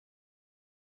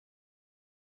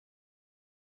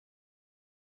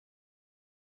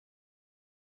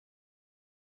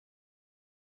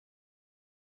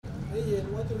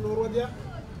to Norwadia.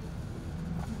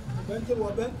 Bench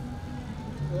of Ben,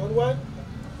 one one.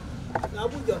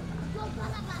 Abuja.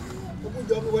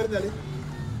 Abuja, where the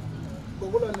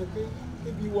Gogola and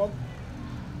the be walk.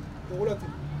 Gogola.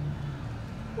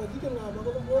 What you can have a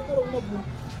water on the book.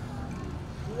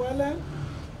 You are land,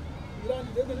 you land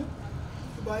the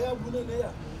buy a bullet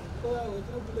there. So I was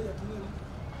not to lay a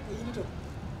little.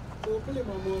 So, kill him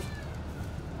almost.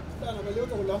 Done a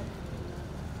little long.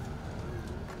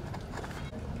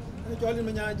 I told him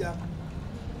Manaja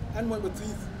and one with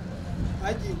thief.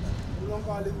 I did. You don't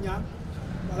call him young,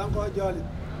 but I'm called Jolly.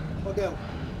 Okay.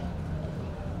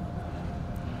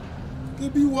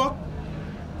 Keep you walk.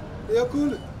 They are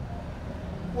cool.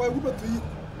 Why would a thief?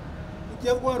 You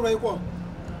just one right one.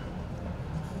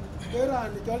 There are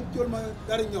the Chol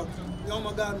Magar, young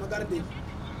Magar, Magar. The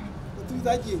thief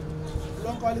I did. You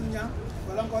don't call him young,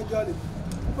 but I'm called Jolly.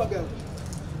 Okay.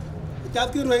 The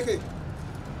chat can rake it.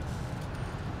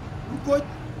 Coach,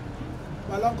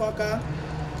 Malong Coca,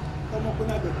 come up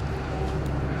another.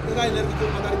 The guy never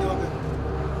told Magarino.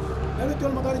 Never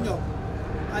told Magarino.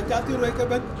 I can't do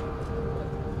recommend.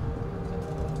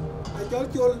 I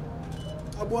told you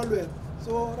a ball.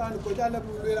 So, Ran Kojala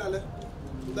Rule,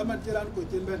 the Mantiran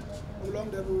Kochin,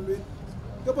 along the rule.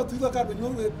 Go to the card with no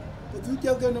way, but you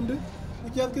just get them,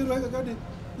 which just can record it,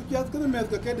 which just can make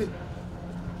the caddy.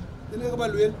 The never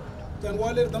will can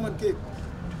wallet them and cake.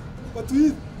 But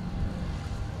we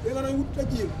you're going to put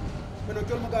a gym when I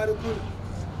tell Magar,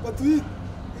 but we you're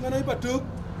going to put two,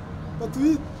 but we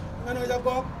you're going to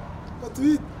go, but we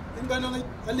you're going to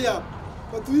a liab,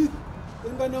 but we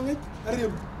you're going to a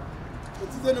rim,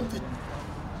 but you don't fit.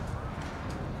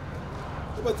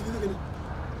 But we didn't.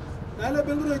 Now I've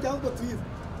been going to but we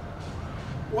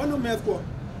one of Mesco.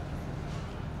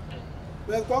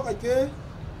 Mesco, I care,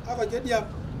 I get ya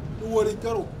to worry.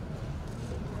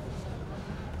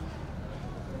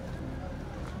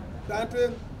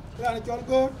 Planting, planting Chol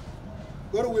go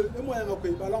will no more okay,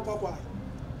 Balong Papa.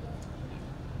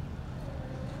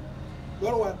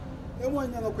 Go one, no more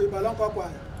okay, Balong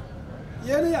Papa.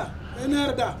 Yenia,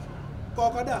 Enerda,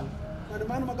 Cocada, and the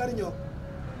man Magarino.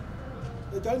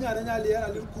 The Jolna and Alia, a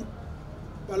little good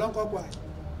Balong Papa.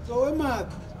 So a mad,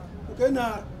 okay,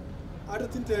 now, I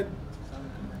don't intend.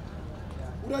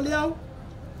 Would I allow?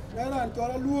 Nana and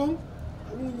Chola Luong,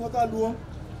 I won't know that Luong.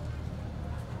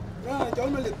 I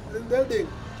told my little Deng.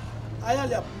 I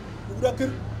am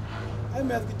Urakir. I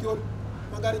met with your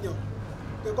Magarino.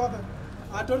 The cocker.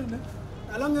 I told him,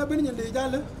 along a bin in the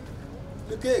Jala,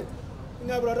 the cake.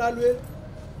 In a brother railway,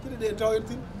 till the toy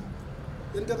thing.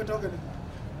 Then get a token.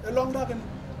 A long dark and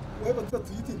whatever for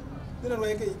eating. Then I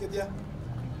wake it.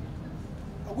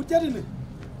 I would tell him.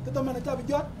 Get the man a chubby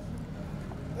job.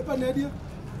 A panadia.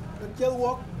 And chill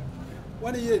walk.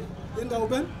 1 year. Then go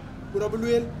open. Put up a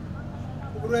wheel.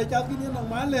 Rồi chặt cái nhiên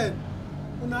mà lên,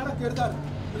 con ná ra kia ta,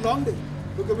 long đi,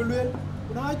 rồi cái luyện,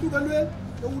 con ná chú cái luyện,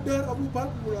 cái u đen, abu park,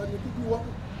 rồi là những cái buông,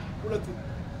 rồi là gì,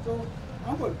 so,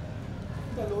 uncle,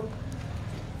 cái lối,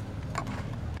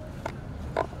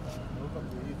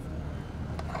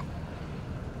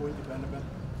 point the benefit,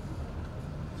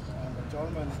 and the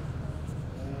German,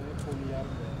 Korea,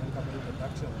 and couple of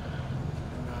production,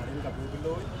 and in couple of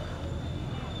below,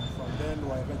 from then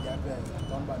whatever Jack there,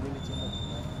 done by the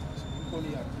Cô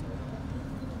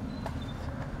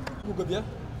gặp nhé,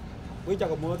 với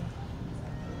chào một,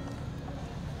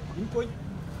 những coi,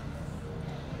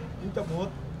 những chào một,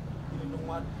 những nông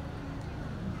man,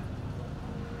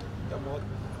 chào một,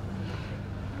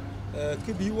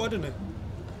 cái bí quá này,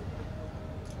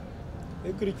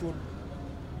 cái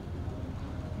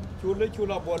chun lấy chun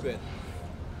là bò về,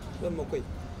 lên một cái,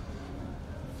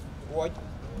 quay,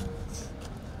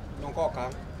 nông co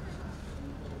cám,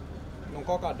 nông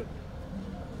co cả được.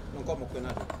 Non có một cái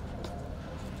nào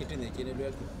cái trên này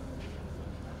luyện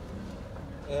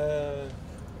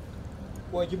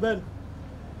qua bên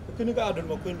cái nước ăn được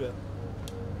một cái luyện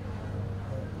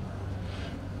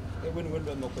cái bên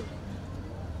luyện một cái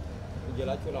giờ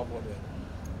lá chua lọc một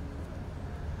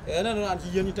luyện nó ăn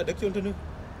chỉ như thế được chưa thế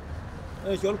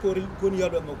nữa chọn cô nhiều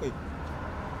luyện một cái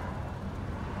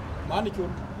má đi chôn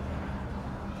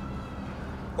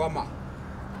qua mà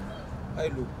ai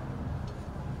lù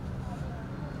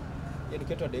ini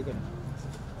kita degan.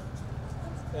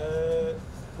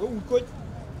 Gua ukut.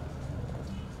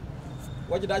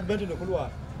 Wajib dah bantu nak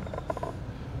keluar.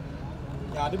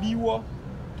 Ya ada biwa,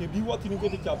 ke biwa tini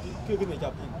kita capi, ke kita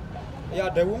capi.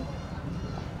 Ya ada wong.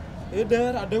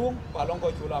 Ada wong, balong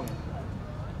kau culang.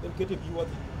 Ini kita biwa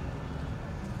tini.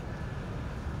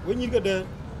 Gua ni kita.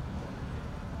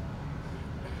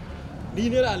 Ni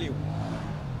ni lah liu.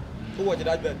 Gua wajib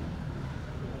dah bantu.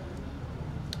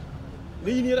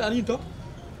 ni ni ani to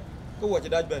ko wo ci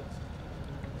daj ben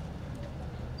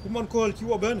ku man ko ci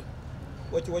wo ben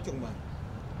wo ci wo ci ma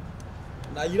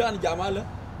na yiran jamala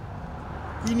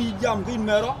ini jam kin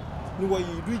mero ni wo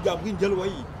yi du jam kin jël wo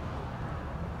yi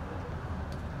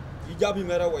yi jam yi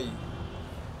mero wo yi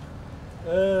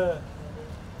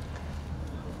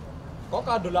có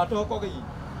cả đồ là thôi có cái gì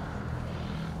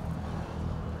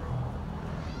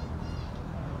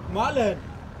má lên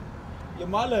giờ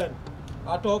má lên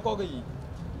à thôi có cái gì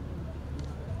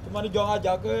nhưng mà đi do ai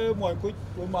giờ cái mồi cuối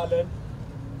má lên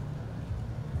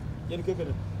trên cái này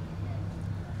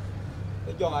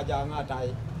cái do ai giờ ngã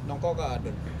trái nó có cái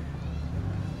được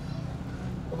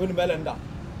cái bên bên lên đó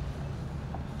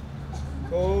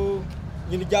cô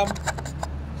nhìn jam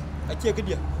ai chia cái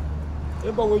gì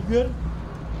em bảo người duyên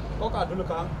có cả đôi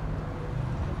kháng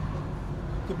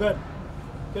cái bên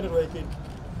cái này rồi kia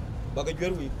và cái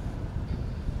duyên gì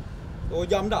ô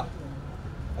jam đã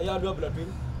ai ăn được là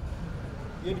trứng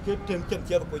yên cái trên chân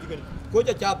chia của cái cố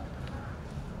cho chạp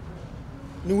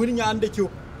nuôi nhà ăn để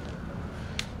chụp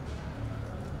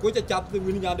cố cho chạp thì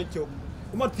nuôi nhà ăn để chụp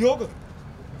mà thiếu cơ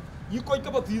như coi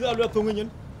các bạn tí ra là thùng nhân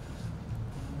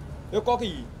nếu có cái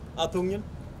gì à thùng nhân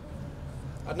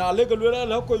à nào lấy cái lưỡi đó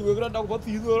là coi người ta đâu có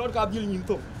tí rồi nó cam gì nhìn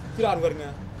thùng cái đàn gần nghe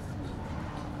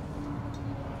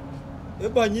để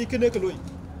bà nhi cái này cái lưỡi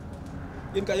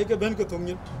yên cái bên cái thùng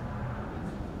nhân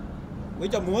mấy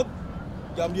trăm mốt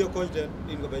jam dia coi trên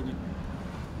in cái bên gì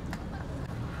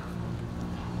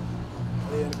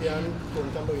Pian con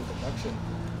chalo introduction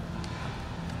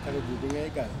kalau di ngay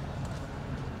kay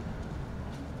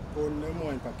con nếu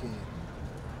mọi pakai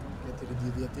itu di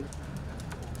dia tin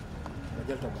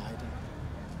belajar terbaik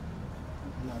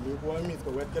nah ni gua mit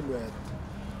ko wet kan wet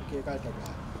ke kai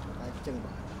terbaik kai ceng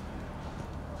ba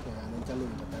ke anin chalo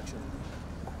introduction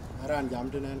aran jam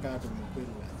tu nan ka tu mo ko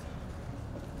wet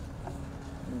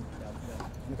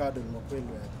ni ka tu mo ko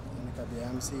wet ni ka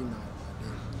BMC na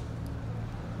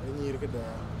ini ke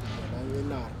dah, ini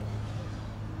nar.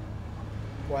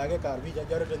 Kuai ke karbi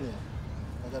jajar tu ni,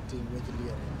 ada tim we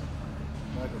jelir,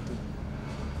 ada tim.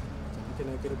 Jadi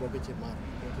kena kira bawa cemar,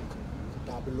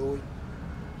 kita beloi.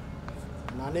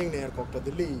 Naning ni kok tu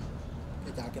dili,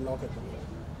 kita akan lok itu.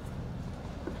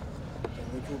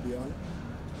 Jadi cubian,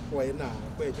 kuai nar,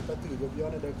 kuai cepat tu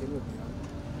cubian ada kena cubian.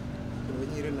 Kena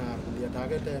ini nar, dia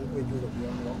target dan kuai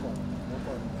cubian lokor.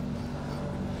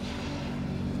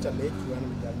 Chặt lấy chuan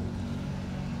mình ra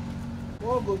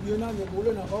có gồm nhiều năm nhiều bố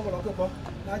lên là có cái đó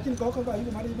là chính có cái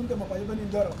mà đi bên cái mà phải bên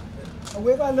India rồi ở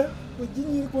quê cái lớn của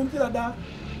chính như con chỉ là đa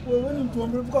quê bên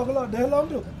chuồng mình có cái là để lóng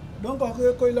được đó có cái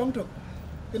coi lóng được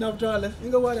cái nào trời lên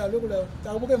những cái qua là lúc là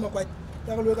tao có cái mà quay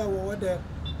tao có lúc cái qua để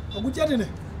ở cũng chết này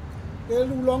cái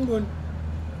lúc lóng luôn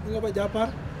những cái bây giờ par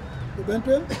cái bên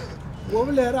trên bố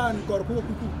mới lấy ra ăn cỏ khu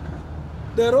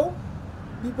để rồi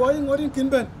đi bói ngồi đi kín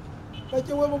bên cái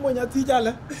chỗ mà mọi nhà thi ra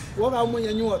là của họ mọi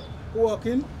nhà nhuộm của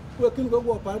kín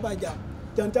của phải bài giảng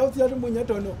chẳng cháu theo mọi nhà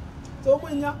tròn nữa số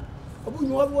mọi nhà ở bên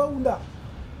nhuộm của unda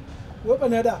của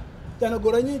bên này đã chẳng là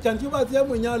gọi là như chẳng chịu bao theo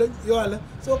mọi nhà là rồi là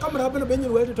số camera bên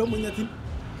nhiều vậy thì mọi nhà thi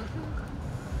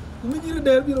cũng như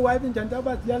để bị loại bên chẳng cháu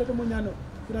bao theo là mọi nhà nữa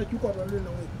thì là chú còn là lên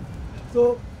rồi so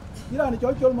như là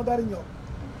cho Chol Magar nhau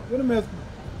cái nó mệt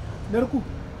nở cu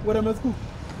gọi là mệt cu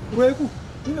ruồi cu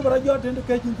ini là bara jot đến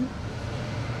cái chuyện gì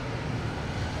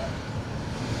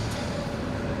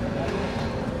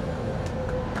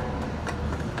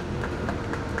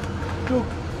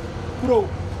pro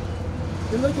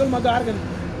in Chol Magar kan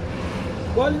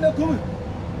wali na kuma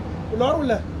lor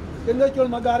la in Chol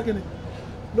Magar kan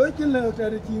loy kin la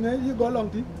tare ci ngay yi golong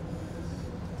ti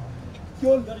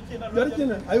Chol dari kin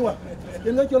aywa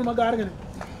in Chol Magar kan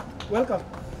welcome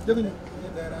degni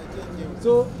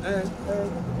so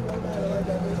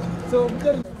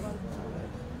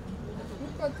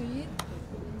có tí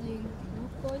gì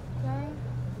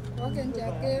có cái chả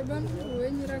kê bên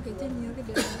rồi như ra cái trên nhiều cái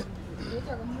để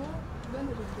cho cái mốt bên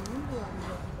được đúng rồi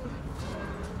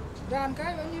ran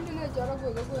cái bên như thế này cho nó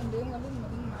vừa cái quần đến mà lúc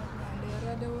mà để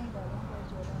ra đâu không vào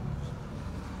cho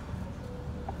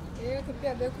cái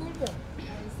cái bé cool rồi I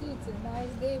see it's a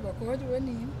nice day but có chỗ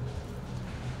này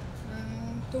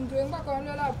tung truyền bà con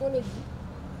là apology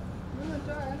nhưng mà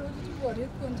cho anh nói chú bỏ hết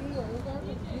con chứng rồi có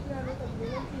cái ra nó còn bố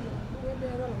cái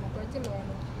đây là một cái chân lò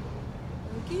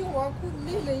kia hoa cứ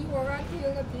lấy hoa ra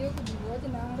kia cái tiếng cái gì đó cho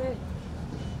nàng đây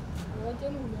hoa cho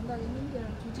nó lên đây những cái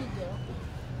chú chị đó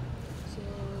so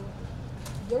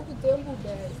giờ cái tiếng của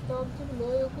bé stop cho nó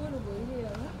lôi cái nó gửi đi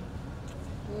à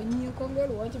rồi nhiều con cái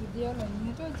lúa cho bây giờ là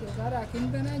nhiều thôi chỉ ra ra kinh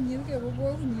cái này nhiều cái bố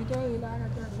nhiều thôi là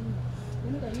cái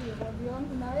ini kan juga bagian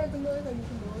naya kan loy kan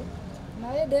loy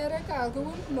naya daerah ka aku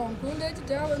nong ku le ti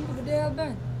jawan ku daerah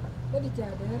ban cái đi chả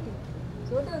để cái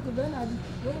số đó thì bên nào đi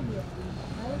cái việc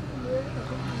ai cũng nhớ là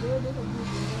cũng nhớ để còn đi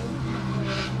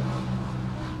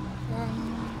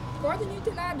có cho như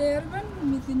thế nào để vẫn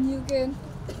mình tin nhiều cái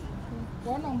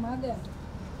có nòng má đèn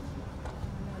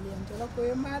liền cho nó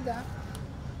quê má đã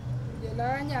giờ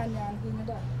là nhàn thì nó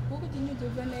đã cũng có như thế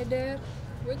bên này there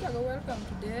we can welcome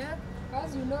to there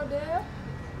as you know there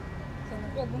so nó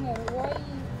biết những người quay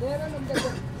there nó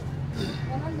được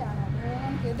nó nhàn là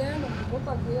cái there nó có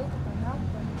bao nhiêu cái nào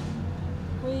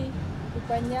quy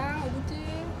cái nhà ở cái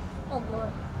ở rồi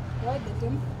để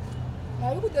chấm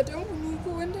nói lúc để chấm cũng như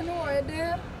quên thế nó ở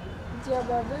there giờ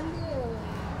bà bên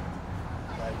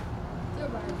cái giờ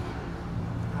bà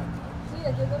bây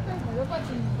giờ cái mà nó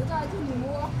chỉ cái cái gì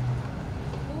mua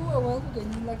well, okay,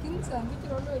 like inside, we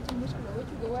can already finish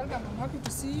the work. I'm happy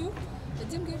to see you. I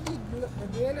think we did the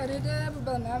real idea,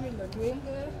 but now we're doing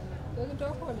the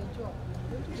talk for the job.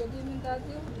 We to get in that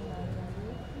deal.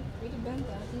 We bend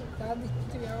that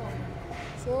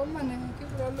so, man,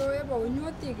 keep a lawyer, but when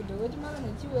you take the which man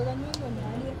and you were going to know,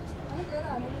 I'm there.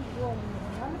 I'm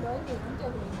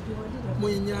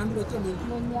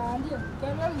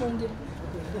going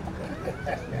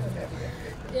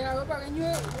yeah, các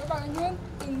bạn nhớ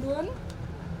từng đuốn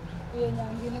về nhà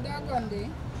thì nó đã còn đấy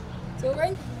số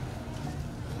bánh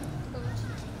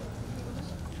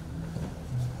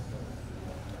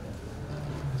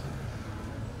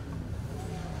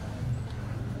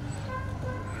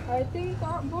I think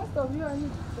most of you are in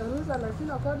Jerusalem.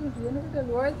 Like, according to the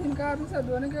law, I think Jerusalem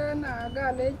don't get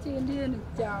naga leche Indian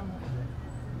jam.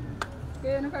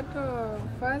 Okay, naga to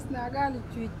first naga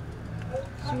leche.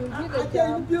 Should be the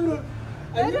jam.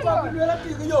 I think I'm going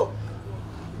to go.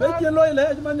 Make your lawyer,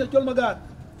 let man your Magar.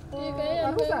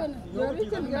 You're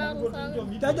written down.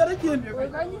 Tajarakin. You're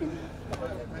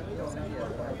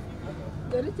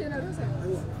written down.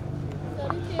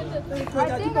 I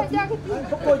think I jacket.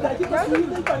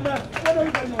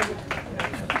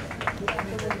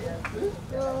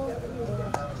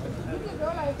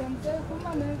 I can say, come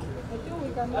on, I think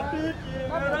we can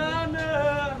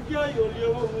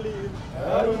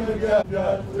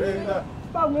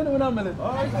bao nhiêu năm rồi?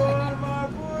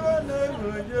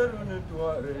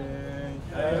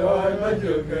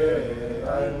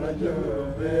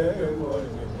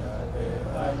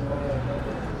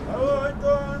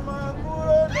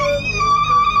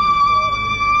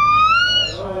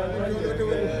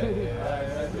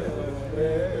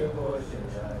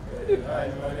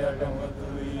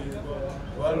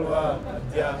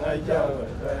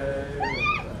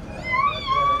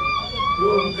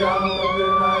 Yung jam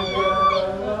benaja,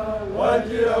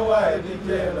 wajira wai di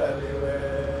jela lewe,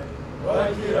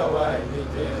 wajira wai di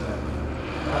jela.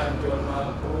 Anjol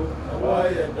maku,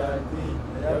 awaya dadi,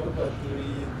 ayaku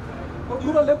paturi.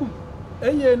 Kura lekum,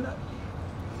 eyen.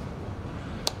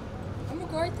 I'm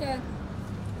going to.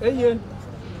 Eyen,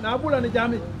 na bula ni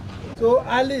jami. So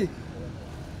Ali,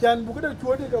 can buku dah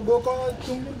cuci ke boko,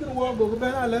 tunggu kita buat boko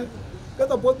benar le.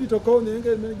 Kata pot di toko ni,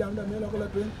 kan meni jam dah meni aku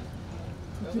lakuin.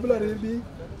 Cibula rebi,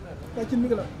 kacin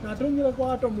mikala. Na terus ni aku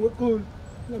atom buat cool.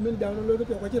 Ni meni jam dah lalu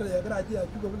tu aku ciri ya, kerja ya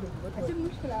juga belum. Kacin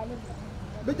muskil ada.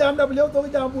 Bijam dah beliau tu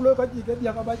jam puluh kacin ke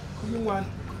dia kabar kunyuan.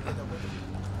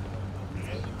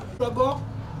 Pelagok,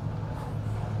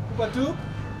 batu,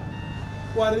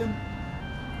 warim.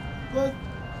 Kau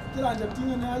jalan jam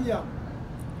tinggal ni alia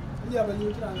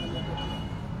beliau jalan alia.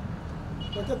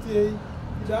 Kau cakap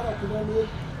tidak aku dah lalu.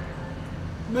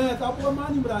 मैं तापु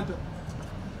मानी ब्रांच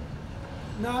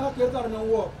नाला केतर न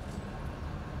वो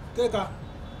केका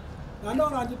नानो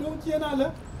रांच तो चेना ले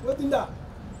वो तिंदा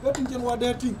वो तिंचन वो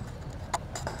डेटिंग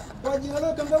वो जिंगलो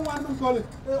कंगा मान मन कोले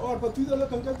और पति तो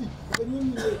कंगा ती तो न्यू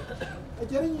मिले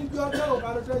अचेरे न्यू जोर करो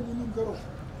कारटे न्यू करो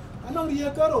अनंग रिये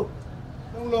करो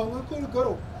नंग लोंग कुल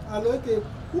करो आलो के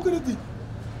कुकरती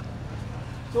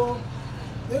so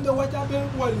then the watch up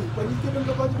wali pani ke ben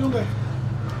ko dunga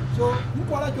so mu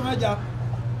ko la joma ja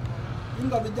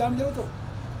inga be jam lew to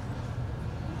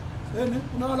ene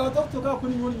na la to to ka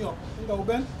kuni woni nyo inga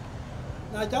uben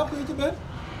na ja ku ci ben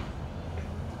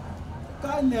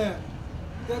ka ne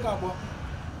te ka bo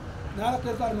na la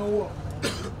ke tar no wo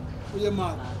ku ye ma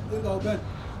inga uben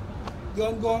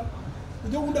gon gon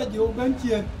ku jo unda jo ben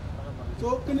chien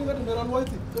so kini ga de ran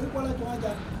woiti ko la joma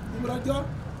ja imra jor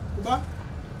ku ba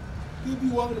ki bi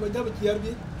wo ba ja ba chier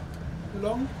bi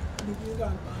long du ki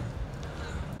gan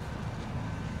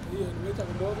iya, ni tak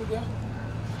ada tu dia.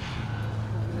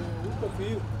 Untuk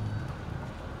view.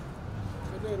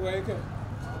 Ini ruai ke.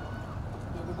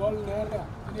 Yang gol ni ada.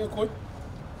 Ini coach.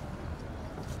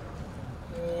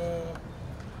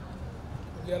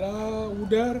 Jalan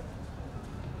udar.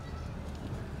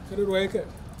 Ini ruai ke.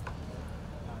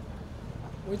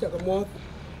 với chả có một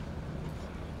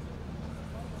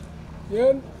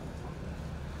yên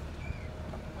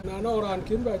na nó ran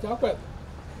kín về cháu quẹt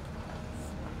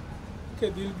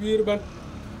cái đi duy ban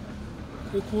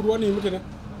cái khu ruộng này mới thế này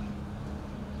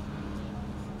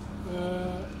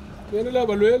cái này là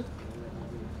bao nhiêu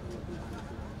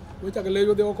với chả cái lấy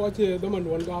cho có chế đó mà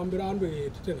nuôi gam bị ăn bị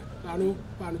thế này anu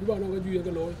bạn chúng bạn nó có duy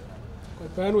cái lối còn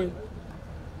phèn rồi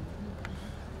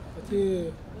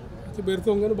chỉ beri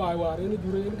tong kan bayar war ini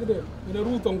jure ini kede ini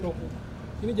rutong tong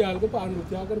ini jalan ke pan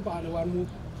rutia ke pan wan mu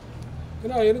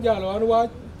kena ini jalan wan wa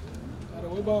ada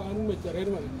we ba anu mencari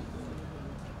mana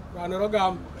kan ro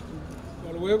gam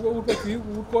kalau we ko ut ke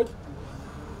ut ko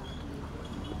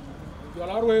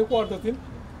jalan we ko to tin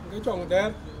cái chong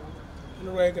der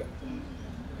ini we ke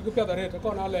cái pya dare ta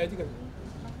ko na le ji ke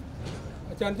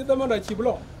achan ti tama da chi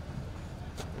blo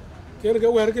ke ke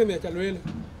we ke me cha le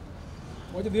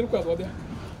có chỉ đi lúc quẹt rồi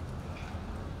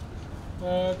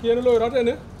kia nó lôi đó trên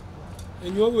đấy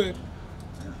nhúa về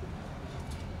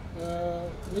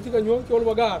mấy chiếc nhúa Chol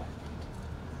Magar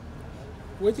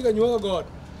với chiếc nhúa Agoot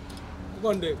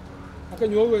còn để cái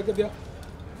nhúa về cái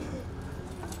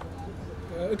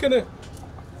cái này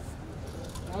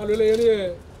lôi lên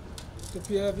này cái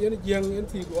phía này giang cái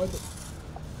thịt của anh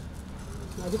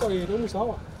mà cái coi nó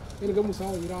 16 à cái này cái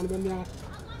 16 Iran bên nhà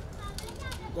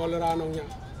gọi là ra nông nhà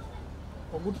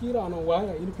Agoot kia ra nông quá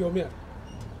ini phiêu miệt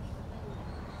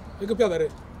cái pya đấy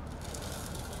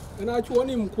cái nào chuan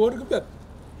im khóa cái pya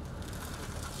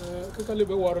cái lip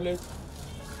water lên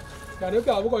cái này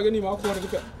pya có cái gì mà khóa cái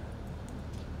pya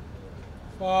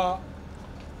và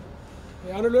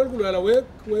cái anh lớn cũng là we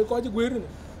có chứ quên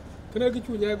cái này cái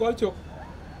chủ nhà gói chụp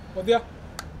có tiếc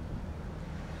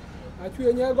chủ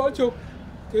nhà gói chụp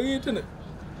cái gì thế này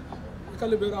cái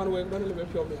lip ra we đó là lip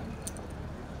phiêu miệt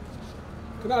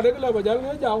cái nào đấy cái là bây giờ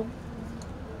nó giàu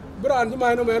brand chứ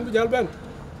mai nó men bây giờ bên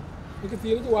cái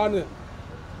tiếng chứ quan này,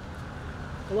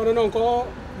 các bạn nó có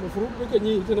một fruit với cái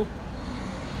gì thế này,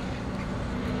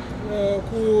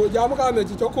 khu giám cái này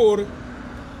chỉ cho cô đấy,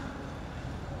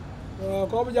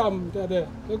 có bây giờ để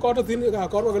cái con nó tin cả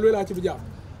con vào cái lưới là chỉ bây giờ,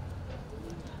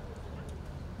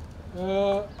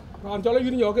 bạn cho nó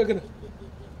viên nhỏ cái này,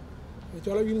 để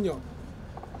cho nó viên nhỏ,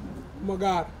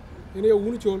 Magar, cái này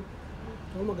uống Chol,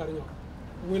 cho Magar nhỏ,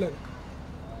 nguyên lên.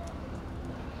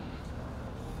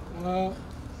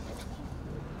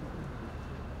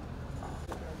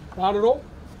 Ra rồi,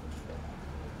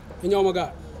 cái nhau Magar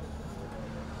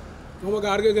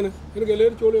cái này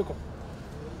lên Chol ấy có,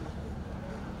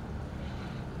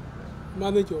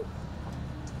 mà đi Chol,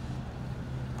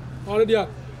 ở đây à,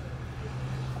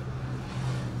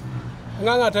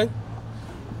 ngang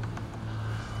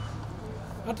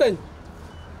ateng,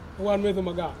 quan mấy thằng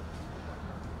Magar,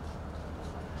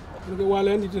 cái quan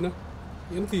lên đi chứ nào,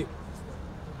 yên thì,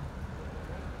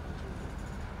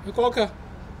 cái có cả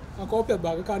có pet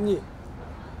ba cái can nhỉ,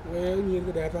 về nhìn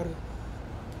cái đẹp rồi,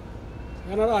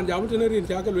 nó ăn giảm cho nó riêng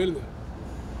cái lưỡi nữa,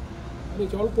 đi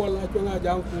Chol Paul là cho ngay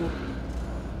giảm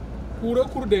đó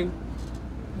Deng,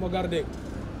 Magar Deng,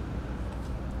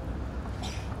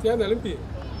 cái này lên pi,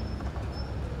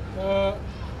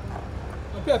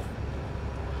 pet,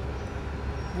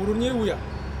 burung nhiều ya,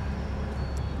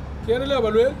 cái này là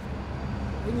bao lưỡi,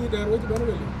 cái gì đẹp với cái đó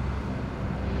lưỡi.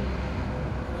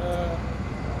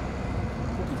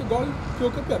 Gol cho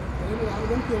cái pet ini ran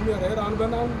ben pio mi ran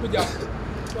ben am bijam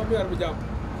cho mi bijam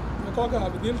nó có cái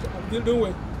abdil đúng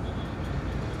rồi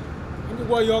anh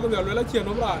qua yo cái này lấy tiền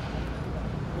nó ra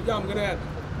bijam cái này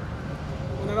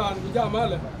nó ran bijam mà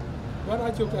เลยvẫn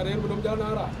ai chụp cái này nó đông ra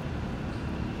ra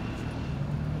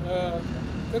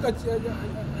cái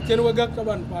trên Magar các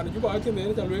bạn Juba cái này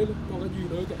nó trả lưới nó cái gì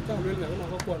đấy trả lưới này nó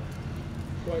có quần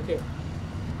rồi kìa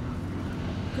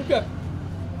cái pet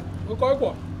nó có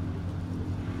quần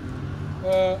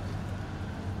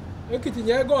cái chị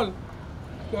nhé con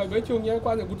rồi với chung nhé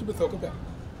qua nhà Agoot bị sốc cái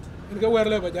cái quẹt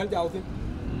lên và dán chào thì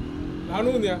áo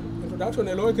nu nè introduction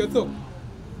này lối kết thúc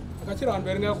cái chỉ làm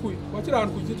về nghe khui có chỉ làm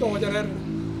khui chỉ cho cho ra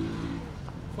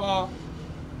và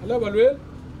là bảo luyện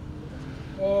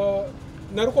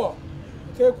nở co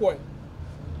cái quậy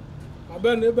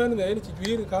bên này chỉ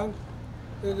duy được khang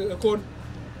con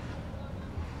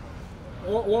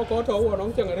có thấu nó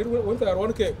chẳng ở đây uống tài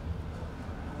rón kề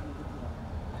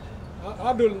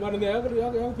Abdul mana ni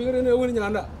yang pinggir ni awin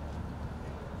nyanda.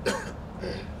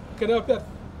 Kena pet,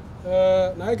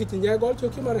 naik kicinya gol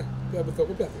cuci mana? Pet betul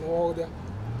ko pet, no dia.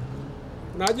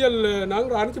 Najel nang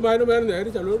ran cuma itu mana ni?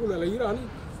 Ini calon tu lagi ran,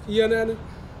 iya ni.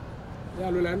 Ya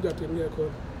lu lain jatuh ni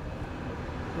aku.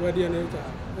 Dua dia ni cah,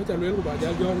 ni calon ko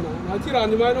baca jual na. Nanti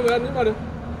ran cuma itu mana ni mana?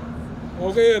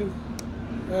 Okay,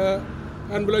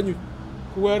 an belanja.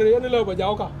 kuwer yen le ba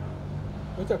jaw ka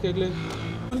ko cha ke le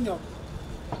Nyok.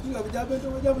 Ni la jabe to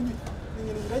jabe ni.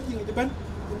 Ni ni raji ni ban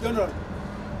in general.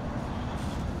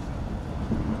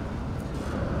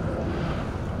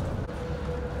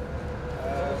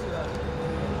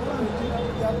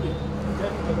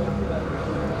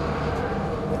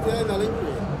 Thế là lính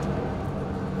quỷ.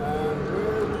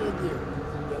 Với nhiều,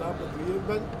 giờ là một quý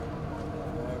vẫn.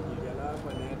 Giờ là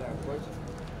phần này đã có.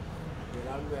 Giờ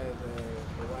là về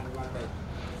quan đây.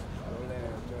 Rồi là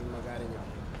cho Magar nhau.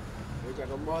 Với cho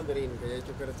có món rin cái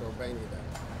cho cái số bay này đó.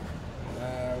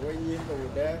 Với nhiều cũng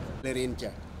để rin chả.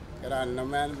 Cái đó nó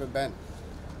mang về bên.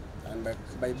 Anh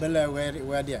bay bên là về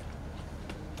đi.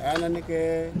 Anh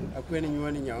cái quên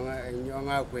nhau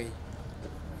ngao quê.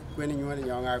 Quên như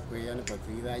nhau ngao quê anh có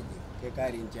thứ gì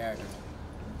cái rin chả.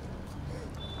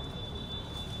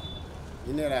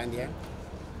 Ini randi ya.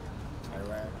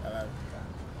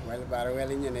 Kalau baru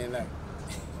ini nih lah.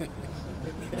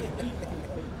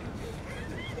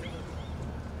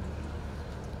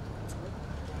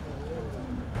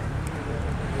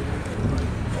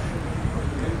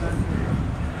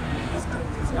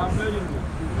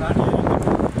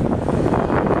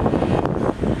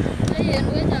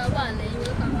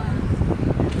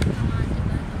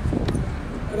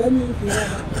 Remi kira.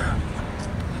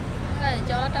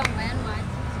 Cho trong men mà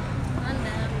anh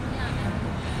đẹp nha đẹp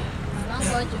lắm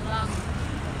coi chụp lắm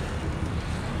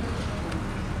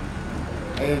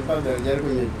Kalau belajar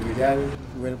punya pilihan,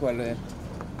 gue kuat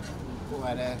Kok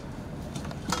ada.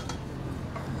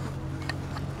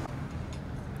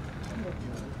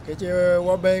 Cái chơi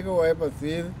qua bay có ai bật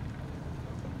phim,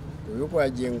 tụi qua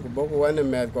giường của bố của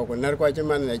anh mẹ của con nát qua cho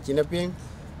mình là chỉ nó pin,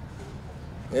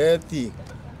 thì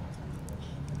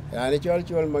anh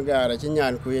chol Magar chỉ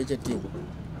nhàn khuya chỉ tin,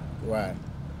 wow,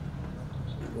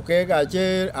 ok cả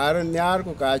chơi aron nyar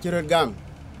của cả chơi gam,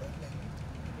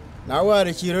 nào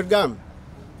là chỉ gam,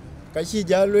 cái gì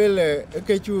giờ là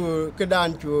cái cái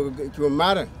đàn chu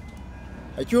mar,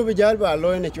 chu bây giờ bà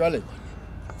lôi này chol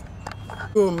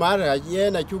chu mar là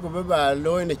này chu của bà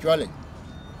lôi này chol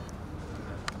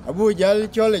abu giờ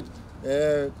chol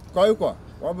coi qua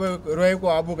rồi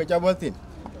qua abu cái cháu tin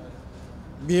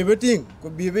bị bất tin có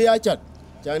bị ai chặt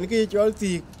chẳng cái chol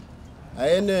thì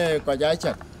ai này có ai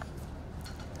chặt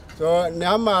so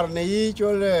namar này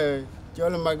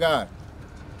chol Magar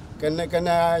cái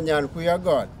nhàn khuya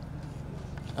god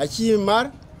achi mar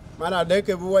mana để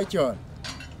cái bùa chol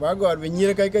bùa god bị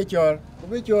nhiều cái chol có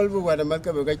bị chol bùa đó mà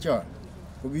cái chol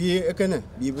có bị cái này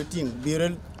bị bất tin bị rồi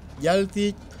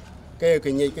jalti cái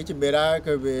nhảy cái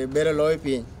bera lôi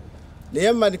pin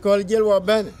nếu mà call gel wa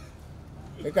ben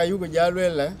cái yu cái jalwe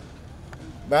là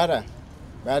bara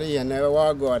này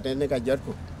wa god này cái giật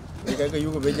ko cái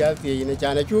yu cái jalti này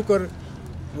chana chukur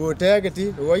bu te cái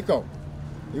ti woi ko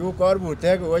yu kor bu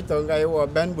te ko woi to cái wa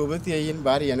ben bu ti yin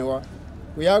bari này wa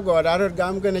ku ya god arot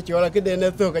gam cái này chola cái de ne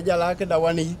to cái jala cái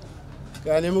dawani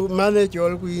cái này mane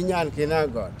chol ku nyan cái na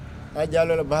god a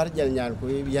jalo la bar jal nyan ku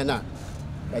yana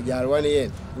cái jar wani yen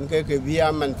cái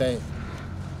bia man tay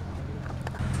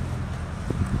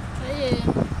cái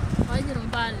hỏi gì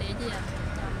ba lệ gì à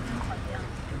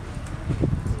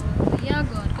ya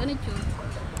god cái này chú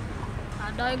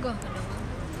à đôi god cái đó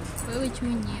với chú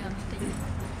nhiều cái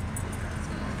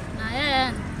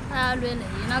này à luyện là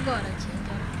gì nó god là chỉ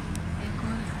cho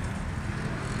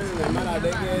mana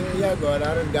ada cái ya god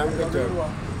arot gam cái chol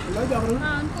Lo jam lu.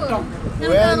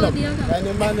 well cái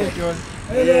này mana chol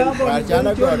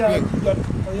Barjana god ping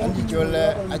anji chol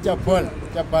acha pol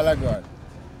chapala god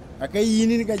akai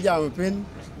yini ka jam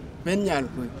pen nyan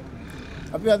ku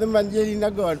api adam manjeri na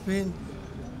god pen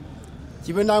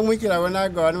chibana mu kira wana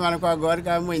god man ko god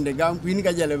ka mu inde gam pin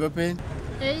ka jale be pen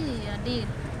ấy gì à đi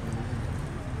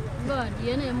god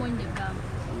ye ne mo inde gam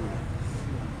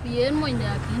ye mo inde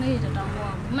ki ne ta tangwa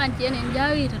man che ne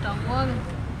jawi ta tangwa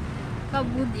ka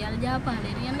bu dia ja pa le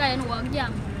ni ga en wa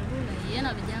jam la ye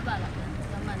na be ja pa la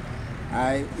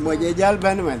ai mo je jal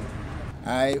ban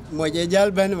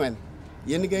man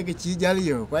yen ke chi jal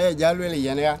yo kwa ya jal le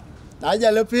yen ya na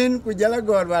jal pin ku jala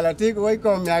god wala ti ko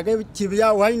kom ya ke chi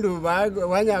ya wandu ba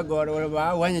wanya god wala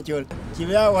ba wanya chol chi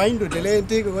ya wandu de le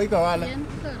ti ko ko wala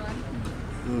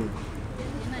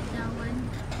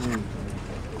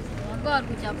god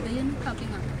ku chap yin ka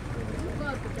pinga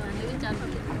god ku cha ne cha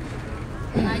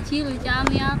na chi lu cha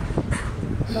mia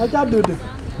Na cha du du.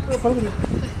 Ko ni.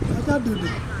 Na cha du du.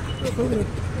 Ko ni.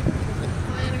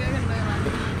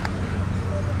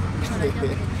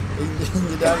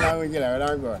 Ni da na ngi la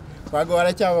ra go kwa go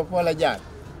ra cha po la ja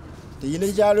ti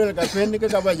ni cha lu ka pen ni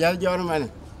ka ba jal jor man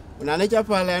na ne cha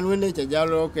pa la nu ne cha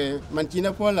jalo ke man chi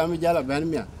na po la mi jala ban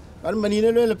mi par man ni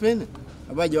le pen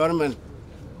ba jor man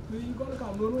Mình có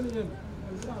cảm luôn luôn đi.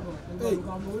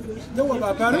 Dấu vào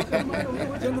bà đó.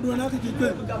 Chẳng có đua nào thì chỉ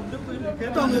quyền.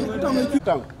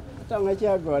 Trong cái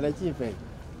chia gọi là chi phí,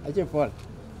 chi phí.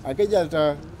 Cái giờ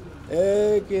cho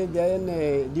cái giờ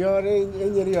này điều này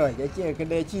như rồi, cái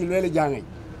đây chi luyện là giang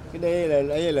cái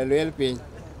đây là luyện pin.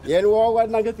 Yên qua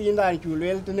năng cái tin đàn chủ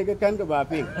luyện thì cái cân của bà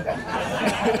pin.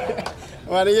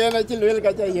 Và đây là chỉ luyện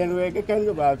cái chạy yên về cái cân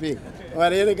của bà pin. Và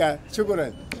đây là cái chúc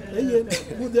rồi. Đấy gì?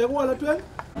 Một giờ qua là chuyện.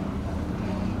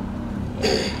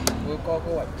 Vừa có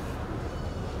vậy.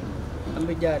 Anh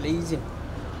bây giờ lấy gì?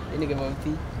 Đây là cái vấn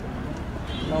đề.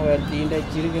 Nó về tin đây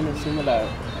chỉ cái nó xem là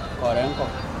có đang có.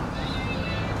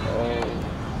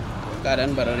 Cái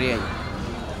đang bảo riêng.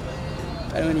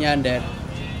 Cái nó nhàn đẹp.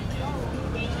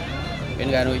 Cái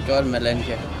người nuôi chó mà lên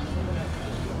chưa?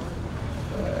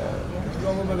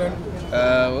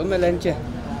 Mà lên chưa?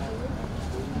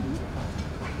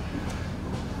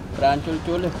 Ran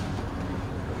chul lên.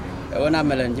 Ở nam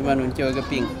mà lên chứ mà nuôi chơi cái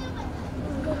ping.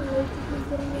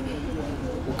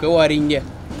 Cái waring dia.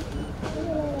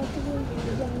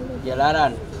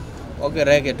 Jalanan. Oke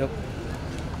rek itu.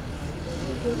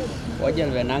 Wajar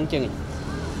benang ceng.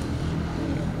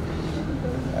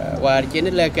 War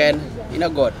cini leken ina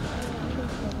god.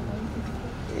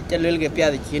 Jalil ke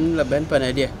piada chin la ben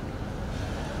pana dia.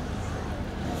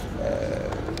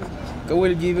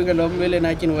 Kawil jibe ka lom wele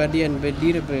na chin wadian be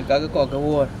dir be ka ko ka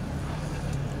wor.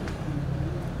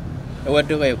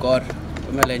 Wadu ka kor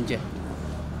melenje.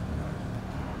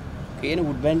 Kini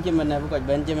wood bench mana bukan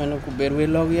bench mana ku berwe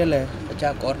log ya le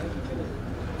acha kor.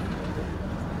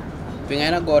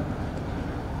 Pengen nak god.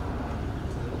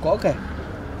 Kok ke?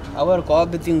 Awar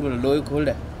kok beting bulu loy kul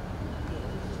dah.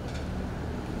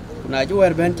 Nah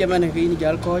jual bench mana kini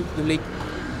jal kau tulik.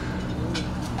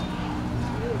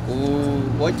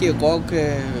 Wachi kok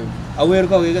ke awar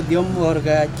kok ke diam or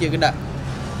ke cik dah.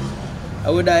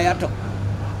 Awar dah ya tok.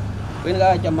 Kini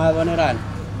ka cuma baneran.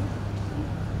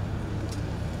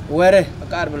 Where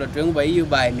akar bolo trung bai yu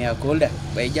bai me akol da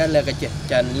bai jala ka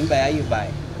chan nim bai yu bai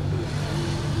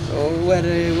so where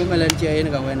we melen che ni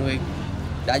ka wen we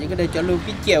da ji ka de chalu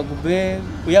ki cheo ku be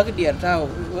ku ya ki dia sao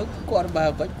ko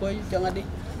ba ko chang adi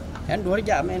han do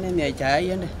ja me ne chai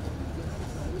yen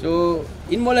so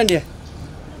in molen dia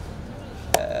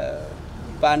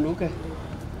pan du ke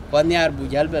pan yar bu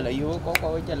jal bela yu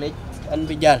ko chale an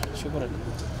bi jal shukran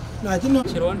Nah, chứ nó.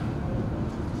 Sirwan.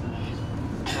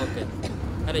 Okay.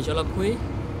 Ada coba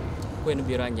kue ni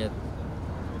biranya.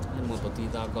 Ini mau peti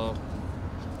tak kau.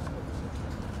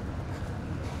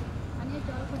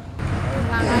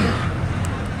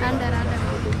 Ada.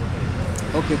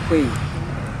 Okay, kue.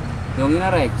 Yang ini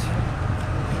araj.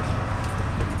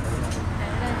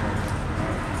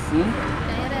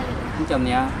 Macam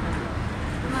ni ya.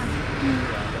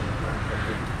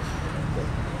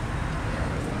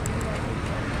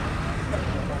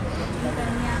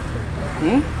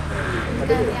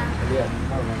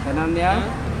 Kanan dia.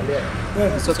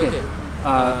 It's okay.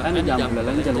 Anh jam là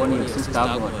lên chân one year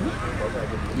start rồi.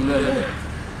 Gila.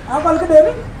 Apa ke dia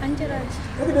ni? Ancaran.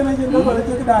 Ke dia ni jadi apa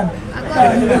lagi ke dan?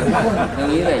 Yang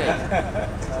ini deh.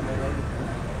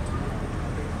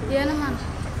 Dia nama.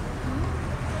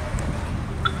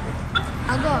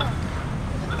 Agoot.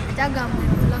 Jaga mu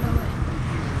lang mo.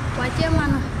 Wache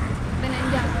mana?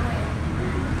 Benenjang mo.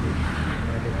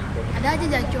 Ada aja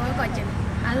jacoy kocen.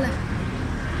 Allah.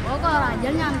 Có là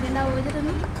dân nhàn thì đâu chứ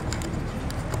đó.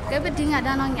 Cái bên tiếng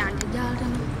ada nó nhàn thì giờ thôi.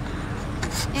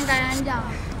 Yang kayak anjal.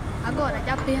 Aku ada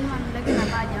capin man lagi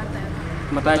nak aja teh.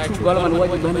 Mata cuba man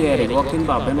wajib bener deh. Walking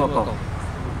bar ben walk.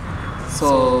 So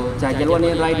jajan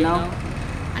one right now.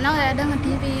 Anak ada nge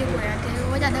TV gue ya.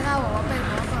 Gue jadi kau apa ya?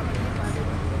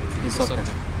 It's okay.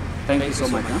 Thank you so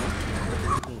much.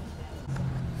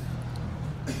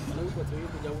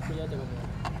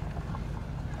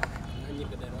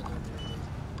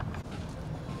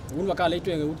 Un bakal itu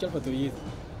yang ucap betul ini.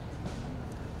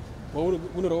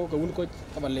 Un ro ke un coach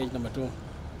kapan lagi number 2.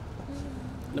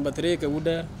 Number 3 ke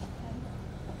udah.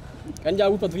 Kan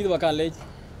jauh betul itu bakal lagi.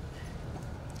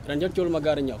 Ranjak Chol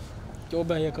Magar nyok.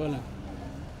 Coba ya kau lah.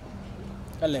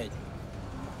 Kalej.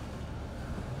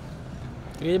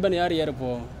 Riban yari yar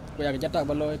po. Ko ya jatak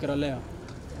balo ke role.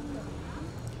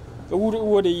 Ke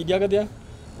udah dia ke dia.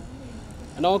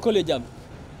 Ana ko le jam.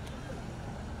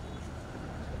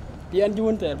 Pian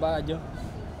juan ter ba aja.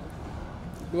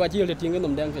 Dua chiều thì tiếng cái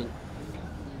nằm đang thình.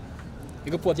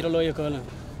 Cái bột chỉ là lôi cơ là.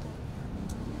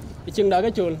 Cái chân đá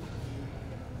cái chôn.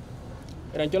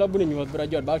 Cái cho nó bún nhọt bữa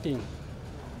giọt bao thình.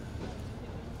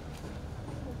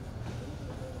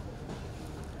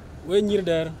 Với nhiều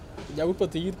đờ, jauh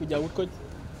peti itu jauh kok.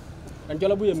 Kan cho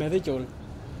nó bây giờ mẹ thấy chôn.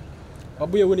 Có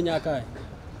bây giờ nhà cái.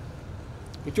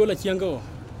 ku chola chiengo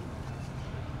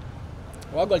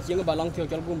wa gol chiengo balong thio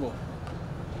chol gumbo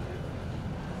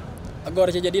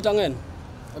agora che jadi tangen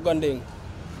agon ding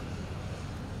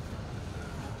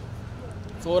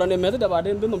so ran me da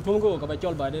baden bin nom thum ko ka ba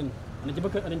chol baden ani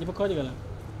jiba ko jigala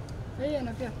Hey,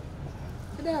 na pia.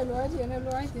 Kada lo aje na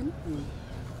lo aje.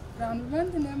 Ran ben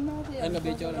ne ma dia. Ana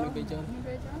be chol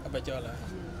ba chol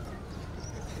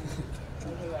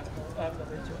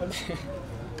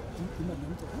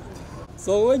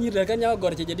so we ni da kanya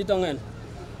agora che jadi tangen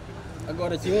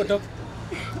agora chiwo tok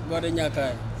agora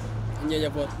nyaka nya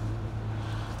pot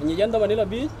ni janda mani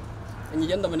labi ni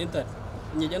janda mani tar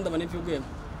ni janda mani fiu game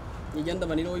ni janda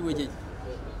mani oi weje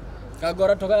ka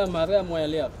gora to ka ma ga mo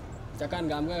ya cakan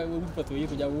gam ga u patu yi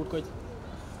ku ja u ko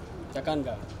cakan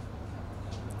gam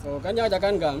so kanya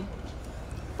cakan gam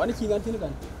pani chi ngan tin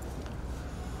kan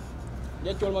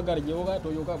dia chol magar je ga to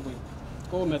yo ka bui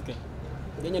ko met ke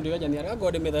dia nyen do ja ni ga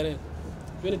gode me dare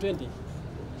 2020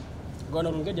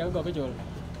 gona run ga dia go ke chol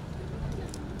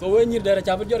so we ni dare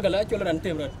cha jor kala chol ran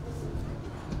tem rat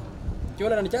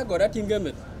chol ran cha goda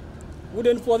tingemet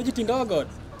uden fo ji tinga god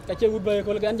ka che ud bay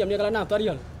ko gan jam ni kala na tar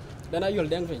yol dana yol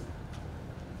deng fe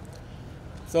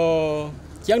so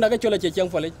chiang da ka chola che chiang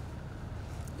fo le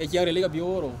e chiang re le ga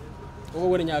bioro o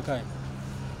wona nya kai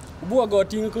bu go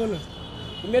ting ko le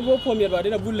met bo po mi ba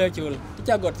dina bulle chol ti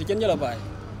cha god ti chen jala bay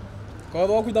ko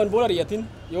do ku don bola yatin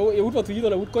yo e ud tu yi do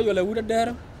la ud ko yo la ud der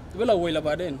wala woy la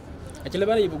ba den a chele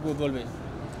ba yi bu go dolbe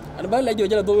an ba la jo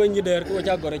jala do wen yi der ko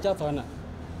cha gore cha thona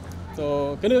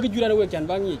so kene ga jurana we kan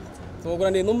bangi so ko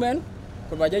ande nummen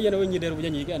ko ba jayena we nyider bu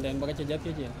janyi ke anden ba ca jat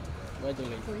ke jen ba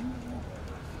jole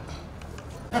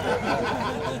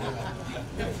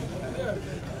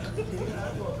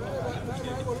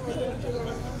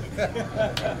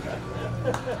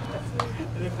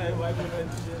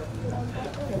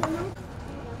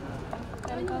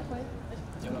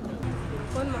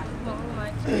Kon ma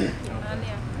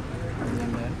alia.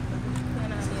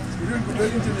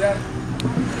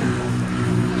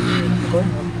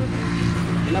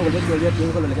 Ina wala jol ya tin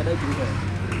ko la ga dai tin ko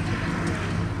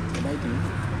dai tin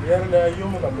yer le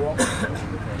yum ga lo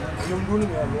yum dun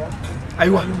ga lo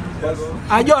aywa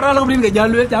a jo ra lo brin ga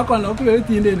jalwe ta kon lo ko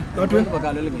tin den do tuen ba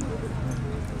ga le le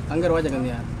anggar waja kan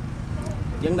ya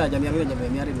yang da jam yang ni jam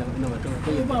ni ari na no to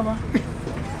ko ye baba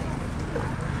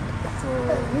so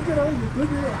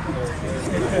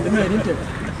me ni te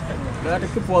da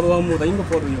ke po do mu da ingo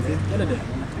po do yo ke ele de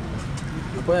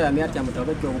ko ya mi ar cham to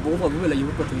ko bo bo be la yu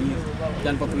ko tu yi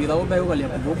jan ko tu yi da o be ko le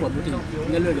bo bo tu ti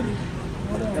ne le ga ni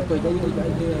ko ja yi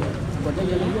ko ja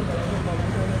yi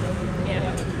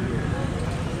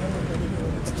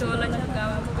Chola chaka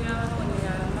wa ya ko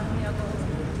ya ma ya ko.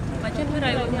 Ba chen ra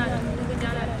ko ya ko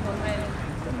jana ko re.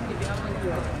 Ki bi amon.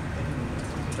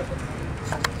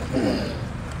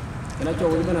 kana cho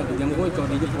wani bana jam ko to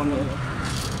di pon ni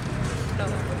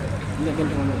ne ken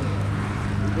pon ni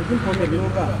ken pon ni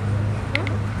ka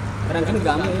kadang kan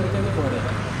gam ni ken pon ni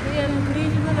Yang kri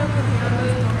juga na ko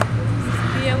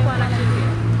ya ko ala chi.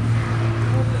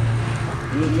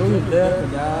 ni yo ni de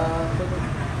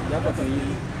ja pa to yi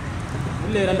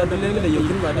le ran da le le yo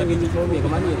kin ba de ni ko mi ka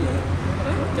man ni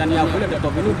jan ya ko le to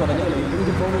bi ni ko da le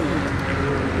ni ko ni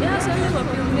Ya sa le ko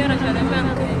ni ra cha le man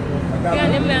ko. Ya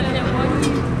le man ne ko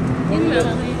ni me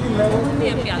ni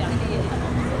e pia.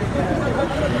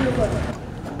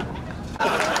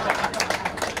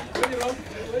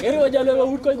 Eri wajah le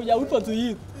ut ko ja ut pa tu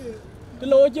yi te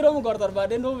lo chiro mo kortar ba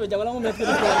den do be jangala mo met ko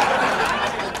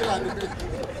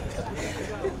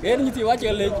eri ni ti wa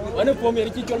chele ane po mi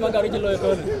ri chi chol Magar chi lo ko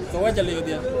so wa chele yo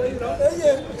dia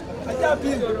eye aja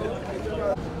pin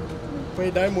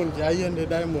pe diamond ja yen de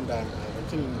diamond dan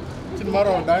chin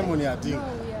maro diamond ya ting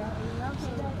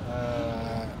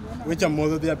we cham mo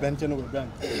dia ben chen go ben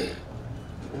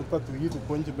u pa tu yi tu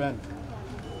pon chi ben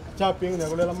cha ping ne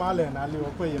ko le ma le na li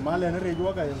o pe ma le na ri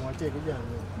jo ka mo che ke ja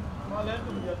ma le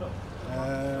tu ya to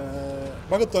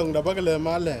ba ko tong da ba ke le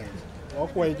ma le o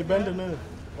ko chi ben de ne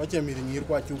o che mi ni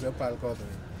kwa chu ke pal ko to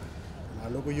a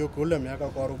lo ko yo ko le me ka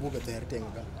ko ru bu ke ter teng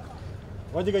ka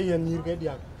o ji ga yen ni ke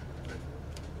dia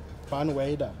pan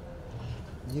we da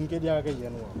yin ke dia ke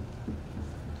yen wo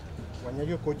wa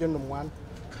nya ko chen no wan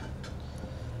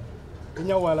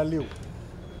nya wala liu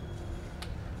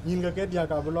yin ga ke dia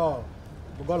ka blo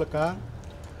bu gol ka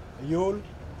yol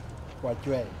kwa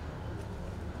chwe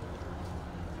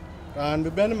ran bi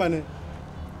ben mane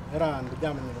ran bi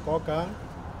jam ni ko ka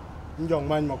njong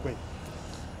man ma kwe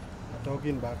to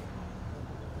kin ba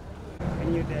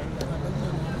như thế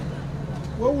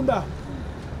wo unda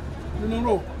ni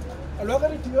no alo ka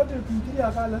ti yo te pi ti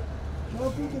ya ka le no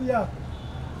pi ti ya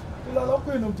ti la lo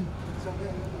kwe no ti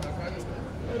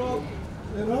ro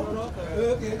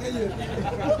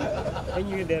Cái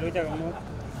như để rồi chắc không mất.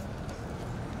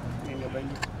 Nên là bên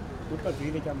cút bắt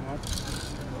thủy để cho mất.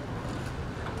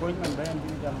 Coi mình bên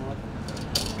đi cho mất.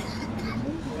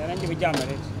 Để anh chỉ bị jam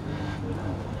rồi.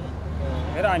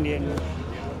 Cái đó anh đi.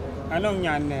 Anh ông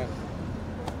nhàn nè.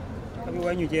 Tapi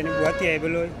wah nyuci ni buat tiada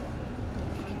beloi.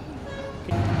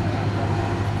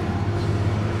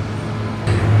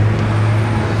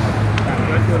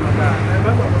 Jual Magar.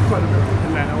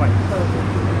 Mana awak?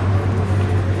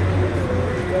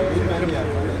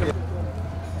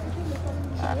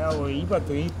 Ya, iba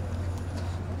tu i.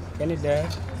 Kini dah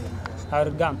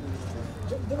hargam.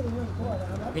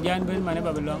 Kerjaan ber mana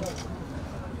babelong?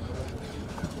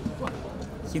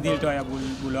 Sidil tu ya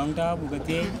bulong ta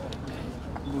bukati.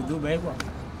 Budu baik kok.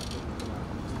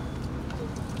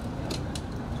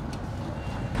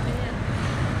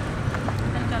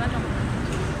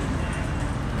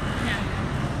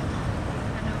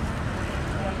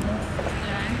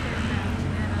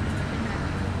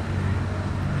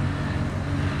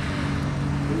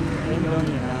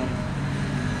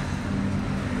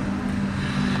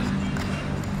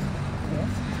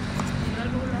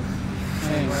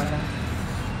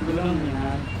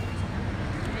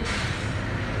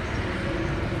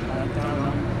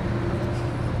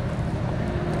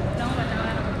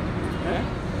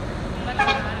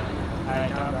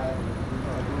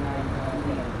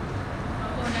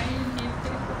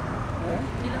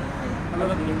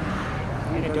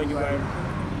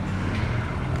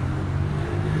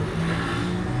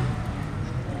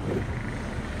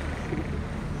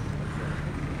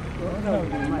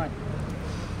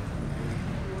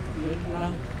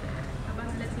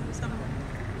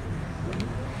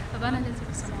 Abana الذي في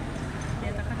السماوات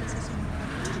ليتقدس اسمه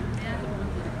ليأتي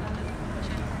ملكوتك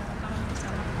وشيئا كما في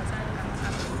السماء كذلك على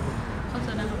الأرض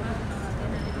خبزنا كفافنا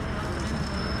وأعطينا اليوم واغفر لنا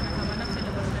ذنوبنا كما نغفر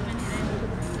لمن إلينا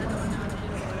لا تدعنا عن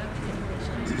الجبل ولا تجعلنا في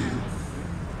شيء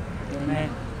Amen.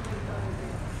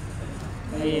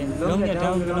 Long ya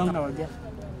tahu long na wajah.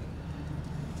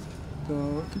 So,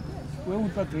 we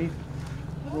upat tu,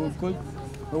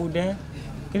 we udah,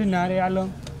 kita nari along,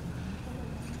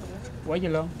 wajah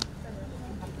long.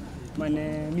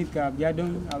 Mana mika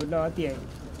biadong abdul tiai.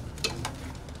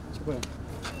 Cuba.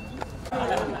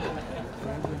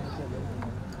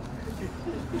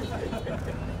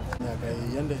 Ya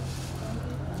kayak yande.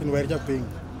 Sin wer japing.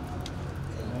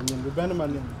 Nyen bu ben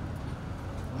man.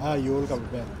 Yol ka bu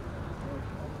ben.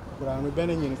 Kurang bu ben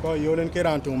nyen ko yolen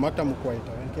keran tung maktam ko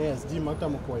ita. KSG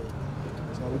maktam ko ita.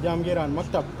 So jam keran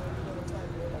maktab.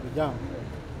 Jam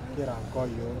keran ko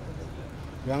yol.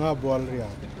 Yang bol ria.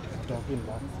 Topin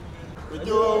ba.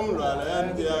 Ujung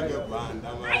lalan tiaga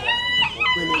pandama,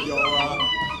 kini jawa,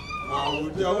 mau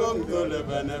jawab tu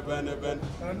leben.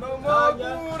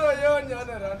 Magura yo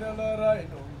nyana radalarai,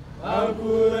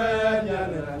 magura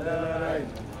nyana radalarai.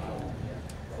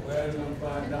 Welum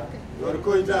pada,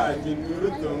 yorkoi jajin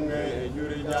jurutunge,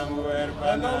 juri jamu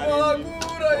erpanari.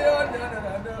 Magura yo nyana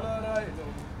radalarai,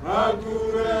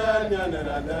 magura nyana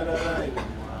radalarai.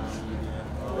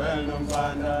 Welum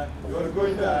pada,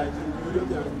 yorkoi jajin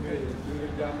jurutunge.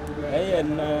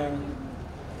 Ayan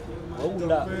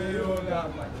unda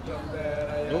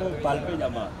palpe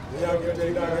jama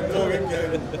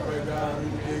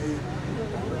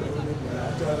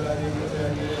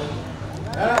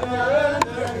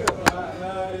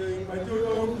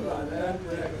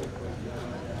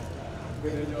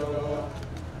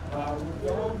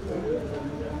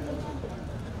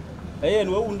ayan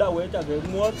unda we ta ke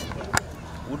muat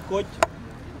ud coach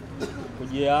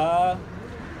kujia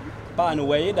pa no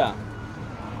we da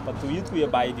patu yitu ya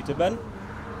bai di teban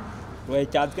we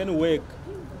chat ken we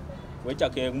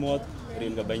chak ke mot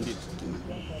rin ga bandit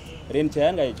rin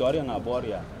chen ga chori nga bor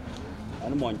ya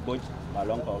an mon coach ba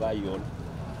long ko ga yon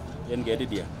yen ge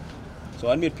dia so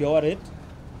an mit pure it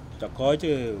ta ko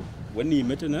che wani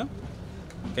met na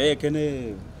ke ken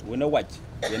wona watch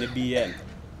yen bien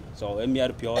so em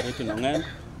yar pure it no ngan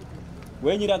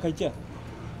we ni ra ka che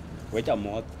we cha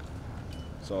mot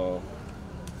so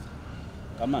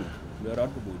kaman berot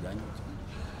ku bujan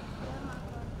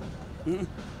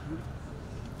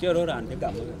chero ran te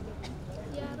gam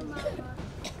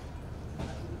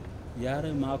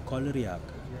yare ma kol riak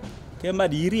ke ma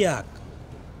di riak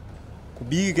ku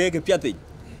bi ke piati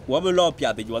wa be lo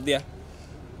piati wa dia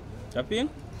chaping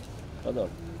todo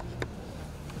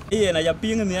iya na ya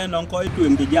ping ni non ko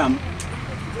tuim ke jam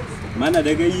mana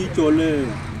de ke yi chole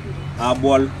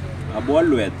abol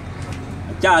luet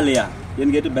chalia yen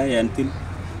ge te ba yen tin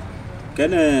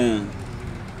ken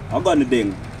agon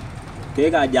Deng ke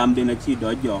ga jam de na chi do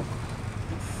jok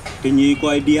ke ni ko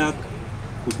diak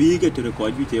ku bi ke te ko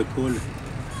ju te kol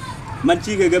man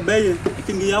chi ke be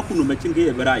chin gi ya kunu ma chin ge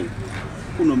berai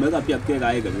kunu me ga pet ke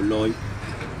ga ga loy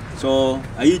so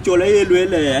ai chole lwe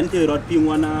le an te rot pi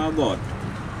wana god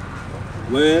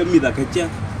we mi da ke che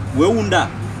we unda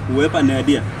we pa ne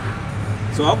dia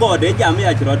so god de jam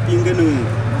ya rot pi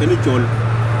ngenu chol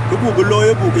ku bu loy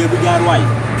bu ke bu jar wai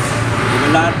bu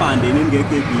la pa de nen ge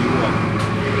ke bi wo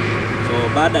so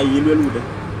ba da yi lwe lu de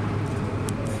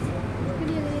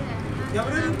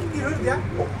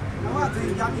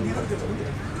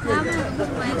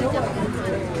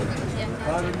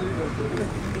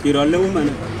kiro lew man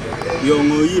yo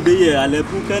ngo yi be ye ale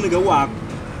pu kan ga wa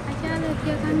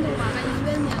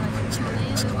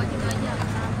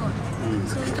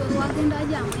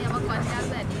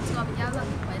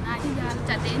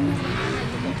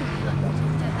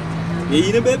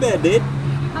ye ne be de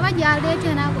aba ja de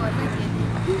che na go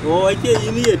o ai che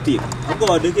yi ni ye ti a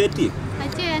go de ke ti a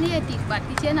che ni ye ti bat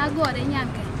ki che na go de nyan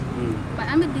ke ba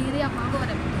am di ri ma go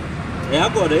de e a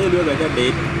go de ye lo ga de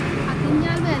a kin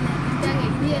ja be ne ja ge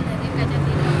ni ne ka ja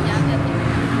ti ja be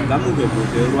kamu ke bu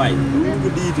ke right du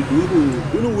di ti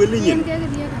du we li nyen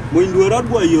mo ndu rod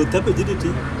bo yo ta pe ti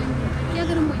ti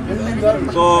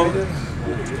so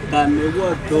kan ne go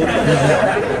to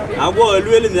a go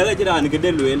lwe le ne ga ti ran ke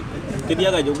de lwe ke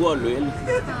dia ga jo go lwe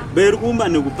ber ku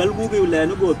man ku pal ku ke le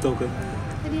no go to ke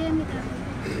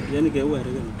yen ke wa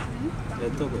re ke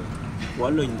to ko wa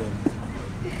lo ndo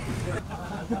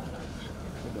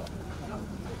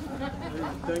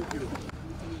thank you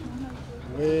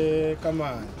we kama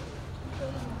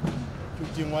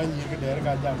chuchi ngwanyi ke der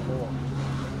ga jam ko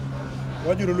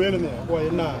wa juru lwe ne ko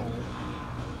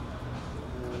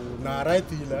na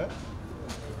right la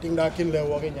tinga kin le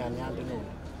wo ke nyan nyan de no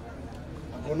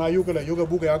ona yu ke la yu ke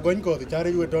bu ke agon ko ti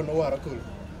chari yu don no wara kul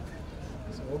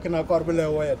so ke na kor bele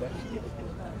wo ya de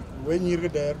we nyir ke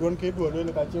der don ke do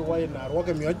le ka che wo na ro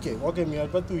ke mi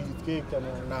pa tu yit ke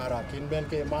na ra kin ben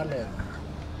ke mane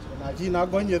na ji na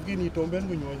gon ye ki ni to ben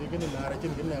ku nyo ke na ra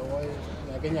chin ke ne wo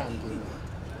na ke nyan ki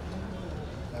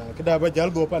ke da ba jal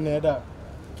go pa ne da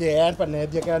ke an pa ne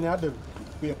je ke nya de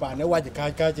ku pa ne wa je ka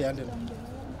che an de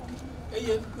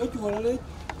cái chùa lên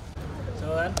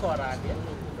so an ko ra dia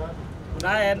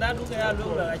na en da du ka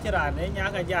lu la cha ra ne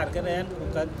nya ka jar ka en ku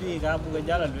kan pi ga bu ga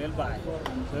jala lel bai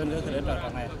so ne ka le ta ka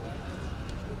nai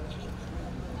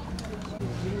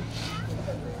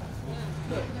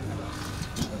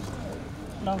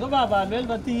nong ka ba lel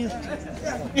ba ti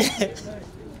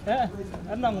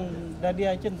an nong da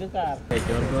dia chen ka ka để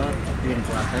cho có tiền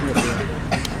quả cái được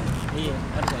iya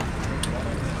an ko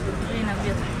ina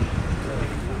biet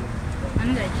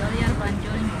ande cho yar ban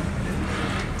cho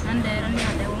ande ran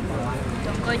ya de won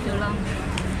trong coi chu long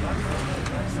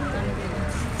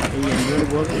bây giờ đưa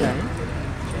bố cái này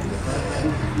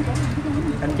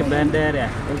anh chụp bên đây nè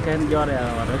cái do này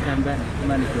ở đó kan bên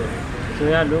mình chụp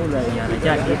tôi ăn lúc là nhà là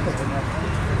cha chết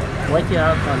quá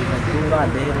chưa còn chú ba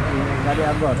đây cái đi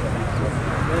ăn bột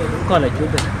còn là chú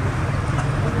được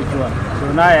đi chùa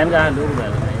rồi nay anh ra lúc là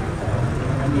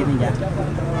anh đi nhà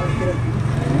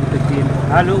tự tin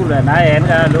lúc là nay anh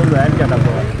ra lúc là anh cho tập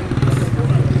bột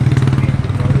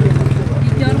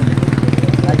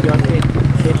anh cho cái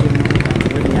team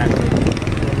bên nhà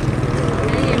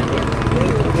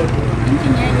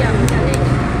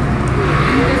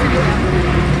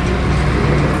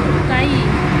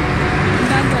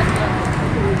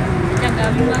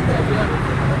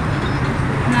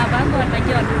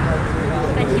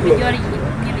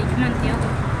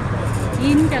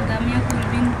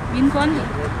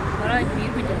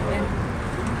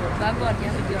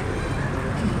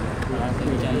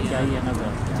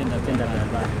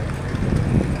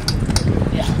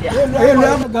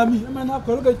gami mana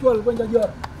kalau ke jual pun jadi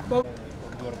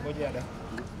dor ko je da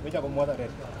we ja ko mo ta de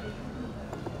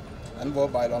an bo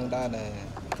bai long da ne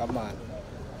kaman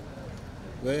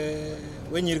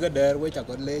we nyir ga der we cha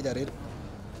ko le ja rit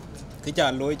ki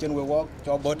cha loy chen we wok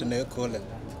cho bot ne ko le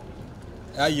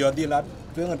a yo di lat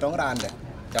tu ngon tong ran de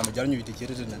cha ma jar nyu ti chi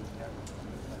rit na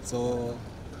so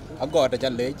a go ta cha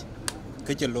le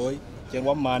ki che loy chen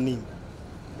wa mani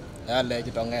a le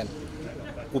chi tong en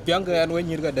ku pyang ga an we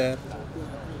nyir ga der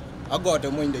Agoot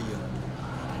mo inde yo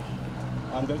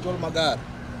am do Chol Magar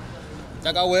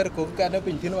jaga wer ko ka da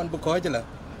pin tin wan bu ko jela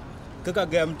ka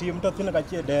gam tim to tin ka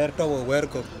che der to wer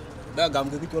ko da gam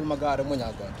ke Chol Magar mo nya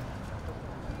ko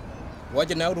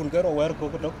waje na run gero wer ko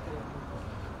to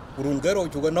run gero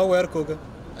chu no wer ko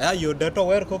a yo de to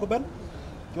wer ko ban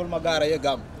Chol Magar ye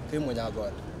gam ke mo nya ko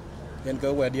yen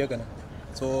ko wer dia kana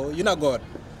so ina god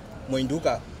mo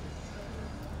induka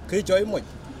ke choi mo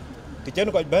ti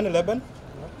chen ko ban le ban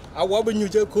awa bên như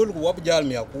chơi cool của jal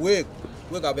mía we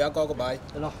ga be ko bai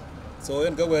so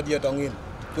en ga we dia tongin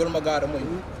Chol Magar mo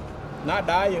na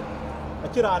dai a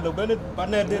chiran do ben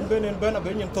panen den ben ben a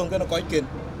ben yin thong kana ko ken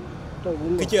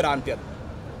ki chiran pet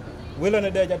wela ne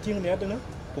de ja ting ne tene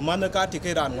ku man ka ti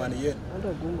ke ran wan yen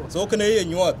so kene ye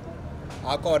nyot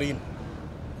a korin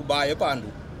ku ba ye pandu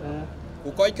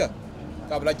ku ko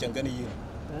ka bla chen kan yin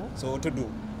so to do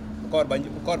kor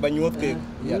ba nyot ke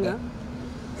ya da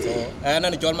so ana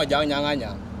ni chol ma jang nyanga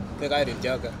nya ke ga rin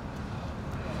ja ka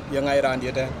yang ngai ran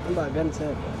dia ta ba gan se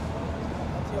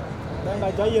đang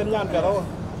là cháy yên nhàn cả đâu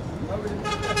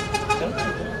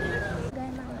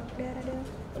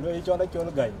anh cho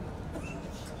nó gầy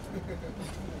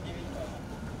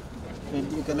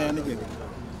cái này nó gì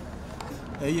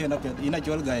ấy nó kẹt ý này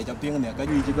cho nó gầy chọc tiếng này cái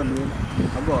gì chỉ cần luôn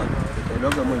không gọi để đó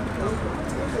cả mình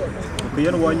cái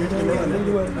nó quay như thế này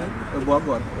bỏ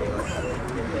gọi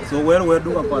số quê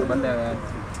đúng còn vấn đề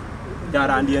nhà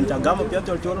đàn điện chẳng gắm một tiếng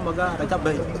cho nó mà ra đã chấp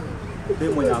đây thế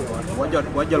mua nhà còn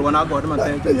quá giờ quan áo còn mà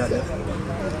thế cho nhà đấy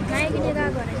ngay cái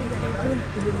nhà còn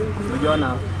bây giờ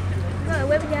nào rồi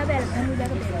bây giờ về là anh bây giờ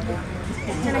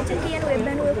cái này chắc tiên về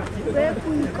bên về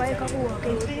cùi coi có uổng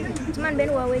cái mà bên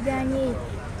uổng bây giờ nhỉ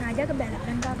à chắc cái bé là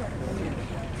anh ta rồi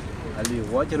ali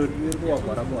quá trời duyên của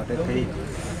họ đã bỏ thế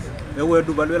bây giờ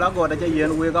tụi bạn về lá gọi đã chơi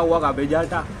yên về cái cả bây giờ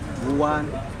ta buan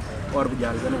or bây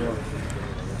giờ cái này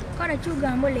có là chú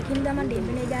gam boleh kita mandi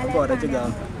bên đây có đã chơi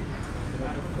gam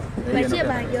bây giờ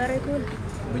bà giờ rồi cool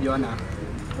bây giờ nào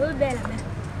ôi bé là bé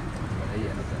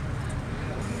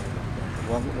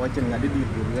quá chừng ngày đi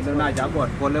cái nó này chả còn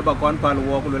con lấy bà con pha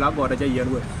lúa con lấy lá gọi đã chơi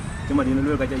yên rồi chứ mà đi nó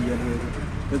lưỡi cái chơi yên rồi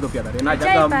cái cục tiền là đến nay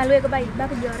chả gam pha lúa cái bài bác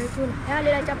giờ rồi cool ya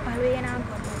lấy chắp pha lúa nào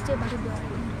còn chơi bác giờ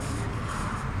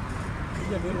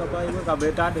giờ đến là bay với cả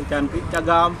bê ta để chăn cái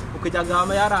chả gam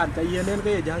mấy ara chơi yên đến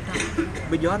cái gì ta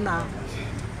bây giờ nào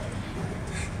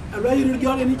anh lấy đi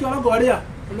cho đi cho nó gọi đi à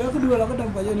lấy cái đưa là cái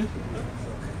đồng phải gì nữa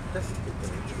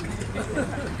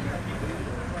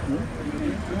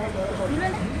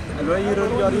rồi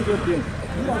cho đi cho tiền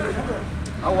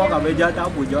áo cả bây giờ tao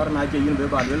bùi gió na chơi yên với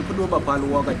bạn với cái đua bà pha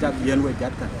lúa cái chắc yên với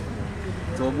chắc cả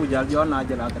số bùi gió na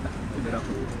chơi là cái đó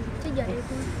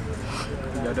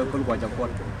giờ đâu con quả chọc con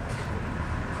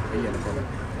bây giờ nó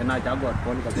cái này cháu gọi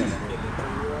con cái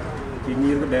chỉ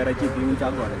như cái đề này chỉ tiếng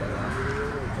cháu gọi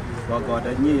là gọi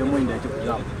để như mình để chụp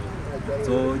lòng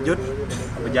số dứt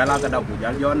bây giờ là cái đầu bùi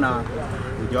gió na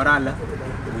bùi gió ra là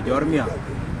bùi gió miệng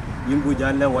nhưng bùi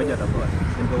gió leo quá giờ đó gọi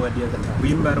nên tôi đi cần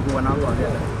pin bao nhiêu nó gọi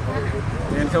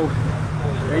nên sau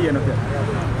cái gì nó kìa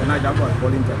cái này cháu gọi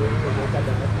con lên chạy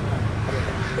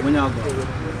với nhau gọi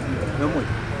đúng rồi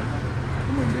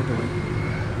để tôi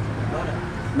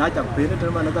nó chẳng pin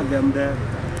nó mà nó càng game để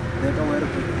trong ấy được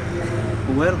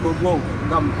cô vô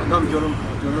gam cho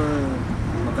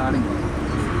Magar này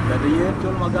jadi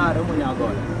Chol Magar đó mà nhà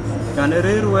gọi cho nên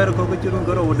rồi có cái chuyện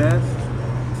cái rồi đấy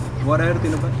qua đây thì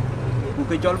nó bắt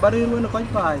cái Chol bắt đi nó quay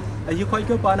phải ai quay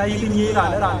cái pan ai cái nhí là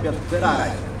nó làm việc cái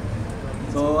này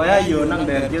rồi ai giờ năng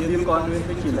để chơi phim con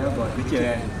cái chỉ là gọi cái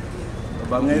chuyện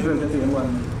và ngay rồi cái tiền quan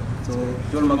rồi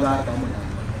Chol Magar đó mà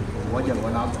quá giờ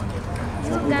quá nào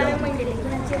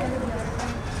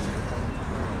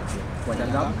quá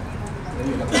chẳng gấp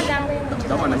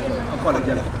đó mà này còn là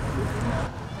gì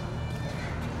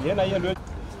vậy này luôn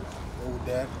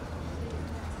Udah.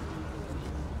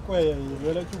 Quay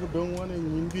về chú đông quá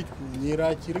nên nhìn vịt nhìn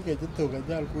ra chỉ cái chất thổ cái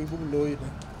dal cùi bung lôi đấy.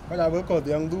 Bây giờ với cỏ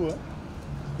tiếng đua,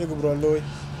 cái cục bò lôi.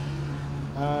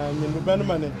 Nhìn bên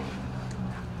mà này,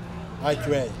 ai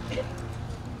chơi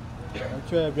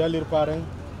bây giờ pareng.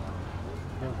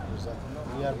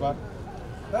 Biar bác.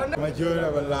 Mà chơi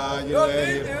là bala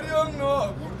chơi.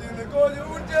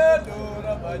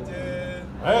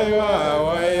 Aywa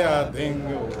waya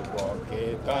dingo ke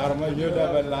karma yuda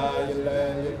bala yele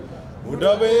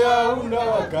uda beya unda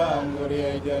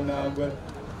kamuri janabal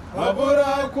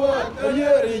abura ko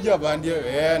yeri jaban je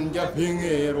en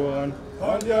japingeron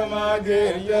onja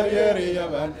mager yeri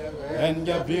jaban en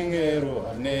japingero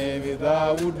ne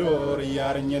vida udor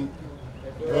yarnyen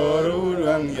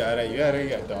dorurang yara yara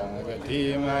gadong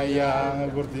tima yang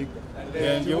burdik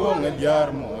en juwang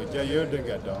diar mo jayud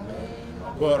gadong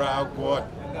Bora quat,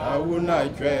 auna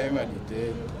chwe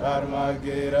medite,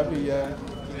 armagera bia.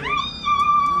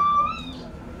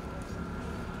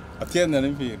 Atian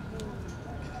nan fi.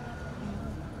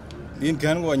 In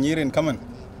kan go nyirin kaman.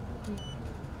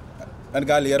 An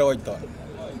gal yero ojto.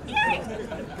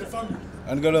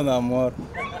 An galo na mor.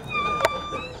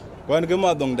 Kwan ke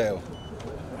ma dong deo.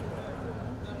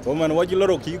 Ko man waji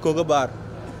loro ki ko ga bar.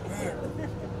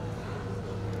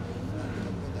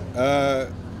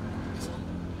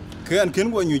 Cái anh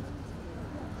kiến của nhụy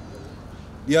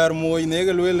biar មួយ này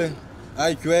cái lưỡi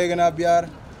ai chơi cái na biar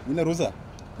ini rusa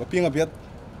baping abiat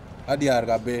adiar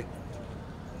ga be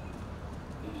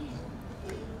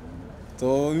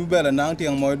so yu bela nang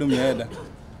tiang moy dum yeda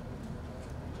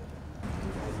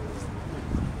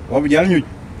wob jal ñu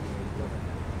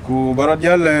ku barat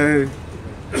jal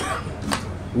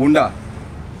unda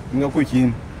nga ku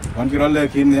chin wan ki rolle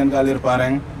kin yen galir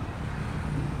pareng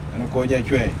an ko ja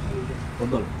chwe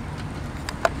kodol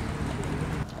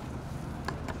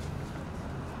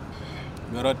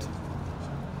barat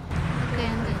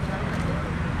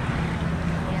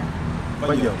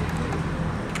Bajo.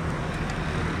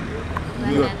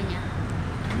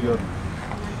 Biar.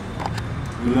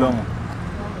 Bilang.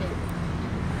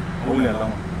 Boleh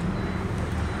lah.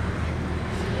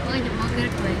 Oh, jadi Magar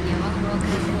tu ya, Magar.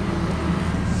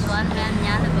 Soal dan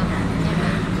nyala bapak.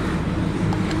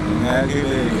 Nggak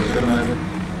kile kerana.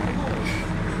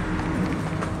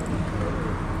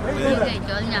 Ini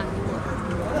jual yang.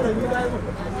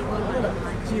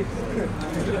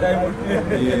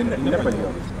 Ini apa dia?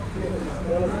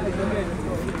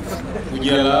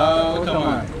 Ujala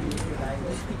kama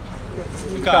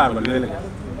ikar balele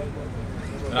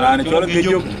rani cholo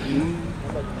gejuk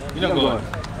ina go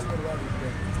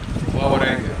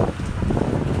wawareng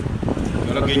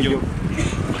cholo gejuk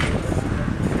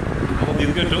ako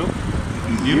dirketo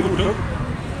diruto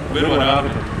berwara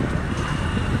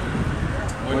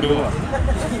odo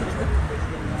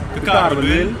ikar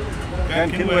balele kan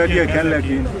kin wadiya kan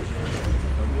lakin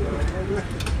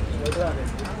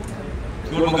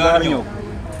Chol Magar nyok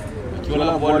Chol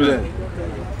la bolwe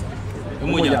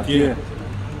emo ja tie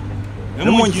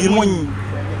emo jir mon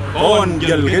on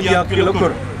jel ke dia ke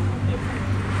lokor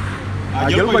a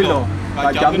jel koy lo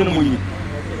ka jam no muyi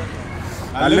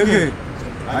a lege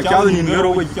a chaw ni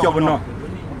ngero we chob no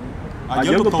a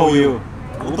jel ko toyo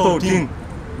o to ting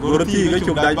goroti ga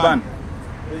chok dai ban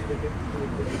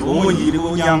o mo yi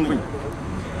o yang pin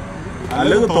a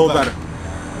lege to dar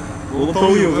o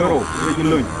toyo gero e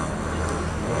jiloi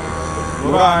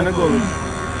Gora nó gồm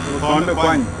con được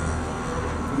quanh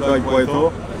rồi quay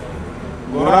thố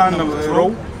Gora nó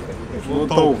rấu vô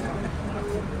tù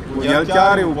Giál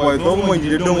chá đi quay thố mình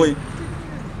đi đông ấy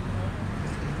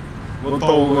vô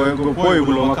tù rồi quay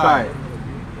vô lông khai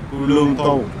vô lông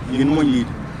tù nhìn mình gì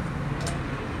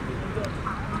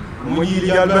mình gì đi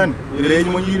giál bên để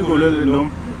mình gì đi vô lên lông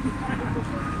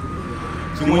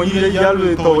chứ mình gì đi giál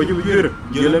về tù chứ bây giờ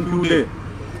giál lên bưu đề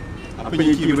áp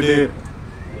bên gì bưu đề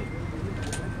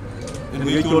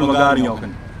Ini Chol Magar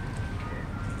nyokan.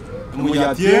 Mu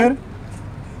ya tier.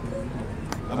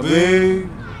 Abe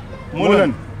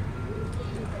mulan.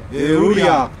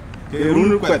 Ruya, ke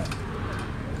run kwet.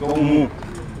 Ko mu.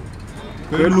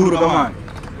 Ke lur kaman.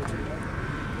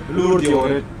 Lur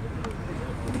diore.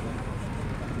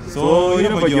 So ini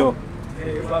bajo.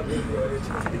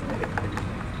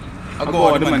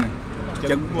 Agoot man.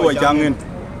 Chak boy jangin.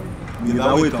 Ni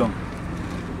dawi tong.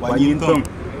 Wanyin tong.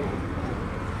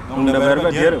 Ông đã về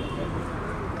với dia.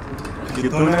 Chỉ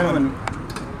tôi nói mình.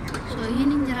 So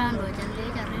ini jalan lo jalan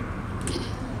jalan.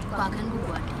 Pakan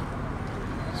buat.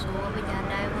 So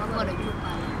berjalan apa ada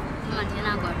Juba. Macam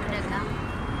nak buat ada kan.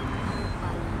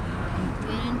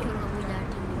 Kemudian cuma buat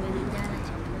kemudian jalan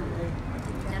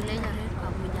jalan jalan apa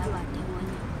buat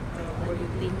timuanya.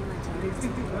 Bini macam.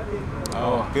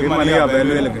 Oh, cái mà này về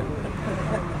luôn là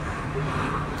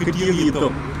cái tiêu gì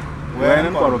tụng. Về nó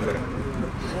còn rồi.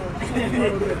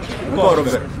 Còn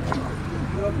rồi.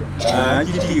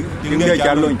 Chỉ tiếng nghe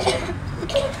chán luôn.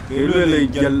 Cái luôn là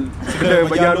jal, cái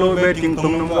bây giờ luôn về tiếng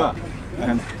tung nó cả.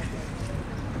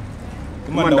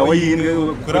 Cái mà đâu yên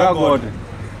cái ra gọi.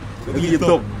 Cái gì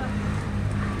tụng.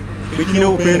 Cái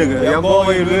nhiều bên này cái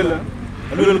gọi luôn là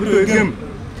cái đôi kim.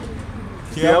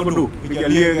 Kéo đủ, cái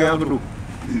lia kéo đủ.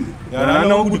 Karena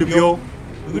nó gudep yo,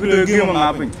 cái đôi kim mà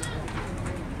ngapin.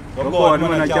 Có gọi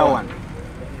mà nó chào ăn.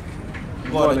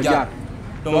 Gọi là giặt.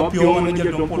 Tông pionมันจะ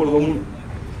ตรงปวดหั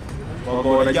ว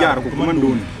ก็ได้ยากกูมันโด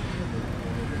น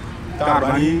การบา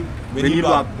นี้เบนีบ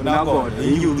ลักนะก็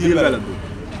ยังอยู่ที่เลนดู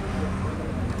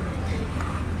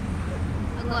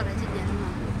Agoraจะเดินมา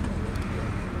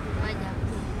ไม่จับ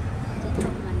จะ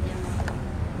มันเดียว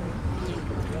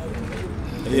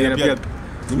เฮ้ยเปียก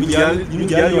นี่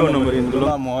ยาโยนมาเรียนดู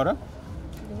ละมอระ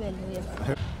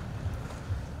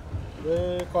เว้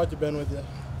ก็จะเป็นวันเดียว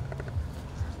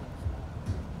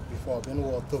before ben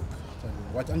wo tok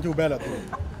watch anju bela to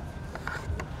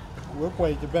we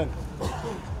koy ci ben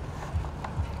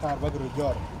tar bagru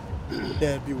jor de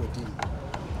bi woti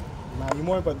na yi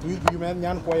moy pa duy bi men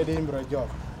ñaan koy de mbra jor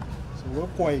so we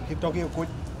koy ki toki ko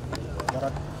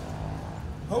barat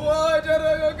hawa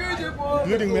jara ga gi po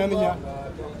di men ñaan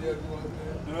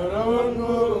rawan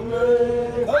go me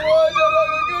hawa jara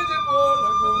ga gi po la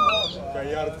go ka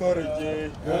yar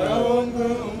authority.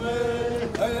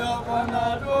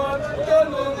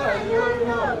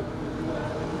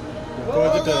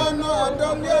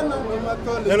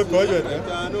 Hello, Kojo.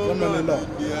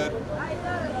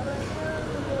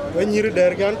 When you're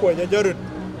there, can go to Jared.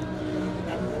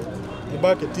 The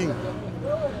marketing.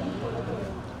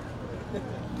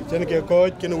 Can get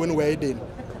coach can win wedding.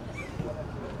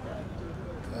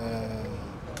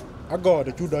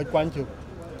 Agoot chu đôi quan chụp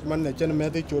mình này trên mẹ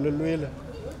thấy chỗ lên lưới là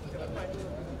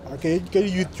cái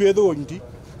duyệt chơi thôi nhỉ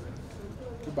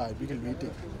cái bài bị cái lưới thì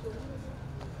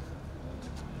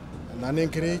anh em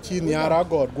cái chi nhà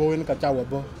Agoot goin cả cháu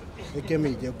bơ cái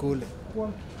mình giờ cô lên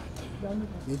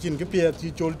những chuyện cái bia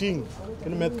thì trôi ting cái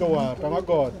mẹ cái hòa trong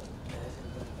Agoot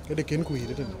cái để kiến quỷ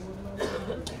đấy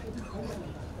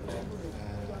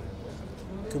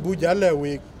cái bu giá lệ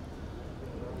week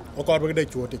Agoot cái để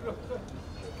chuột thì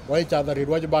why chada rid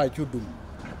waj bay chu dum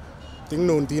ting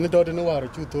non tin to te no war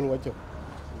chu tol wacho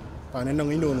pane no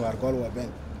ngi non war gol wa ben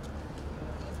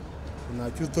na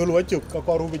chu tol wacho ka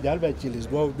ko ru bijal be chilis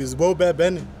bo bizbo be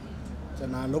ben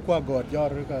na lo kwa god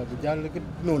yor ka bijal ke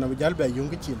no na bijal be yung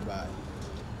ke chil ba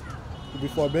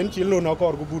before ben chil no na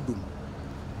ko ru budum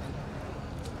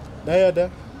da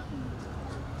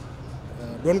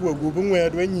don go gu bu ngwe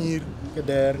do nyir ke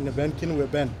der ne ben kin we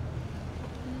ben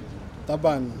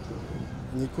taban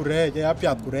ni kure je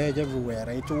apiat kure je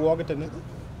vuere I chuo ke tene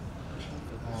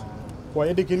ko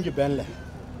edi kin ki ben le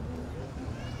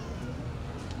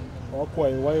o ko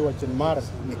wai wa chen mar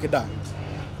ni kida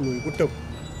lui ku tuk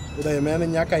da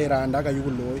men nya kai ran da ka yu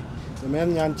loy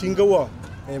men nyan chinga wo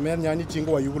men nyan ni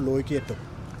chinga wa yu loy ke tuk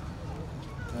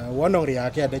wa nong ria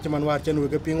ke de man war chen we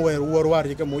ke ping we war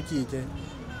je ke mo chi che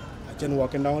chen wa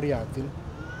ke nong ria tin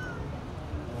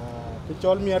ke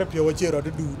chol mi ar pyo che ro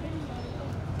du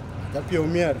cái phiêu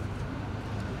mier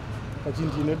cái chín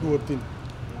chín nó đuổi tin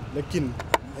lekin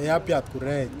ai áp yat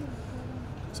kure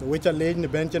so we cha lej ne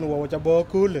benchen wo cha bo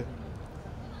kule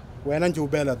when an ju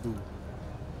bela du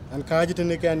an kaji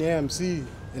tin ke an MC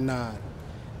ina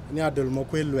ni adul mo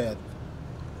kwel wet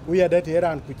u ya det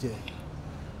eran kuche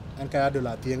an ka adul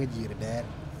a tieng jir der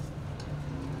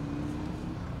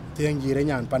tieng jir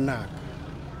nyan panak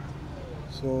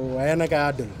so ana ka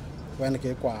adul when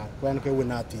ke kwa when ke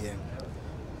wina tieng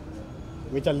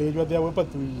we cha le jo dia we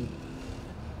patui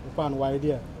pan wai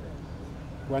dia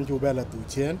wan ju bela tu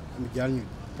chen mi gal ni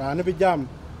pa ne bi jam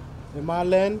e ma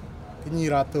len ki ni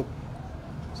ra tu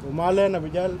so ma len na bi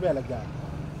jal bela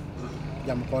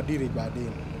jam ko diri ba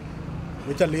din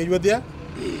we cha le jo dia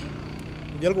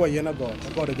jel ko yena go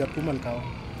ko de jat ku man kaw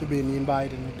ki be ni bai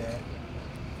de ne de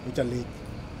we cha le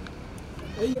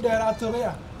e de ra tu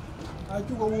ya a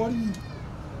chu ko woni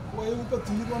we u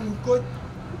patui ko nu ko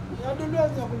ya do le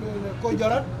nya ko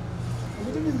jarat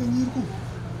ku ci mi ngir ku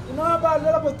ina ba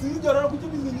le ba tu jarat ku ci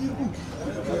mi ngir ku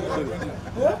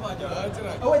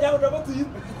awa ja do ba tu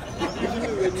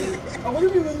awa mi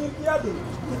ngir ya do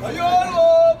ayo lo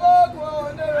ba ko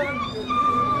ne ran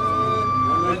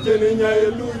na jeni nya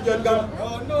lu jagam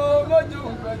no lo ju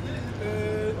ba ji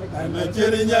na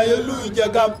jeni nya lu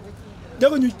jagam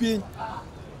jago ñu pi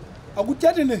Agoot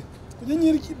tedene ku ci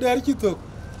ñir ci der ci tok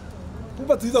ku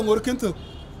ba tu da ngor kento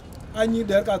anh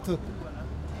der ka tu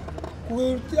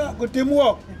ku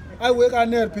teamwork ai we ka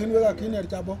ner pin we ka kiner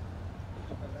chabo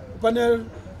panel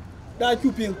da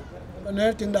chuping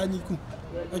panel ting da ni ku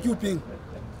a chuping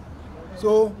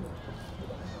so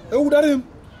e u darim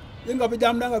yen ga be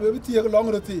jam da ga be tie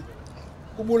long roti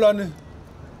ku bulane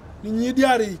ni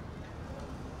diari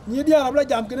abla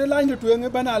jam kene lañ to nge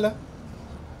banala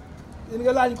yen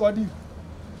ga lañ ko di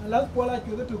ala ko la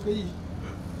chu to ke yi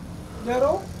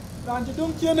nero ran ci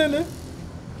dum ciene ne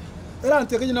ran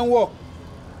te kany nan wok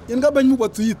yen ga bañ mu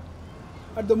batuit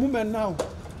at the moment now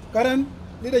karen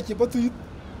leadership batuit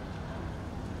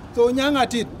so nyanga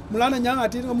tit mulana nyanga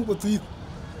tit ga mu batuit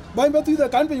bañ batuit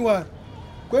kan bañ war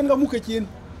kwen ga mu ke cin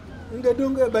nga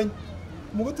dum ga bañ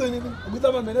mu ko tani gu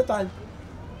da man ne tan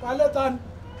kala tan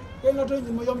kwen ga to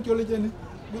ni mo yom chole jeni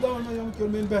gu da man yom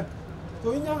chole men ben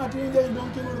so nyanga tit ngai dum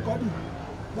cin ko di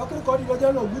ba ko di ga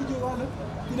jalo gurju wala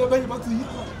ki da bañ batuit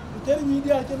kene ni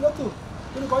dia ken lotu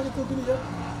kene ko to kini ya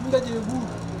nda je bu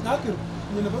nakir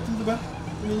ni na batu ba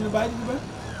ni na bayi ba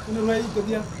ni rai ko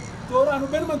dia to ranu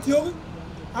ben man tiyo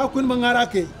a kun mangara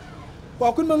ke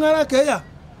ko kun mangara ke ya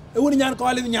e woni nyan ko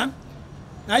wali nyan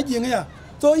ay ji nga ya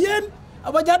to yen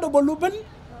aba jado bolu ben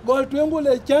gol to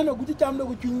ngole chan gu ci cham do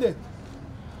gu chunde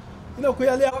ina ko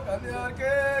yali kan yar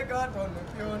ke ga to no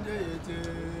pion je ye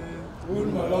un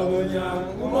malongo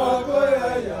nyang uma ko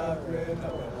ya ke na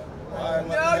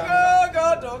Nyarke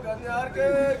gato kanyarke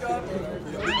gato.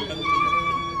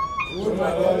 Uma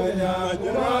lonya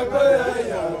nyuma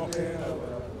kaya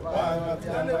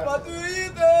Jane patu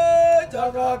ide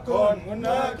jaga kon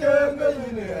muna ke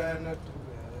ngayine na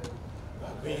tuwe.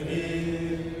 Biri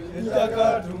jaga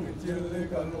dung jilli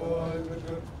kalwa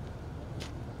betul.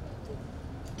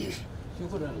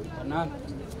 Syukuran kanan.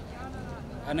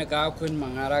 Ane ka kun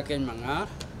mangara ken mangar.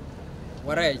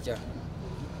 Wareja.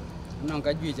 Nang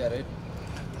ka jui jaret.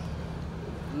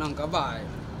 Nang ka bai.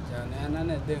 Jane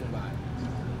anane deng bai.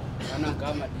 Nang ka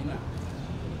Madina.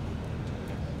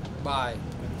 Bai.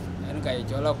 Ane kai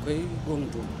jola kui gung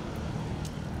tu.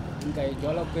 Ane kai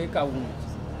jola kui kaung.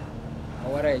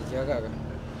 Wareja ka.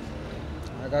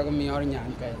 Aka ko mi or nyan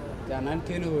kai. Janan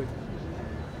kenu.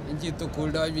 Inci tu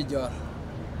kulda bijor.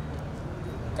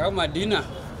 Ka Madina.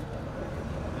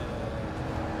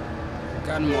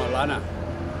 Kan Maulana.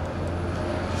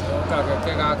 So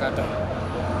ka kata.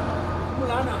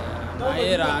 Mulana.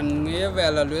 Iran nge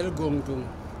vela luel gong tung.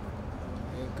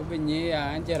 Ke benyi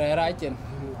an jere racen.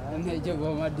 An Juba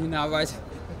Madina ba.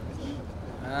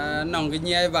 Nong ke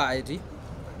nyai bai ti.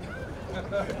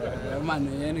 Man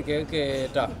yen ke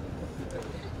ta.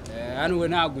 An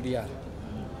wona gudia.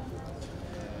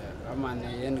 Aman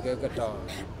yen ke ta.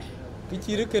 Ki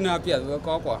chiri ke na pia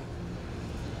ko kwa.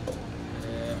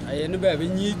 Ayen be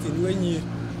nyi tin we nyi.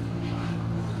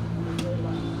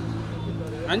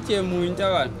 An che muin ta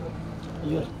ban.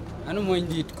 Anu muin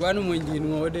dit ko anu muin din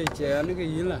ngode che anu ke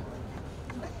yila.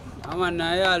 Aman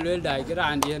na ya le dai ke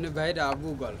ran di ne bai da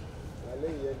bu gol.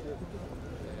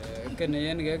 Ke ne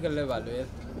yen ke le ba le.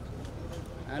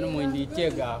 Anu muin di che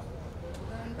ga.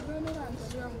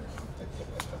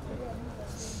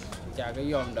 Cha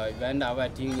cái yom đòi bên đó và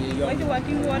tin yom. Cái chuyện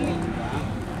tin luôn đi.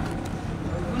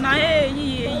 Nay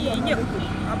gì nhỉ?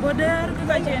 Abo der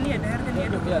cái chuyện này der cái này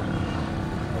được.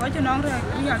 Có chuyện nong rồi,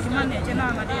 đi học cái này chuyện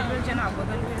nào mà đi rồi chuyện nào có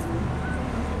cái gì.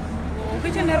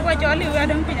 Cái chuyện này có cho liu ya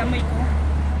đang bây mấy cô.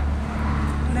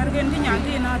 Ner cái nhà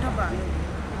thì nó thấp bạn.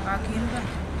 Bà kiến cái.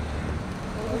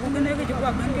 Cái này cái chỗ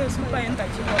bên cái super en cái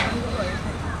chỗ bên cái.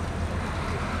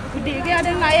 Cái đi cái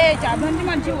ada ngày chả bên thì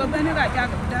mình chịu bên cái chả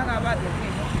cái ba được.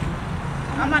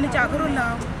 Aman cakuru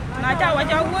la na cha wa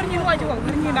cha wor ni wa cha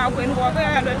wor ni na ko en ko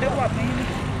ga lo de ko me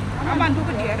aman du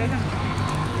ko di re kan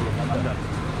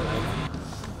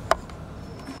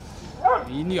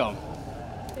ini om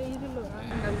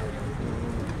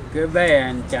ke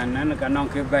ben chan nan ka nong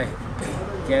ke be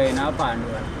ke na pan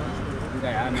do ga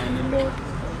an ni lo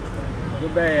ke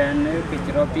ben ne ke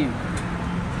tro pin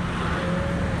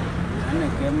an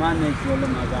ke man ne chol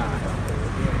maga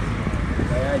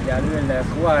kaya jalan le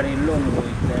kuari long buat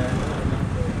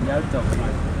jalan tok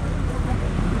man.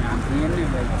 Nanti ni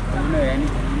baik, ini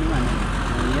mana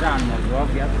Iran mau buat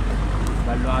ya,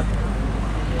 balut.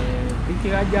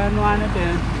 Kita jalan tu,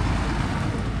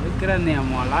 kerana ni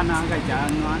Maulana kita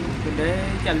jalan, kita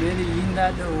jalan di India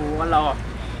tu walau,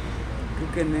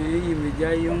 kita ni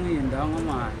berjayung India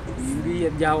mana, India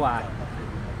Jawa.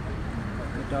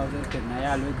 Kita kena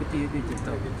ya lu kita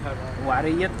itu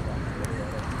wariyat.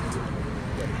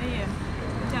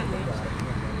 Chẳng đấy,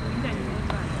 những cái gì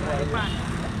vậy? Bạn,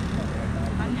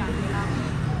 bạn nhàn thì làm,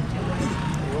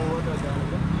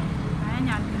 cái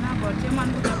nhàn thì nó bớt chứ mình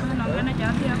cũng đâu có nói nó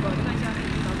chán thì bớt cái chán thì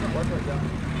nó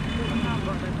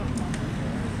bớt cái thôi.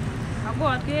 Aku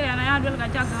cái này ăn được cái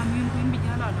chả cam mình bị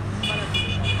chán rồi,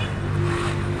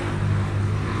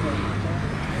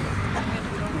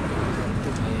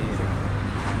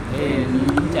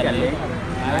 Chả lấy.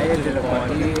 Ai itu lepas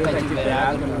ni kita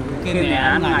cipta kini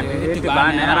anak itu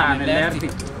banyak orang lerti,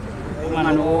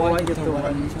 mana itu tu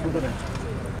orang sudah.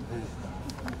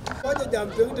 Có cho giảm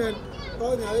tướng trên,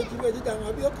 có nhà ấy chỉ về chỉ chẳng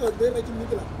ở biết cột bên này chỉ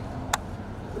biết là,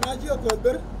 nay chỉ cột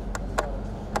bên,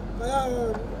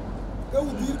 cái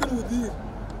udir,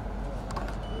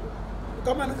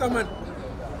 kaman,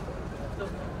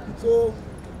 so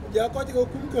giờ có chỉ có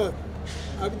cúng cột,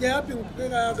 à bây giờ pin cái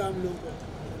gam luôn,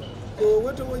 so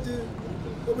what to what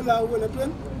ko bila wala pen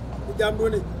jambo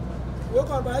ni wo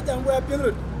ko ba jambo ya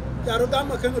pelot jaru gam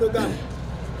ma kan ro gam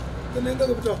kenen ga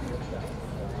to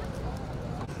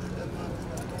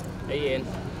ayen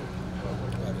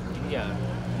ya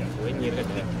we nyir ka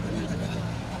de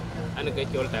an ke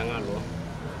chol ta nga lo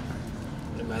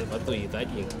le mal ba tu yi ta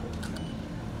jing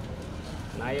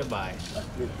na ya bai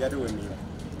ya do ni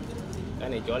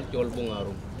kan e chol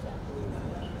bungaru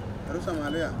aru sama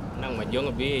le ya nang ma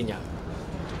jong bi nya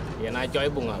ya na choi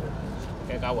bungaru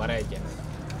ke ka wara je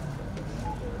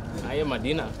ay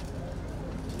Madina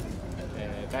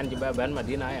kan jiba ban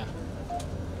Madina ya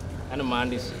ana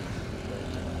mandis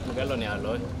mugalo ni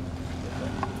aloy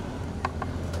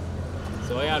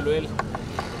so ya loel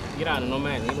Iran no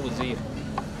man in wazir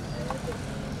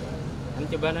an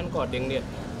jiba nan ko ding dia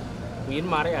win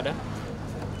mare ada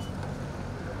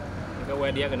cái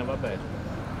que đĩa cái nó bắt bể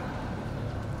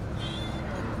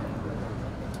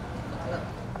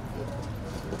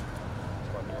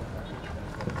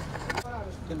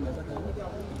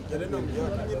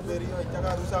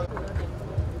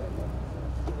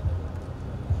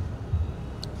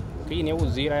cái nếu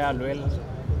uzira ya luel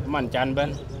man chan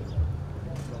ben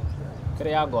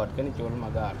cái Agoot cái Chol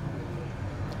Magar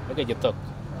cái jetok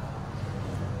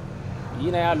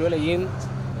ini ya luel yin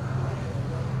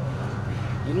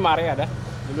mare ada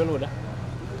luel udah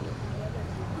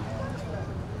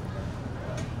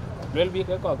luel bi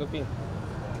cái có cái pin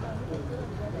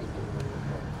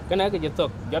cái này cái jetok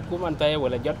jat ku man tay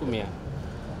wala jat ku mia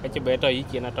cái chế bé tay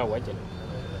kia nó trâu quá chứ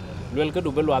luel cái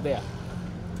đủ bên loa thế à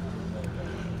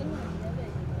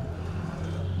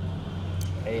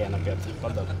ấy anh biết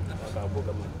bắt đầu vào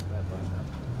buka mà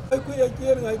ai ku ya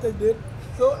kien ngai tay det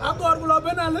so Agoot bu lo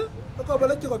benal ko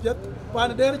bala ci ko piet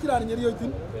wan der ci daan ñer yoy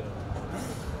tin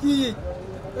ci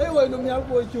ay way num ñal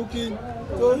ko ci ki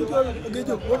to ñu ko ge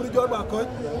jog bo jor ba ko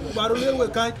baru leen we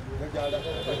kay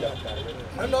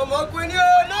no mo ku ni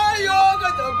na yo ga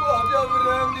ta ko abia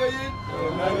buram ge yi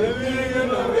na ye bi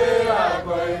no we ra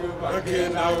ko ba ke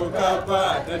na u ka pa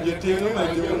ta je tin ma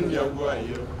jum ya go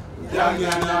ayo yang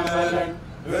ya na na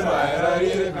nói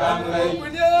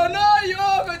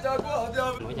chả có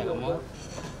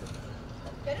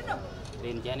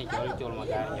lên chén này Chol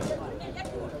Magar nhiều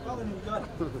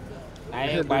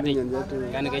này ba đi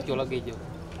cái này cái Chol là kia chưa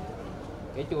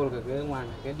cái Chol cái ngoan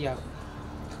cái dia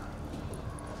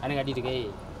anh cái đi thì cái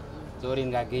rồi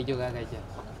cái kia chưa cái chứ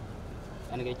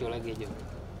anh cái Chol là kia chưa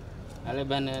anh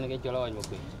bên anh cái Chol là một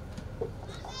cái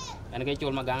anh cái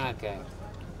Chol Magar cái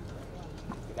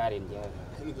đến chưa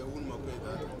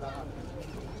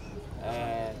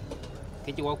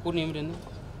cái chú aku ni macam ni,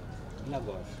 nak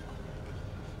gos,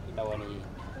 kita wani,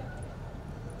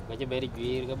 macam beri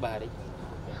jual ke bahari,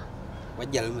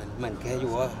 wajar man kaya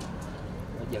juga,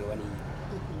 wajar wani,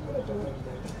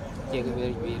 dia ke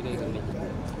beri jual ke ni,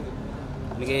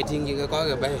 ni cái thing cái có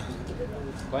cái bay,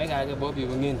 có cái bó bị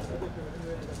bungin,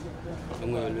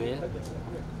 người luyện,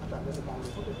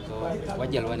 so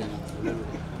wajar wani.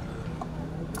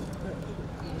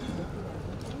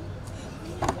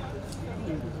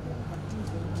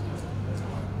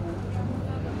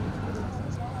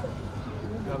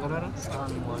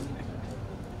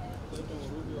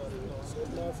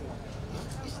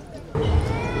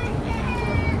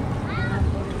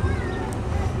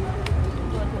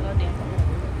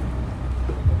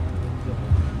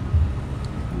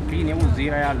 Khi nếu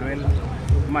uzira ya luel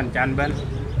man chan ben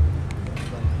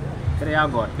cái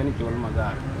Agoot cái Chol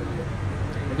Magar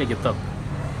cái jetok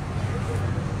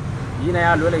ini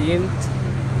ya luel yin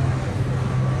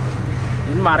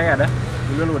mare ada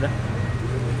luel udah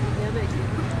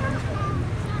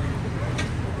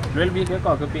luel bi cái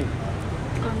có cái pin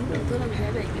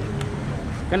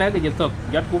cái này cái jetok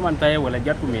jat ku man tay wala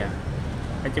jat ku mia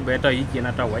cái chế bé tay kia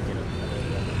nó trâu quá chứ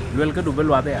luel cái đủ bên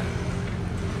loa thế à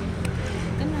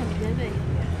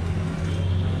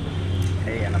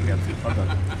ấy anh biết gì bắt đầu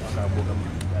vào buka mà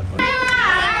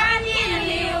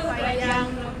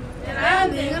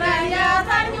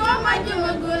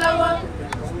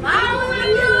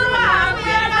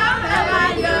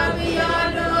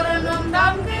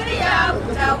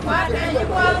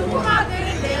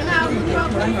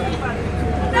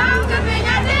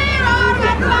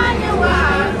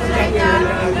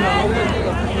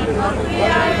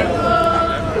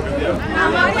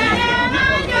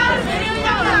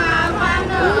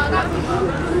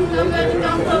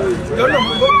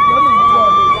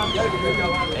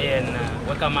ayen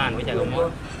wakaman với chả có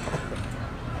mốt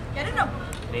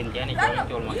lên chén này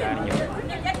Chol Magar nhiều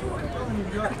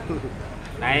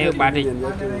này ba đi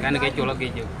cái này cái Chol là kia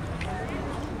chưa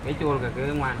cái Chol cái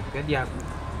ngoan cái dia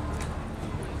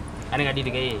anh cái đi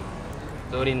thì cái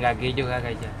rồi cái kia chưa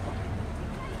cái chứ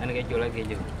anh cái Chol là kia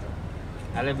chưa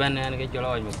anh bên anh cái Chol là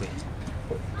một cái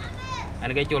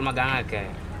anh cái Chol Magar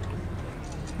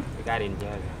cái đến chưa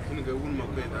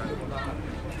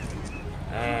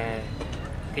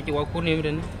cái chú aku ni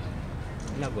macam ni,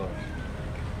 nak gor,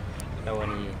 tahu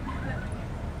ni,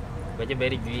 macam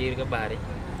beri jual ke bahari,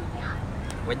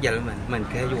 wajar man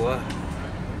kaya juga,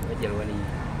 wajar wani,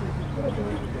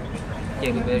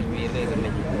 jadi beri jual ke mana,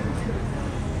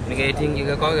 ni cái thing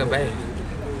juga có cái bay,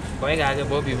 có cái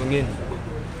bó bị bungin,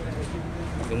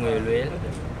 cái người luyện,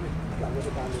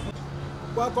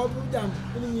 qua có bút jam,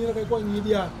 ini ni cái quan ni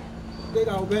dia, cái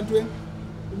đầu bên trên,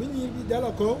 mình ni đi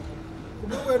jalan ko,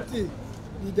 cũng quên gì.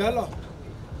 Di jalan,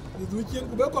 di ducian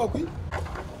ku beko aku.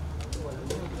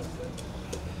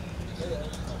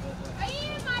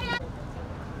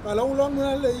 Kalau ulang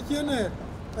mana lagi kian ni,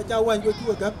 kacauan ku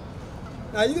tu agak.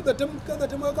 na yi cái tem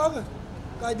có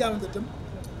ka jam the tem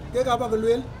ke ka ba cái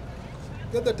luyện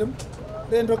cái tem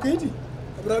ren ro kiti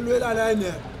abra luyện ala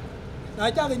ne na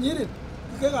cha cái nyirin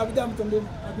ke ka bi jam tem dem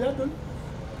abia dul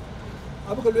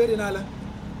abu cái luyện na la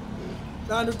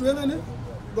dan tu ngane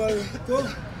go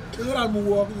to ngara mu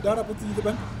wo dara puti ke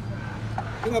ban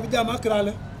nga bi jam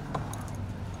akrale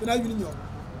ina yuni nyo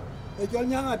e jol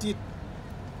nyanga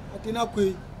atina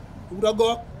kwe ura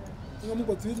gok nga mu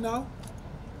ko tweet now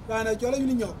rana jol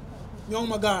yuni nyo nyong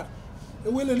magar e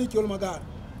wele ni jol magar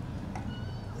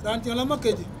ran jol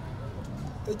makeji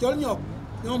e jol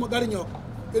nyong magar nyok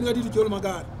en nga di jol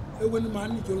magar e wen man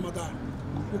ni jol magar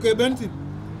ku ke bentin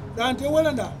ran te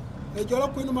wele nda e jol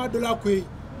ko ni ma dola kwe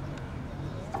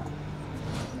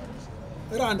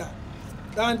randa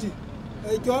danti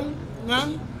e jol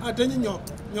ngang ateni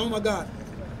nyong magar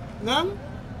ngang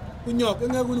ku nyok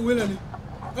nga gun welani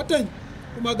ateny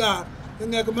ku magar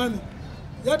nga ko mani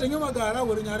ya tenyo magar a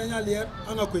wor nyare nya lier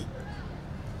anga kwe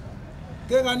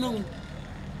ke ga non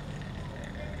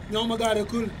nyong magar e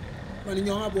kul mani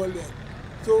nyong abol be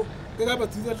so ke ga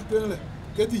batiza tutwenle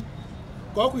ke di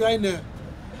ko ku yai ne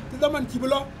ti zaman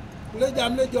kibulo le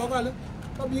jam le jogale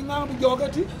ka bi ngang bi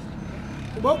jogati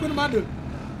ko bo kun madul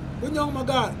bu nyong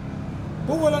magar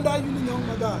bu wala nda yuni nyong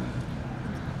magar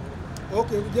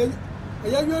okay je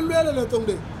ya yuen lele le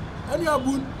tongde an ya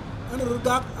bun an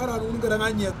rudak aran un gara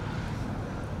nganyet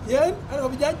yen an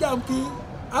bi jam ki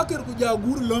akir ku ja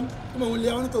gur long kuma won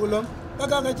lewan to long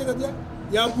kaga ga ce ga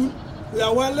ya bun ya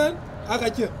walen aka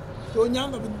ce to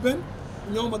nyanga bi ben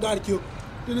nyong magar ki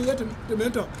tin yetum te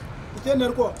mento ke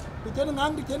ner ko ke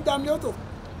ngang di ken jam le to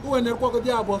ku ner ko ko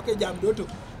dia bo ke jam do to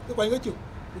ke kwa ngachu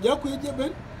ja ku je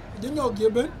ben je nyog je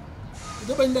ben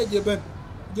je ban da je ben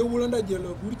je wulan da je lo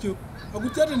burchu agu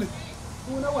tete ne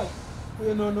ku na wai ku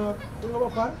no ku ngaba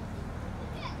par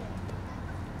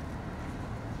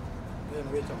Then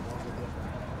wait a moment.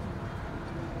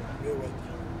 Wait.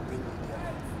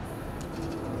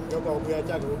 Yo ba ku ya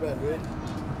cha ku ba we.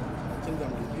 Chin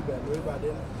jam di ba we ba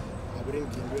den. Abrin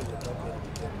kin we le to ke.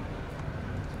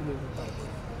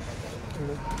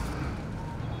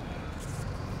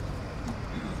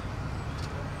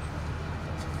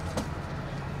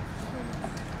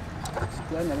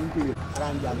 Cái này cũng chưa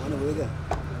ran dần nó nữa kìa.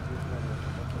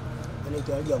 Cái này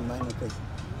cho dòng mai một kì.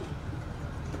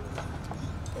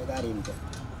 Cái ga rim kìa.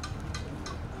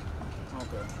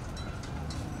 Okay.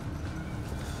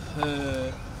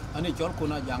 Ani chol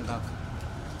kuna jangkak.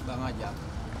 Bang ajak.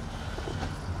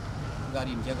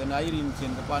 Garim jaga nairim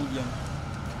chen kapan diam.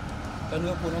 Kan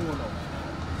ko kuna ngono.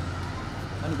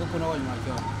 Kan ko kuna wal ma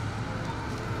chol.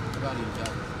 Garim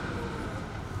jaga.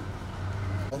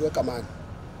 Oke kaman.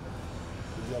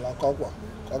 Jala ko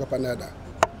ka panada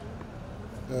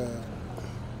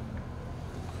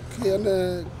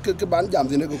kene ke ban jam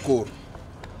dine ko kor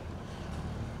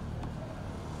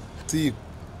ti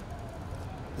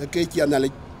ke ki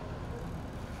analik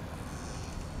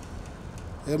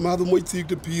e ma do moy ti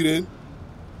te piren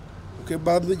ke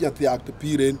ba do ja ti ak te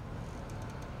piren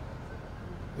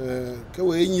ke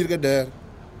we nyir ke der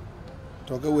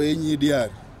to ke we nyi diar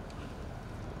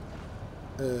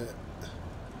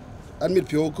an mit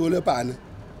pio ko le pan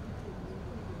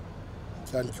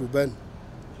chan chuben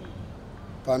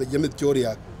pan jemit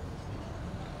choria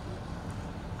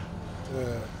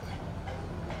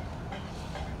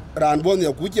ran bon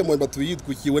ya ku che mo batuyit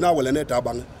ku chi wona wala ne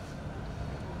tabang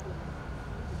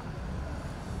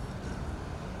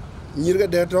nyir ga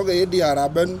de to ga e diara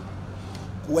ben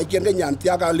ku wa ken ga nyan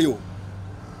tia ga liu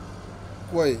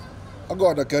koi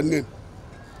agoda ken ni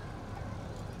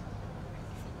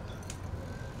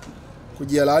ku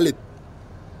jela lit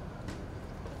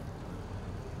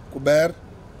ku ber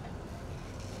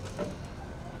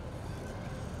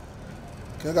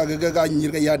ke ga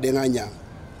nyir ga ya de nga nya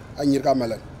a nyir ka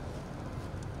malan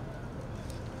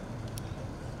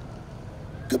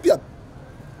ke piat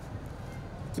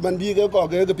ci man bi ga ko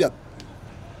ke piat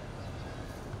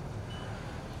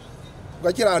ga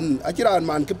ciran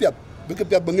man ke piat bi ke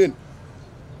piat bangin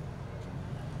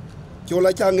ci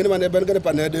wala cha ngene man e ben ga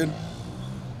pan den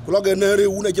ku lo ga nere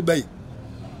wu na ci bay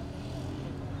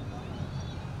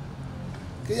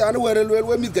ke ya no were lwel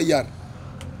we mit ga yar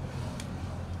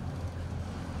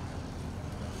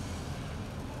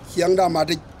chiang da ma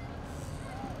dik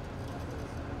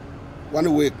wan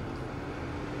wek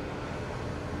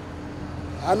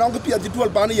anong ke piat ci tuol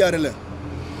pan yare le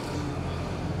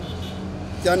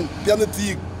chan pian ti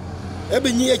e be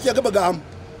nyi e che ga bagam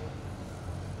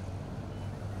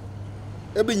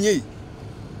e be nyi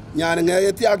nyaan nga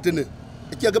e ti aktene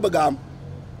e che ga bagam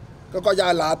ko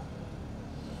ja lat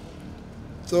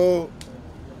so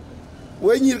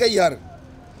we nyir ga yar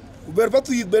ku ber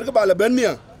patu yit ber ka bala ben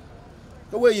mia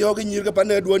ka we yo ga nyir ka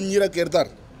pane duon nyira kertar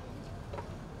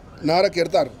nara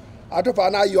kertar ato pa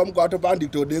na yom ko ato pa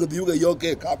dik to Deng diu ga yo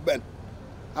ke ka ben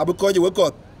abu ko je we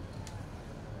ko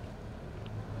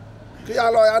ke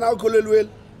ya lo ya na ko lelwel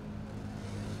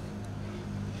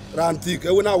ran ti ke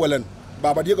wona welen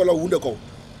baba di ko lo wunde ko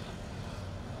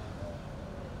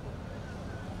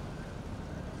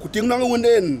ku ting nang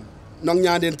wunden nang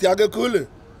nyanden tiaga kule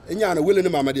e nyana wele ni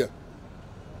mama dia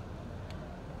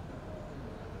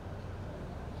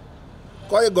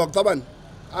ko e gok taban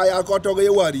aya ko to ge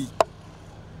wari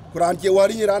kuran che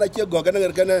wari ni rana che gok na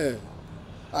ngene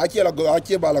a che la go a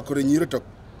che bala ko ni rutok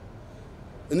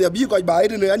ni abi ko bai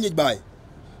ni an ni bai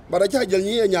bara cha jel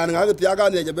ni nyana nga tiaga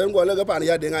ne je ben go le ga pan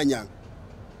ya de nga nyang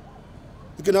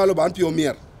ikina lo ban pio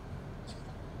mier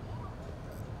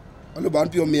alo ban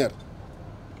pio mier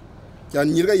kan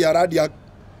nyirga yara diak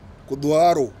ku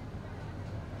duaro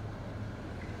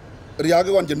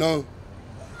riyaga wan jeno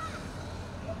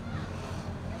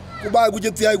ku ba gu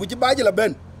jiti ay gu ci baaji la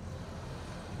ben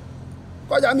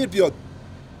ko ja mi piot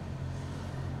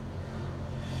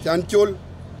kan Chol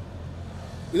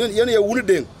yen ye wunu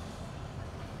Deng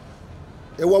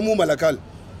e wamu malakal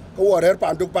ko worer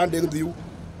pan tuk pan Deng diu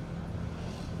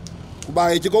ku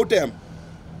ba ci ko tem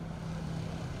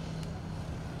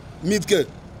mitke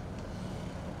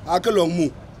akalong mu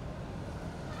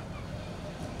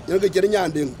yen ga jere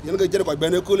nyaan Deng yen ga jere ko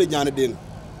bene ko le nyaan Deng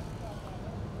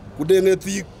ku Deng e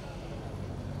ti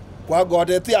kwa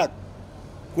gode tiak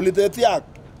ku lite tiak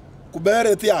ku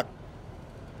bere tiak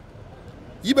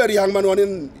yibe riang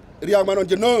manon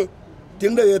je no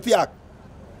ting de tiak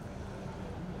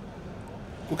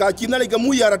ku ka chinale ga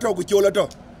mu yara to ku chola to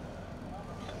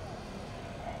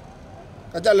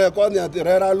ka jale ko nya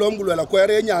rera lom gu la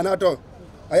kwere nyaana to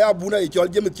aya buna i chol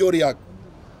jemi choriak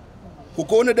ku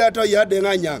ko ne da to ya de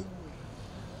nga nyang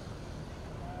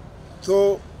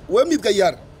so we mit ga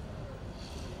yar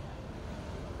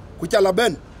ku chala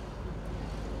ben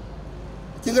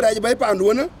kingra ji bay pandu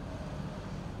wona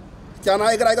chana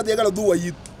ay gra ga de ga du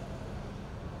wayit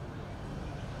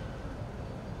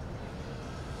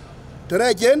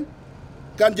tere jen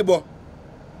kan jibo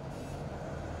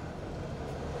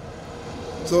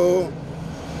so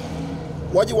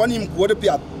waji wanim ko de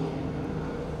piat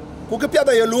ku ke piat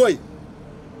ye loy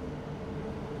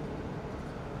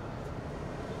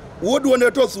wodu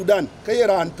ne to Sudan ke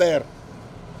Iran ter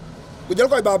ku jel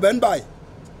koy ba ben bay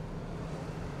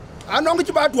anong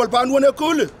ci ba tol pan wona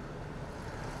kule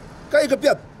kay ke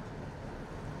piat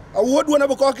a wodu ne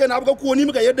ba ko ke na ba ko ni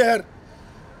mi ga ye der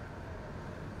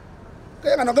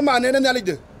kay nga no ga mane ne nyali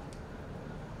de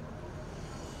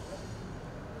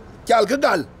kyal ke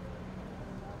gal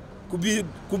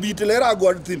ku bi telera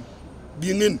god tin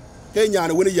bi nin kay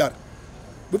nyaana woni yar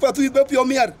bu patu be pio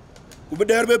mier ku be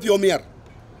der be pio mier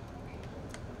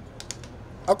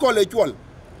akole Chol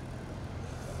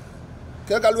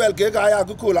ke galwel ke ga ya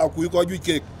ku la ku ko ju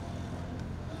ke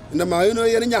na ma ino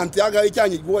yen nyan tia ga cha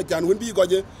ni go chan won bi ko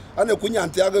je ane ku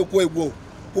nyan tia ga ku e go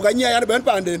ku ga nya ya ben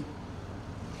panden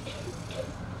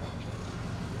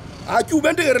a chu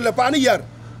ben der le pan yar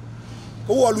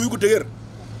ko wo lu ku der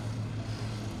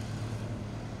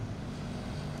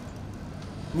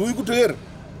lui ku ter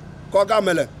ko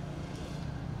gamele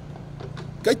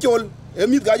ke Chol e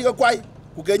mit ga ga kwai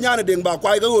ku ke nyane Deng ba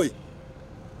kwai ga hoy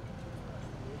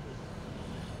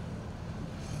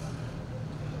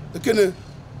kene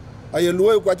ay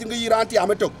loy ko ci nga yiran ti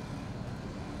amatok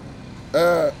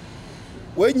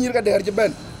way ñir ga der ci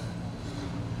ben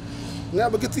nga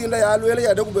ba gitsi la ya loy la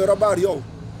ya da ku be robar yow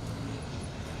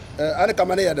ana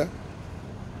kamane ya da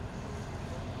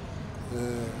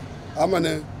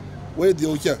amane way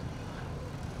diu ca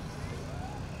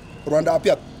Rwanda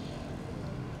piat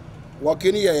wa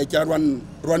kini ya ca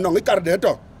Rwan no ngi de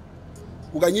to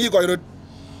ku ga ñi ko rut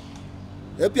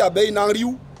e pia be nang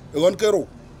riu e won kero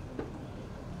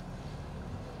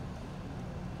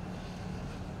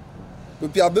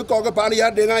pia be ko ga pan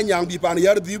yar de nga nyang bi pan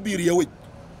yar di bir yewi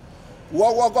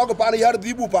wa ko ga pan yar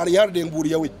di bu pan yar de bur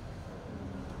yewi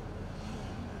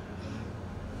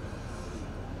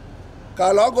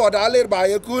ka lo go da ler ba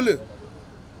ye kule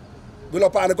bu lo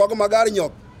pan ko ga Magar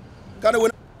nyok kana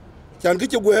won chan ki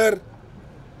gwer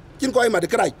kin ko ma de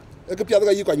krai e ke pia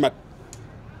ga yi ko mat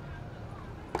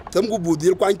tam gu bu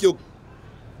dir kwan chuk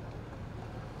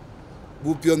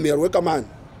bu pion mer we kaman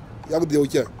yak dio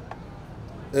che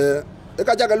e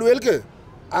ka jaga luel ke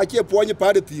a che poñi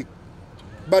pa de tik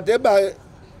ba de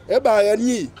ba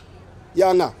ni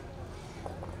yanga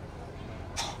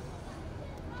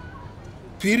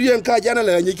pirien ka jana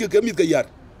la ni ke mit ka yar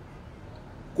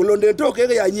ku londe to ke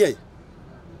ga ya nyei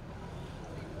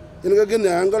in ga gin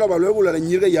an ga ba lo ku la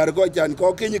nyir ga yar ko chan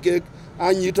ko ke ni ke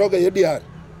an yi to ga ye diar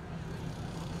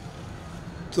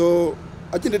so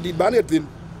a tin di ban etin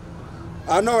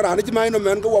ano ra ni mai no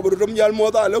men ko wa bu dum yal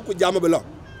mo da lo ku jama bela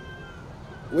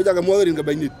we jaga mo rin ga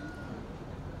bay nit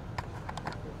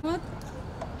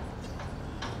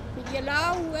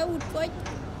Jelau we ut ko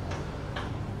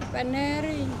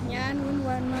paneri nyan un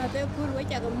wan ma te ko we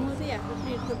jaga mo ya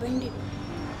di ko bandit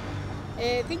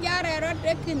ki jare ro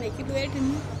de kine ki do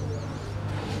etin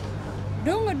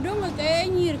dong ke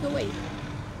nyir ko we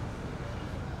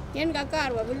yen ga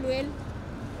kar wa bulwel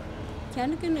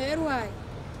chan kin erwai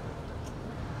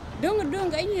dong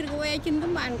ga nyir ko we chin ko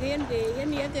man ke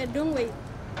yen ye ke dong we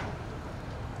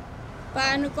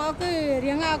pan ko ke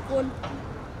rianga kon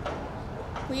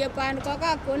ku ye pan ko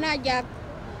ka ko na jak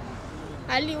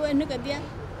ali we ne ka dia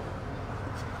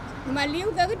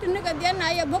maliu ga tin ka dia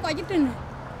na ye bo ka tin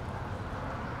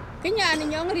ke nya ni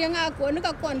nyong rianga ko ne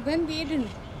ka kon ben bi tin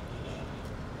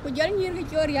ku jel nyir ke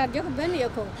chor ya ga ben ye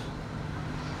ko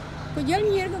ku jel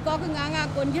nyir ko ko nga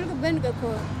kon jel ko ben ga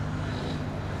ko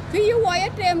ki yu wa ye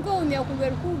tem ko ne ku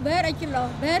ber ku ber a kilo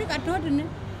ber ka to tin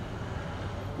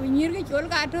ku nyir ke chol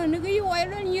ka to ne ki yu wa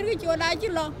ye nyir ke chol a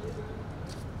kilo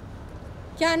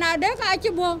chana de ka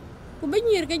chi bo ku be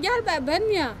nyir ke jal ba ben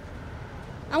ya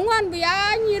angwan bi ya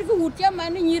nyir ku hut ya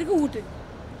man nyir ku hut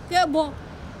ke bo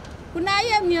ku na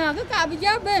ye mya ka bi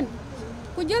ja ben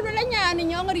ku jel la nya ni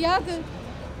nyong riya ke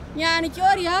nya ni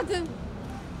chor ya ke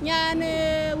nya ni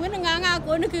wen nga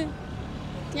ko ne ke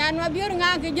nya no bi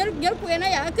nga ke jel ku na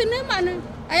ya ke ne man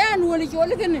aya nu li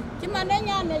chol ke ne chi man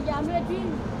nya ne jam le tin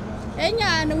e nya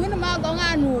ni wen ma go nga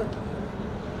nu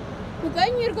ku ka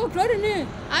nyir ko to ne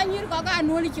a nyir ko ka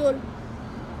nu li chol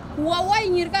ku wa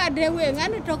nyir ka de we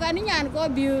ngan to ka ni nyan ko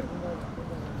biur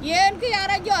yen ki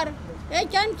ara jor e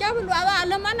chan chab lu wa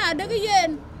la mana de ke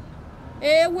yen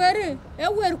e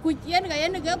wer ku yen ga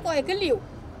yen ga ko ke liu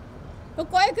ko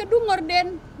ke du ngor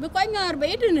den be ko ngar be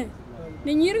idene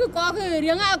ni nyir ko ke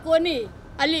rianga ko ni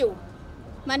aliu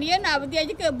man yen ab de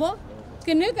ke bo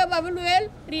kene ka babluel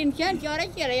rin chan chora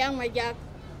chere yang ma jak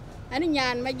ani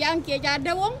nyan ma jang ke ja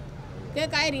de won ke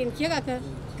kai rin che ka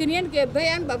kinen ke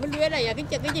bayan babluel ya ke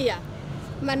ya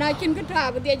mana kin ke ta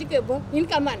ab de ke bo in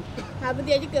ka man ab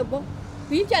de ke bo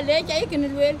pi cha le cha kin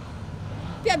luel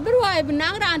pet berwai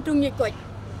benang ran tung ni ko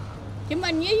ki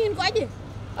man ni yin ko ji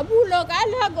abu lo ka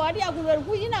la go dia ku wer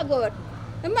ku ina go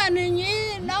man ni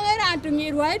no ran tung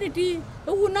ni ruai ti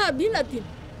u na bi na tin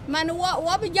man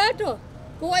wa bi ja to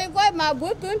ko ma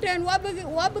bo tun ten wa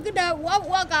bi da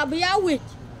wa ka bi ya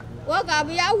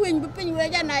wi bi pin we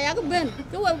ja na ya ga ben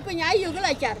ko wa pin ya yu ga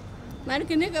la char man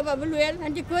kin ke ba luel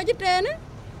an ji ko ji ten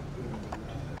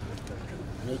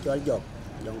ni chol jok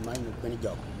jong mai ni ko ni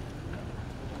jok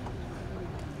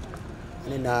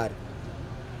ani nar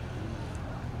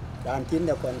dan tin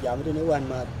da kon jam ni wan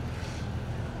ma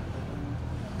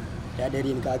ya de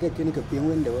rin ka ke kin ke pin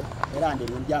wen do ran de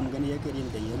mun jam gan ye ke rin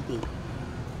ke yen pin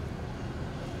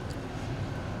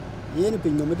yen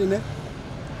pin no mede ne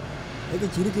e ke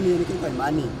chiri kin ye ke ko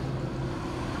mani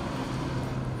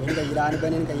yen ga iran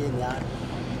benen ka yen ya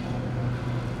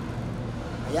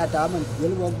ya ta man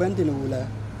yel wo ben tin ula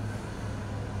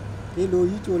ke lo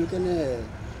yi chol ke ne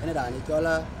ene ran ni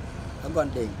chola agon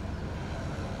Deng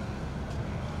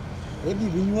e bi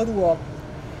bi nyuo wo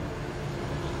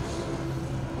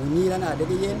ni la na de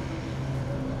ke yen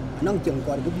anong chừng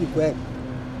còn cái bi quen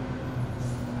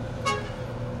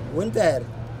won ter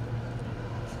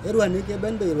e ruan ni ke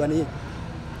ben be ruan ni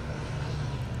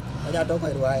aja to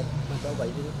phải ruai ma to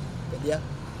vậy đi cái dia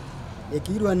e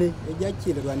ki ruan ni e ja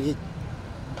chi ruan ni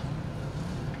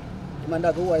man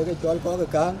da ko wai cái chol có cái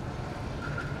kang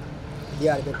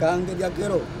dia cái kang cái dia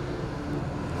kero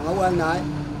ang wan nai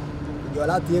yo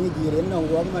la tieng ji ren nong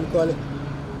wo man ko le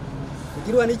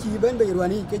ki ruan ni chi ben be ruan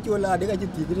ni ke chola de ga chi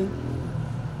ti din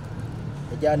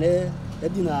ja ne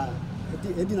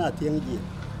edina tieng ji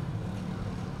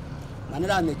mana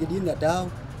ra ne ke din da dau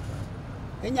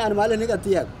cái nhà mà lên cái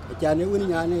tiệc cha nếu cái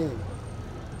nhà này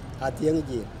tieng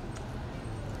ji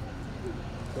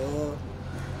so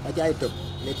ajai tuk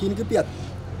lekin ke piat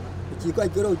chi ko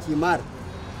cái ro chi mar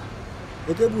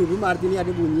ke bu mar tin ya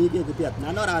de bu ni ke piat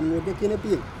na no ran mo de ke ne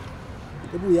pi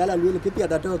ke bu ya la lu ke piat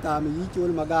da to ka mi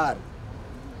chol magar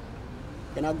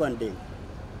ke na gon Deng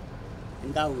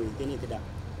en ka wi ke ni ke da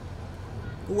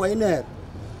ku wai ne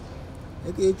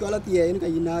ke chola tie en ka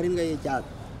inarin ka ye chat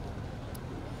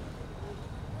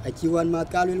a chi wan ma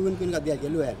ka lu won kin ka dia ke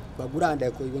lu er ba buran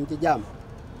de ko won ti jam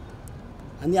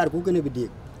an yar ku ke ne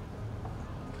bidik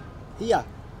iya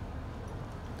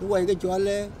ku wai ke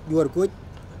chole dur ku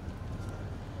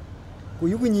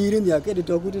yu ku nyirin ya ke de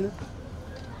to ku ne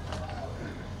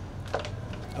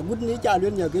Agoot ni cha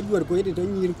luen nya ke duor ko yede to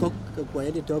nyir ko ko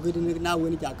yede to ke ni na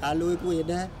wen cha ka lo ko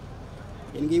yede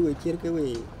en gi we chir ke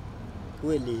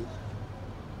we li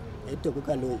e to ko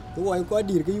ka lo ko wa ko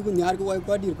dir ke yu ko nyar ko wa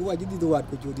ko dir ko wa ji di wat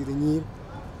ko ju di nyir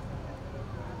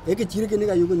e ke chir ke ni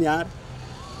ka yu ko nyar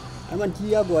aman chi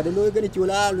ya go de lo ke ni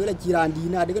chula lo la chiran di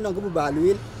na de ko no ko ba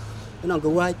luil ko no ko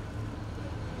wa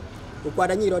ko kwa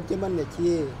da nyiro che man ne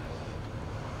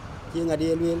chi ngade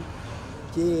luil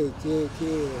chi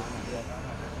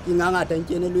nganga tan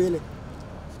che ne luil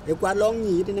e kwa long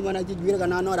ni ti ne mana chi jwira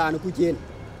kana no ran ku chen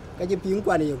ka chi ping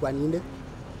kwa ni de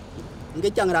nge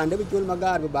chang ran de bi chul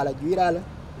Magar ba la jwira la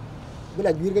bi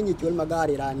la jwira ni chul Magar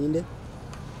ran ni de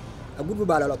Agoot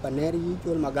ba la lo paner yi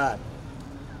chul Magar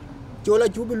chola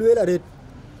chu bi luil aret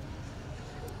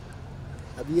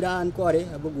abiran ko re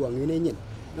abu guang ni ne nyin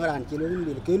no ran chi luil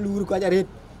bi ke lur ka jaret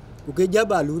ku ke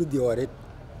jaba lur di oret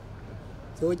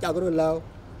so cha ko lao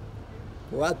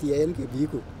wa ti en ke bi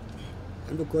ku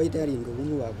an ko ita rin ko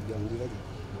mu wa jong di ga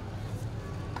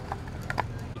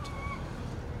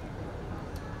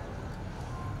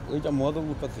oi cha mo do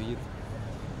pa ti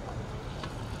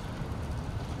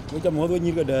oi cha mo do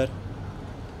nyir ga dar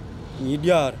ni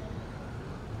diar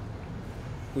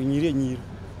ku nyir e nyir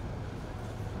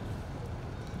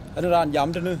an ran jam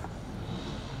de ne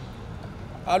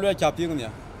alu cha pi ngnya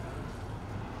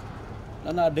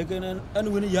nana de ke an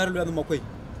wini yar lu mo koy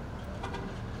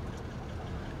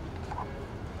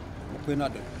quên nó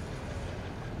được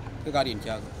cái gà điện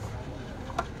cha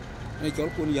này chỗ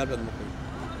cuốn yar một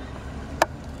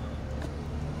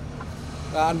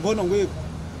cái ăn bốn ông cái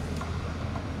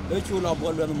đấy chú là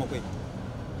bốn lần một cái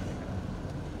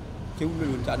chú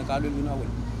luôn cha nó cá luôn nào vậy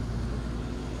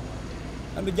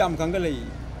anh bị giam khăng cái này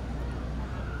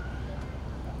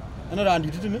anh ra đi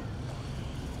thế nữa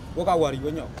có cả quả gì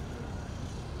với nhau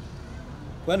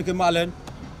quen cái mà lên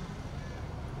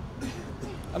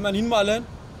anh mà nín mà lên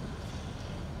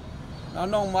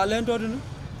nó mà lên thôi nữa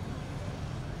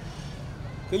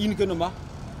cái in cái nó mà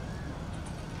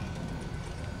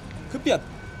cái biệt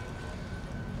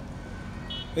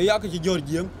cái giá cái chỉ giỏi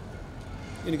giếng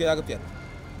in cái giá cái biệt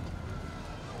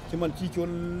chứ mình chỉ cho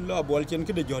là bỏ trên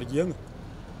cái để giỏi giếng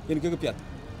in cái biệt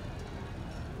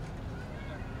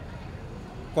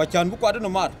qua chân bút qua đó nó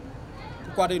mar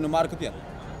qua đây nó mar cái biệt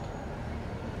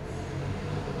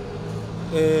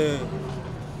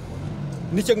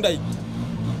ni chân đây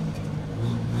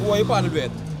quay pan luyện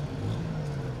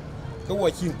cái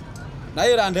quay chim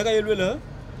nãy ra thế cái luyện lỡ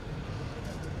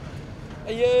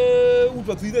ai út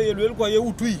vật gì đây luyện quay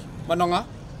út tùy mà nòng á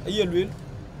ai luyện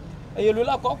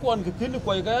là có quan cái kiến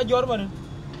quay cái gió mà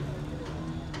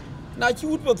nãy chỉ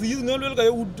út vật gì nữa luyện cái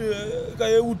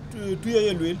út tùy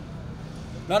ai luyện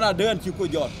nó là đơn chỉ có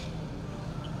gió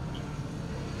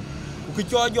cái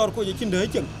cho gió có gì trên đấy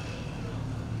chừng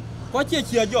có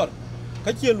chia gió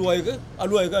cái chia lùi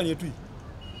cái này tùy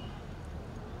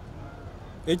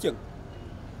ấy chừng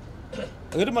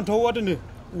cái đó mình thâu quá đấy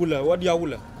ula quá dia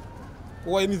ula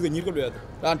quay mình cái nhíp cái luyện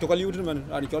anh cho cái liu thế mình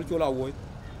anh cho là quay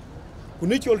cũng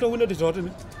nếu cho thâu nó thì rõ thế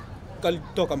cái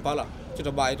to Kampala cho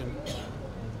nó bay thế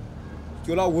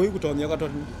cho là quay của tròn nhá cái tròn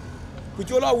của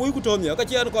cho là quay của tròn nhá cái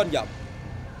chia nó còn giảm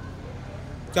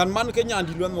chăn man cái nhà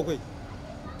đi luôn một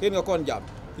cái nó còn giảm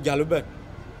giả luôn bên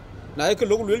này cái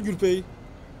lỗ luyện dùn pay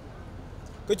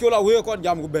cái cho là quay còn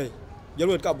giảm của bể giả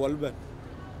luôn cả bốn bên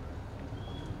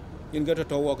in cái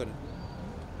trâu cái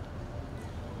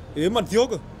này mình thiếu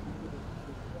cơ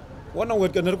quán nào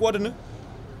quên cái này quá đấy nữa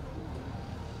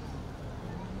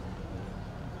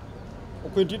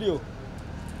quên tí điều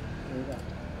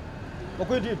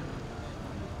quên tí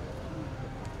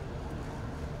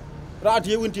ra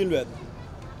thì quên tiền luyện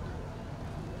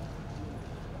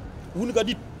quên cái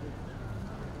đi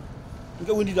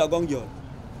cái quên đi đã gong giờ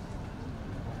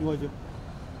đúng chưa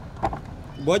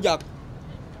bỏ giặc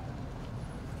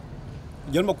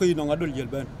dân một khi nó ngã đul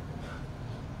bên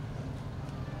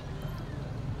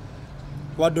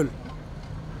qua đul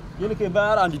dân cái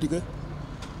ba ăn đi cái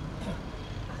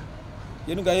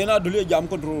dân cái nó đul jam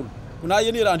control kuna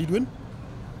dân ăn đi đun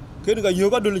cái cái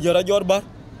yoga đul jara jor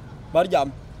bar jam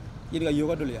dân cái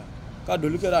yoga đul ya ka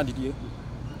đul cái ăn đi đi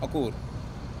akur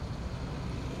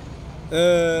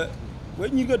với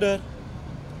những cái đó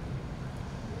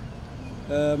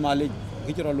Malik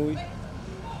cái chỗ lôi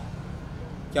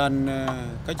chan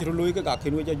cái chỗ lôi cái gạc khi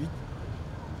nuôi cho duy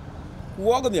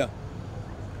quá cái gì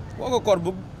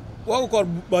quá còn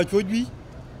bà chơi duy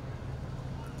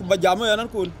bà giảm rồi anh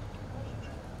còn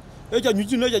cái cho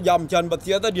như nó cho giảm chan bạc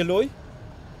tiệt ta đi lối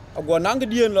còn nắng cái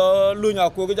điên là lôi nhà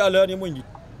cô cái cha lên như mình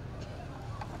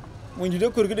đi đó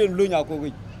cười cái điên lôi nhà cô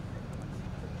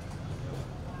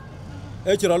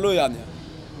cái chỗ lôi anh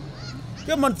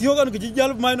ke man tiyo kan ki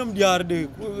jal mai nom diar de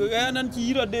nan ci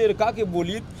yira de ka ke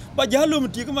bolit ba jalo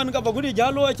mti ko man ka ba gudi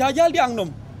jalo cha jal diang nom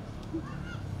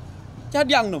cha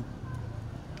diang nom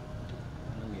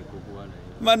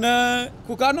man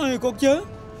ku ka no ko che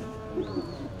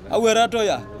awera to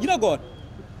ya ina god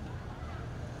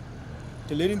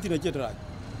te lerin tina chetra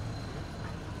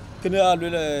kene alwe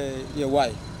ye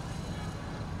wai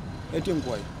etim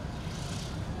koy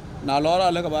na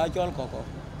lora le ka ba chol ko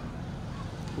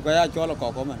ku ka ya chol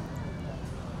ko man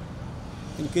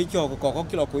in ke cho ko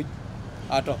kilo ku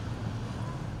ato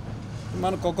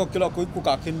man ko kilo ku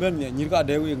ka kin ben ne nyir ka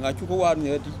de wi nga chu ko wan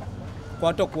ne ti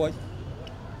kwa to ko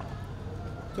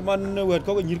chứ man wet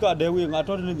có cái nhir ka de wi nga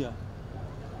to ne dia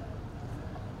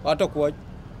kwa to ko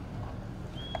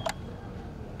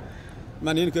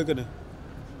man in ke ne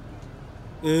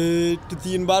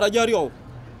tin bara jario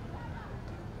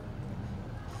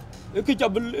cái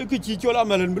chабл cái chi chola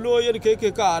malen blo yen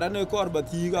ke kara ne kor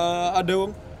bati ga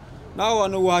adewong na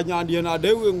wan wa nya dia na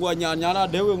dewong wa nya na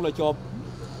dewong la chop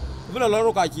bla la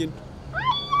ro ka chin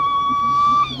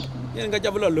yen ga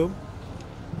chабl lum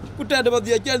ku te de ba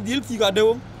dia chen dil ti ga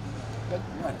dewong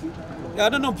ya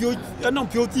nó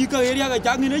pyo ti ka area ga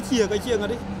chang ne chia ga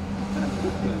đấy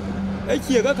ấy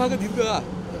chia ga ka ga dir ga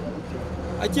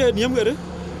a che niam ga de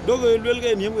do ga lel ga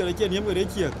niam ga che niam ga de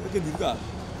chia cái dir ga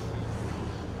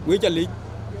we chali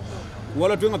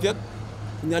wala tu ngapet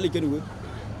nyali ke du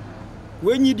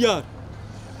we ni dia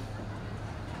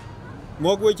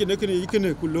mo we che ne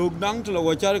kene ku log nang tla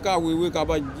wa char ka we ka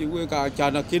ba we ka cha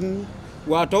na kin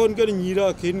wa ton ke ni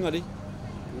ra kin ngadi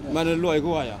man loi ko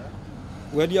wa ya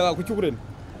we dia ku chukren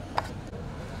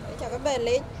cha ka be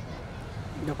le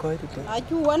do ko ti a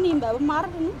chu wani ba mar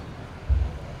ni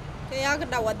ke ya ka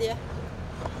dawa dia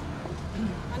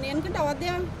anen ka dawa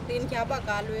dia tin cha ba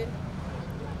ka luen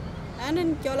anen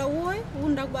chola woi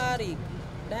undak bari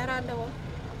dara dawa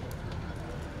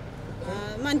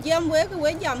man jam we ka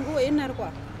we jam ko enar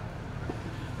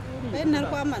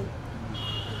kwa man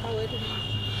ka we tu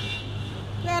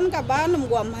kan ka ba num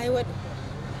gwam hai we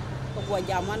ko gwa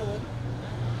jam man we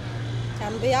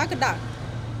cham be ya ka da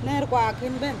ner kwa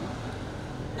kin ben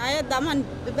na ya daman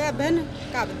be ben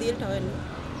ka dil to en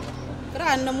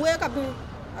kran num we ka be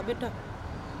abita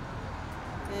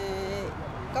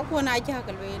ka ko na cha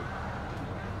ka we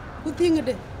ku ting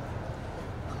de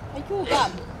ai chu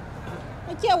gam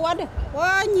ai che wa de wa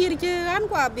nyir che an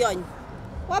kwa byon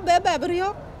wa be brio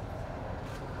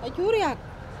ai chu riak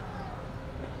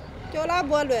chola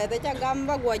bolwe te cha gam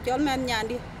ba gwa chol men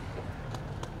nyandi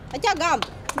a cha gam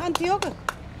man tiyo ka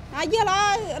a jela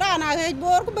rana he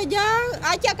bor ku beja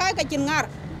a cha kai ka chin ngar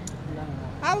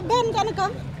a ben kan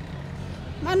kam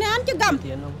man an cha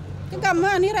gam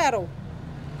ma ni rero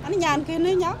an nyan ke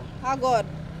ni nya a god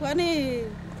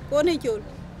ko ni chul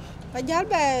ka jal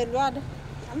be lwad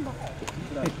an ba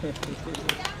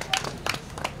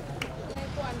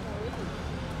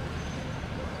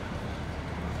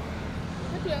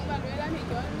chuyện bà nói là mình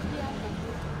cho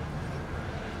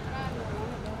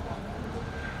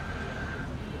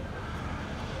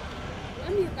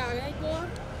anh đi cả cái cô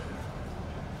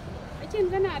ở trên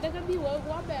cái nào đó cái biểu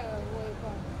quá bè rồi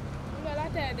còn bây giờ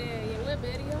là để về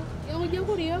bè đi không có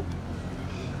có đi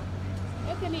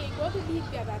cái này có cái đi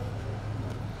bè đó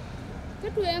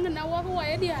cái chuyện nào qua cái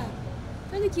vậy đi à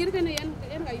cái chuyện cái này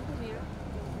em cái gì nè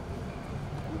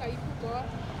em cái gì có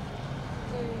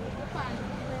cái pan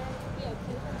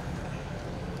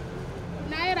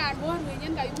nai ran bon we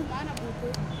nyen ga yu mana buku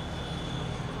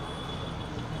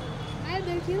nai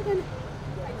del chiu kan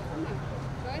ai ma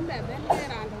ko em be ben nai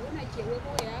ran do nai chiu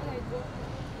ko ya nai ko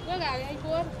ga ngai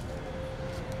ko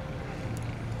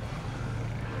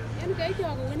yen cái cho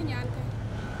ko ni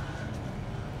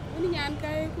nyan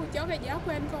kai ku cho cái giá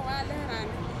quen ko a le ran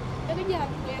cái giá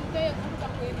quen cái ku ka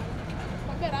quen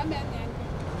ko cái ra men nyan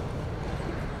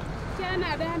cha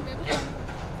na dan be ko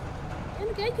yen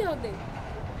cái cho de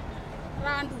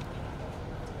randu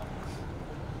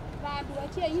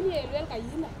ache yini elwel ka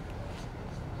yina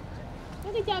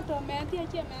cái cha to men ti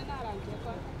ache men na ran che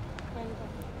ko pen ko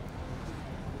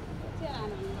che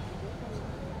ran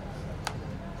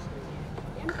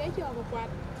em cái cho ko kwat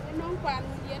cái non kwan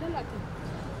ye nó là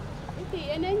cái ti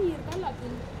ene nyir ka la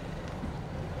tin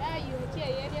ya yu che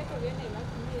ye dia to ye ne la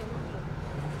tin ye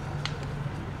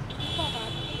ko ba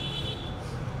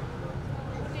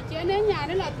cái che ne nya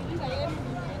ne la tin ka ye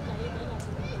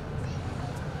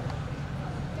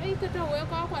cái tàu ấy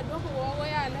có quả đó của tôi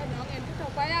à là nó cái tàu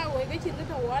phải à cái chuyện cái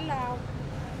tàu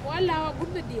quá là bút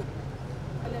về điểm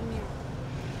là nhiều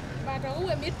bà tàu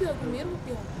ấy biết được biết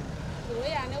rồi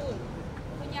à nó rồi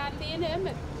nhà tí nữa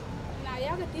mà là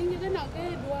giá cái tiếng như cái nào cái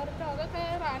đùa tàu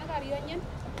cái ra nó cả đi nhá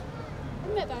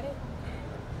mẹ ta đây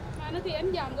mà nó thì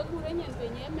anh giảm cái cú đấy nhận về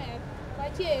nhé mẹ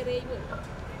phải chê rồi vậy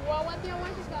qua qua theo qua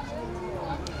thì sao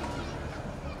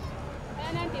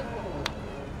anh ăn tiếp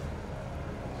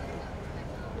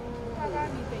kakak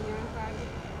di tanya kali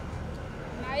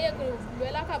nah ya kalau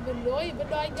bela kabeloi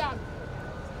bedoi gam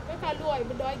ka loi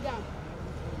bedoi gam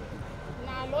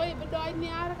na loi bedoi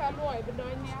niar ka loi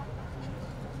bedoi niar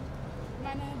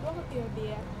mana dua ka tio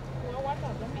dia wa wata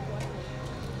da mi wa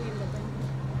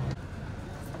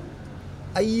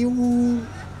ayu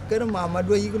cái mà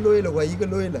đuôi cái lôi là quay cái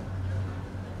lôi là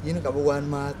ini ka buwan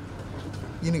mat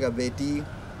ini ka beti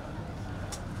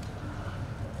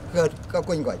ka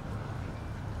koin koy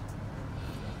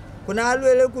kuna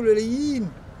lôi ku lôi yin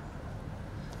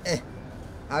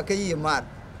akai mat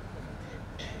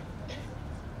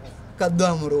ka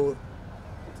damro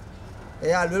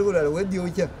ya lôi ku la we dio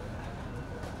che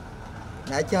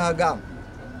na cha gam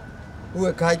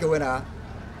we kai ko na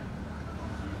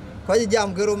có gì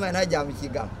jam cái rumah na jam si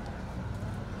gam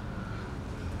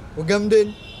u gam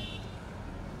den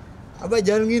aba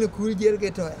jalan ngin ku jer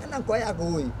ke to ana ko ya ko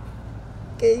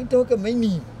ke to ke mai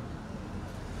ni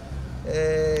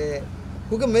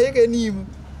ku ke mai ke ni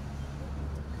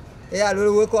ya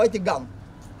lo we ko chi gam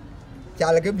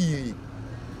cha la cái bi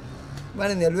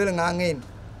mana ne lo la ngangen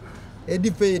e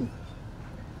difen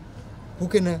ku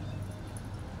ke na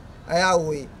aya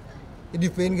we e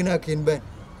difen gina ken ben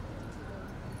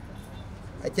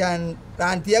achan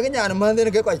ran tia cái nhà nó mang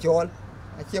đến cái quả chol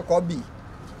chia có bì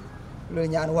rồi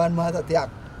nhà nó ăn mà ta tiạc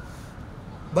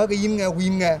ba cái im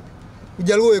nghe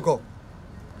giờ lui cô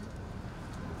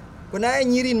nãy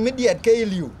nyirin mediat cái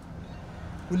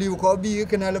liu có bì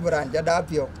cái nào là brand cho đáp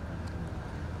phiêu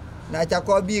na cha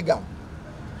có bì gam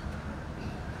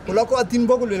có tin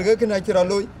bốc lười cái nào chira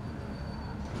lôi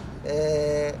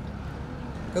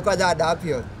cái quả ra đáp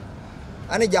phiêu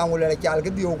anh ấy giang lười chal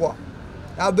cái điều quá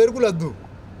à beri kula du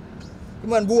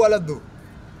iman bu wala du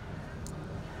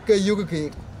ke yugo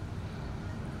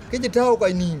ke jitaw ko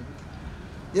ni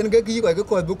yen ga ki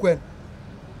ko bu kwen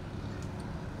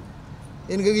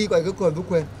yen ga ki ko bu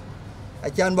kwen a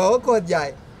chan ba ko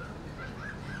jai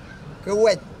ke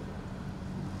wet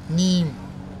nim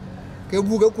ke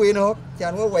bu ga kwen ho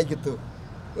chan wa wet gitu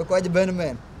ko je ben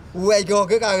men wet ko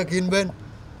ke ka kin ben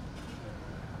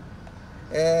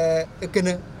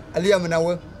kene aliam na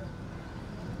we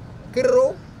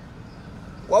kiro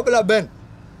wabla ben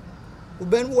u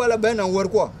ben wala ben an wor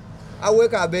ko awe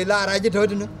ka be la raji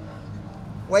todina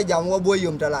way jam wo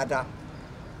boyum talata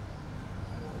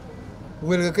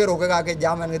wel kiro ka ke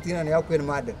jam an tina ne akwen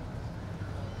mad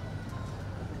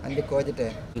andi ko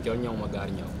jete cho nhau Magar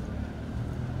nhau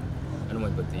anh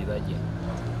mới bật tí ra gì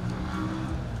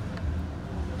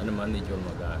anh mà đi Chol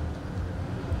Magar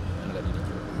anh ga đi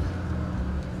Chol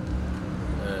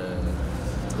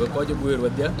gue có cho gue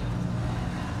ruột dia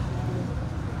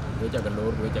gue cakap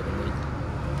lor gue cakap ni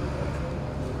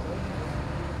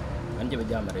anh chỉ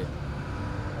jam ada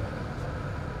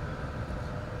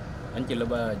anh chỉ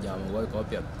lebih jam gue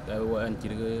kopi gue anh chỉ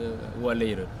gue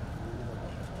leer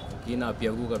kina pia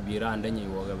gue kabira anda nyi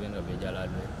gue kabin kabe jalan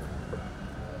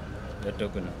betul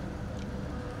kena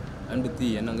anh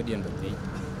beti anh angkat beti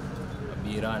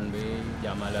kabira anda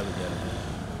jam ala berjalan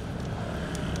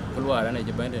keluar ane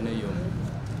je bende ne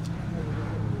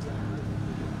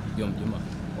yom juma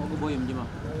o ko boyum juma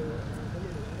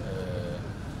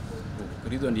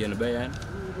krido ndian bayan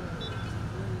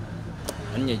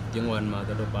anye jengwan ma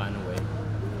ta do pan we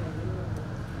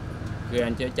ke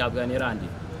an che chap ga ni randi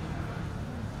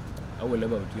awele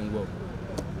ba tingo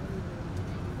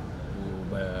u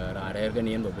ba ra re ga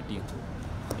ni en ba ti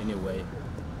anyway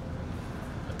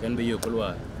akan be yo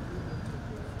keluar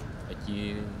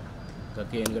aci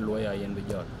kakek cái lối ai yên bây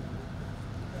giờ,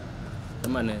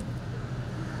 teman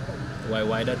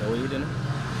wai dah tahu itu na,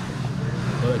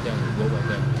 kalau jangan gua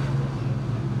pakai,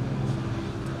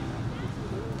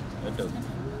 itu,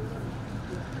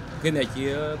 cái này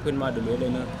chia khuyên ma được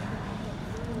lên nữa,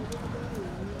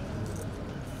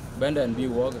 bên đàn bi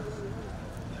walk,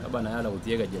 các bạn nào đầu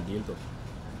tiên cái gì đi thôi,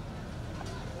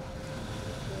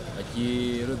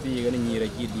 aci roti cái này nhiều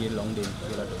aci đi long đến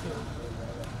cái là được.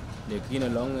 Để khi nó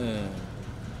long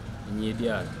nhị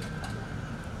dia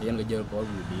yang cái giờ có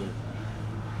vụ đi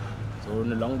số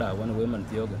nó long đảo quan với mình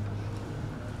tiêu cái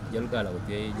giờ cả là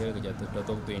cái giờ cái giờ tôi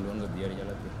tôi tuyển luôn cái dia giờ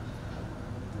là tuyển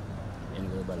yang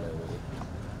cái balai vậy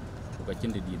cái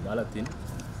chân đi balai tin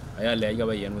ayah lagi cái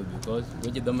bayan với because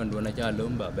cái chỉ tấm mình luôn là cha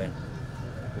lớn bà bên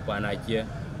của bà này kia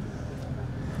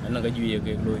anh là cái gì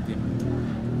cái lôi tin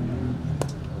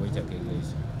với chắc cái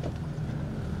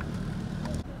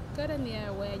cái này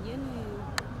về với này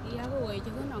ya cái về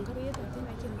cho cái nón cái riết thì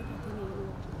này trên cái này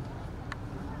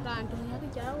ran tu nya cái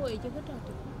cháu ơi chứ cái trò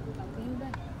tu làm cái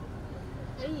bên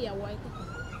ấy gì quay cái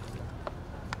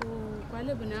cô quay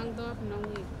lên bên ăn đó bên ông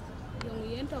ấy dùng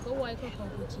yến cho cái quay cái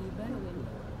của chị bên rồi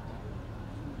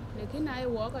để khi này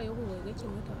quá cái yêu của cái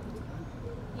chuyện đó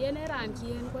yến ấy ran chị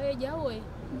yến quay giáo ơi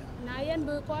nãy yến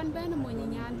bữa con bên nó mới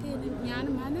nhàn thì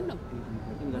nhàn mà nó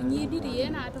nhi đi thì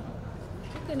yến à thôi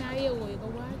cái này yêu rồi có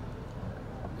quay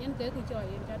yến cái trò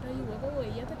yến cho tôi yêu cái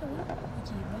quay giá tới đâu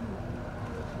chị bên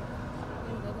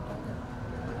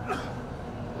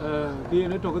kia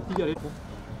nó cho cái tí đấy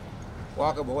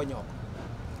qua cái bộ nhỏ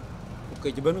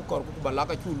cái chỉ bên con cũng bảo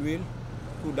cái chu luyện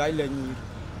chu đai lên nhỉ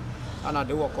anh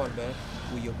ada dua con bé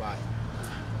uyu bay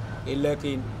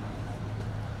lekin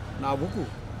na buku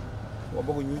wa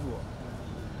bagu nyuju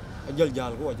ajal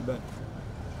jal ko ci ben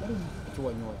ci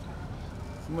wa ñoy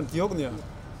man tiok ni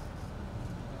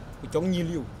ku chong ñi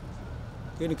liu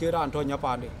ken ke ran to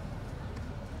nyapande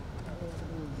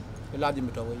la di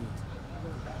mito wi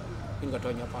kin ga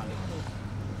to nyapande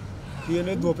kien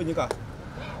ne do pe ni ka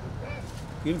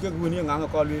kien ke gu ni nga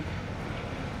ko luyện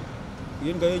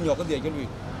kien cái nhỏ cái gì cho luyện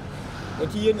cái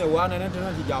chi này qua này nó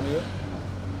chỉ giảm yếu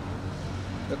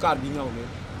cái card bị nhau đấy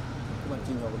các bạn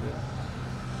chỉ nhau đấy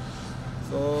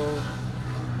so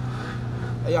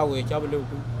ấy ao về cho bên đâu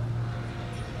cũng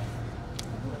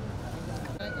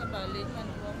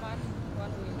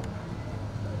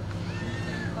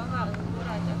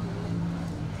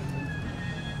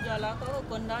giờ là có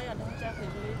con đó ở đó chắc phải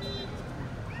đi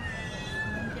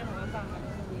mình cái nó bằng là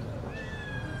gì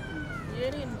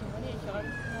dễ đi thì đi chọn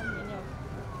mình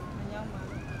nhau mà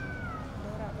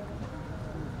đó là đó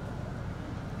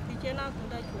thì trên nào cũng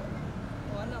ได้chuột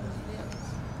có lòng gì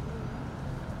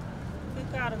cái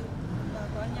cả là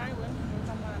có nhái với mình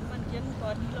làm ăn mình trên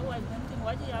có đi lâu rồi mình thì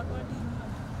nói gì có đi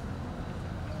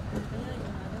cái này là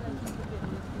đó là chuyện của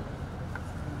mình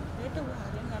đấy tôi hỏi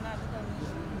đến ngày nào đó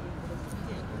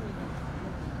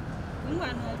nhưng mà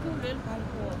nó chú lên bàn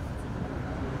của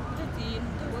cái tiền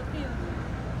thì có tiền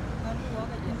bàn của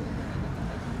cái chuyện của mình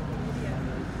cái chuyện của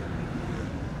mình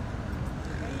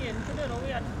cái hiện cái đó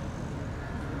rồi anh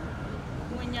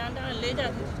người nhà đã lấy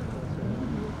ra thì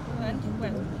anh chụp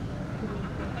vậy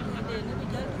anh đi đến nó bị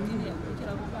chết thì tiền cái chuyện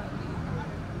đó cũng vậy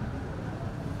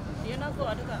thì nó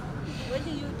có được cả với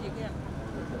cái yêu thì cái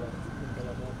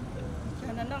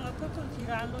cho nên nó có chút chỉ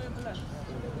ra thôi cái là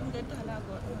những cái thằng nào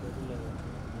có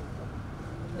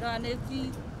ra này thì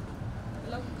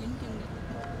lâu kín chừng đấy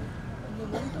vừa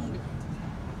muốn trong đấy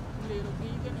để rồi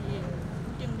cái này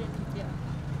chừng đấy thì chả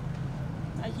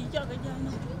ai chỉ cho cái gì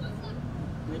nó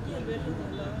cái gì về luôn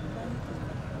là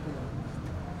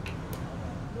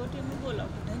bữa trên mới vừa lọc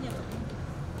thấy nhỉ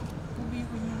cô bi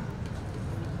cô như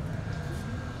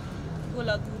cô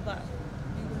là từ bà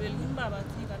đi cô về luôn bà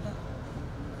thì cả đó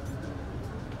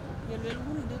về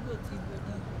luôn được cô thì về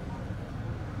đó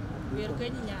về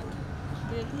cái nhà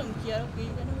về nó nằm chia cái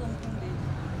nó không không để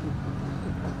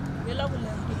về lâu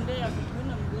lần chúng đây là nó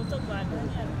nằm đứa tóc vàng đó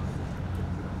nha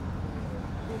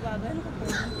cô bà đấy nó có bốn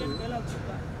trên cái là cô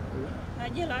bà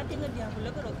hai giờ lá tiếng người nhà của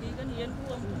nó có đôi khi cái này nó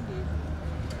không không để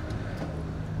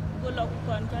cô lộc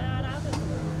còn trái đá cái cô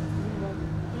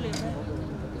liền đấy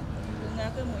cô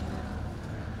ngã cái mồi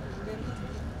lên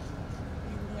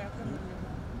cô ngã cái mồi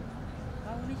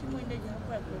ông đi chung quanh đây giờ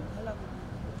quẹt rồi nó là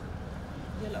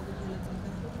giờ là cô gì là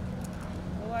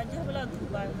wajah bela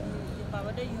Juba,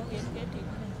 bawa dia yo kan ke tim,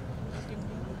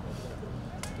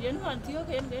 dia nu anti yo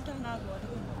kan ke tanah gua,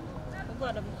 aku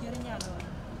ada pikirnya lo,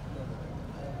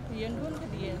 dia nu ke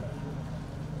dia,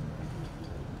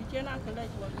 pikir nak kelai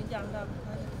cuma ke jangka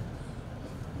bukan.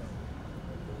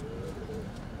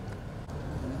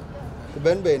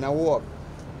 Ben be na walk,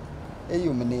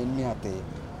 you menin mi hati,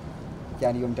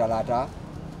 jangan yum talata,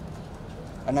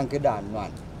 anang kedan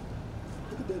man,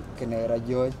 kena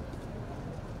rajoi.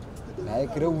 Này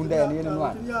cái đâu bunda này nó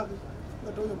ngoan,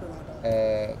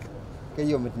 cái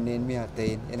gì mình nên mi hạt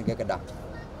tiền, nên cái đặc,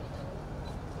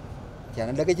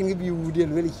 chẳng là cái chuyện cái view đi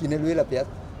luôn khi này luôn là biết,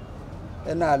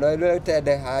 thế nào luôn chạy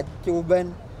để hạt chu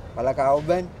bên, hoặc là cao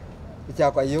bên, cái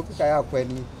chào cái yếu cái áo quần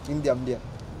những điểm điểm,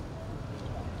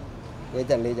 cái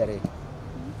chân lấy ra đây,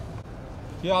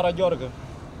 kia ra giỏi cái,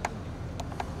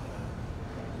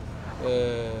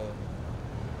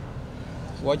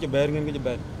 quá chỉ bền cái chỉ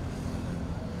bền.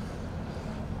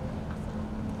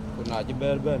 Nah chỉ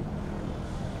bền bền,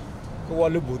 cái qua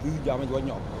lưu bút thì giảm cái quá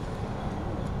nhỏ,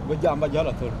 bây giảm bao giờ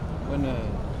là thôi, bên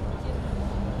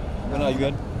này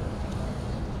duyên,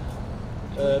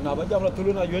 nah bây giờ là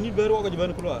thôi là duyên ít bền quá cái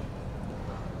bền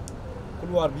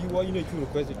keluar bi quá ini curu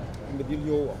quasi, ini dia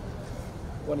yo,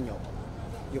 quá nhỏ,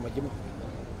 yo macam,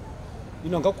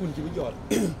 ini angkat kunci bây giờ,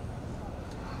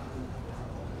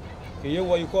 ke ye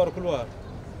wo kor keluar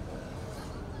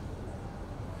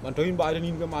man toin ba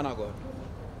nin ke mana go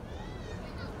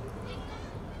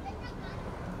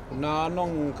na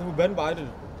nong ke ben ba de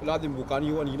la dim bukan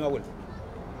yo ani na wel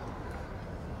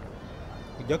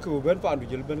ke ke ben pa du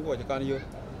jel ben ko kan yo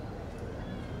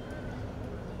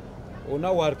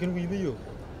ona war kin wi yo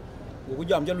ko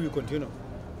jam ja lui continue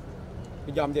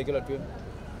cái jam de ke la tuen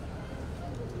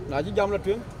na ji jam la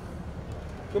tuen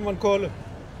ke man ko le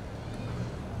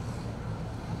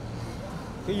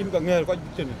ke yin ka nger ko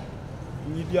tin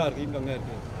ni diar ke yin ka nger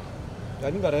ke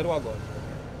ya ni ga re wa go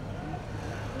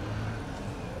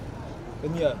ke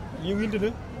ni li win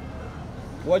de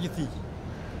wa ji ti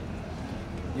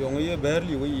yo ngi ber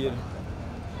li wi ye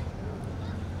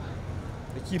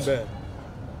de chi ber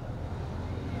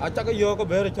a cha ka yo ko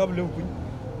ber cha lu ku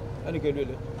ani ke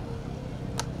le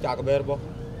cha ka ber bo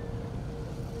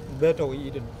ber to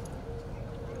yi den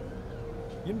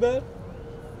yin ber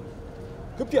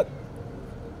cứ piệt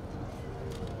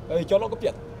ấy cho nó cứ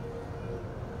piệt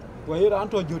vậy ra ăn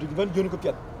thôi dù thì vẫn dù nó cứ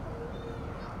piệt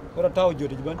có đặt thao dù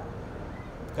thì vẫn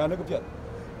cha nó cứ piệt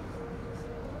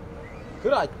cứ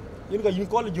lại yin cái yin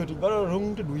con là dù thì vẫn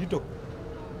rung thì đuổi tục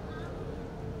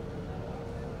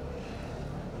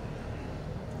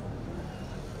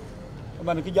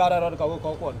mà cái giá ra rồi có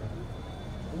còn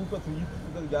cũng có thứ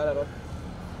cái giá ra rồi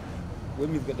với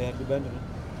mình cái đèn thì bên này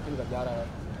cái giá ra rồi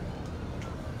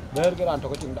bên cái đàn cho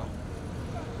cái chừng đó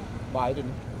bài thì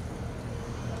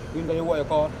bên cái quay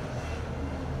con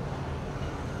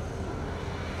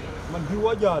mình đi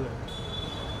qua giờ rồi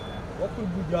có cái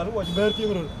giờ nó qua chỉ bên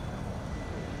tiếng rồi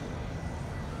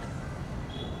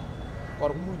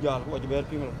còn cũng giờ nó qua chỉ bên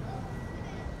tiếng rồi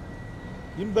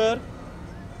in bên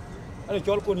anh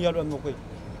Chol con nhiều lần một cái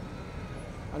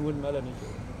anh quên mấy lần này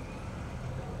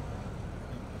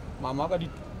mama cái đi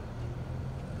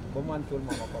bom ăn Chol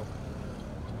mama kau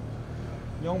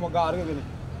nyong Magar ke gini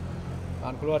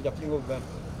an keluar jap singgo ben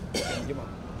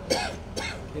gimana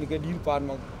ini ke dir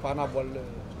pan abol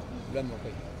ben mo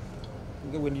kay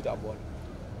nge wendi ta abol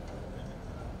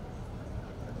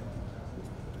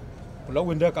lo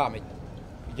wende ka me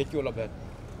je Chol la ben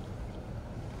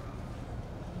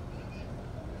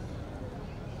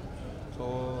so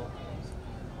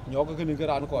nyok ke ni ke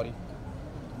ran ko ri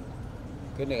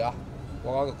ke ne ya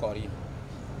wa ga ko ri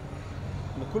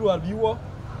mo keluar biwo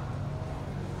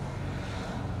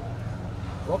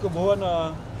có cái bố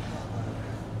nó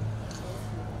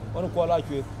qua lại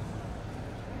chuyện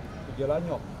giờ lá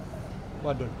nhọc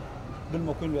và đừng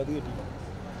một quên về cái gì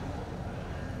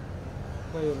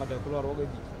cái mà để keluar cái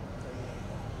gì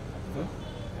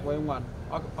quay ngoan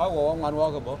áo ngoan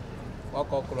qua cái bố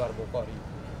có keluar bố có đi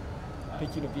cái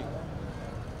chuyện gì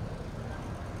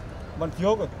mình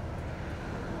thiếu cái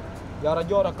giờ ra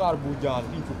giờ ra car bujan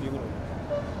đi chụp tiếng rồi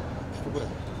chụp rồi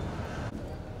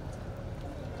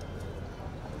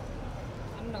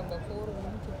number 4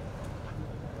 mtu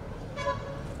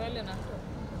kale na to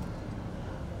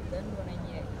dan wana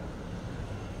nye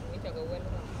ita ga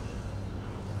wala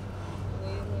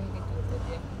we ro ngi to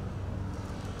dia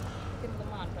kin ko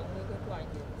man ta we ko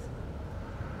twanye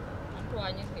an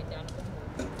twanye ke jan ko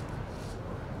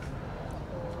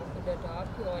ko da ta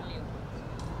ki oli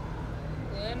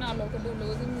we na lo ko do lo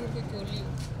ni ke to li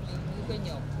ko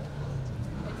nyop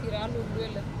ti ra lu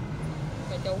le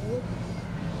ka jawu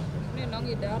ne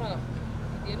nongi dara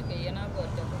dia ke yana go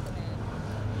ta ko ne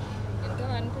itu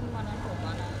an tin mana to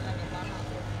mana ani mana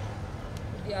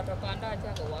dia ta panda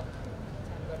aja ko wa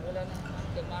san ga dole ne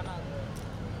ke mana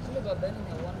ko ba ben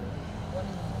ne won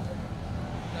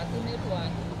la tin ne to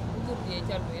an ku dia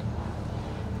chal ben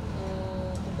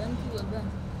ko ben ki wa ben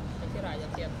ta kira ya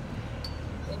tiap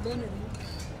e ben ri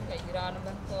ka ira no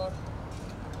ben ko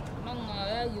nong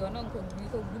ya yo nong ko bi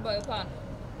ko Juba pan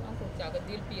nong ko cha ga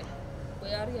dil pi ko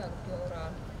yari ya to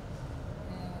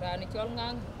rani Chol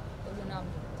ngang ko nam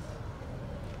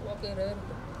wo ke re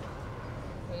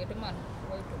ko yete man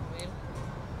ko to wel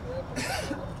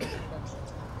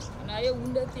na ye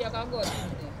wunde ti ka go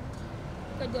ni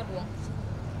ka jadwo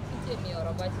ti mi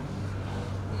ora ba ti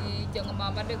jang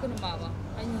mama de kun mama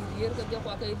ani yer ka jo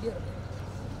kwa ka dir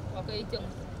kwa ka jang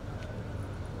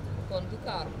kon ti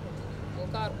kar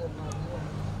ko ma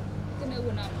kene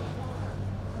wona ko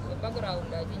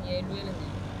background da ji nye lwele ni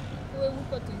ko wu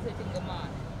ko ti se tinga ma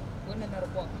wona nar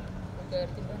ko ko ter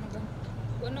ti ban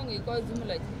wona ngi ko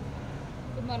jumla ji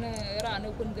ko man ra ne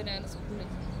kun gene na su kule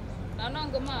na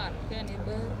non ga ma ken ni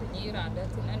be ni ra da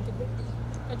tin an ti be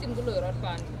ka tin ko lo rat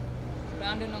pan ra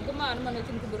ne non ga ma man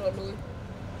tin ko bro lo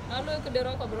na lo ko de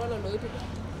ro ko bro lo ti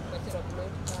ko ti ro lo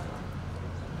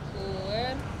ko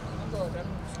en go dan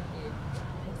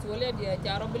so le dia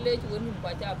jaro bele ci woni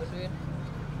ba ja be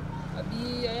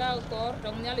abi ya kor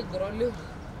dong nyali brolu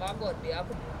ba god bi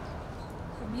aku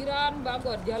biran ba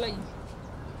god jala yi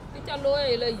ti chalo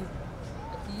e la yi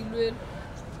ti luel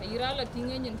ira la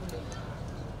tinge nyen kule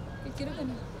ti kira kan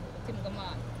tin kama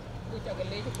ko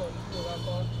chagale ko ga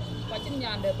kor pa chin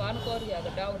nyande ban kor ya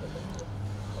ga daw de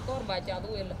kor ba cha du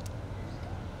el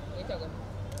e chagan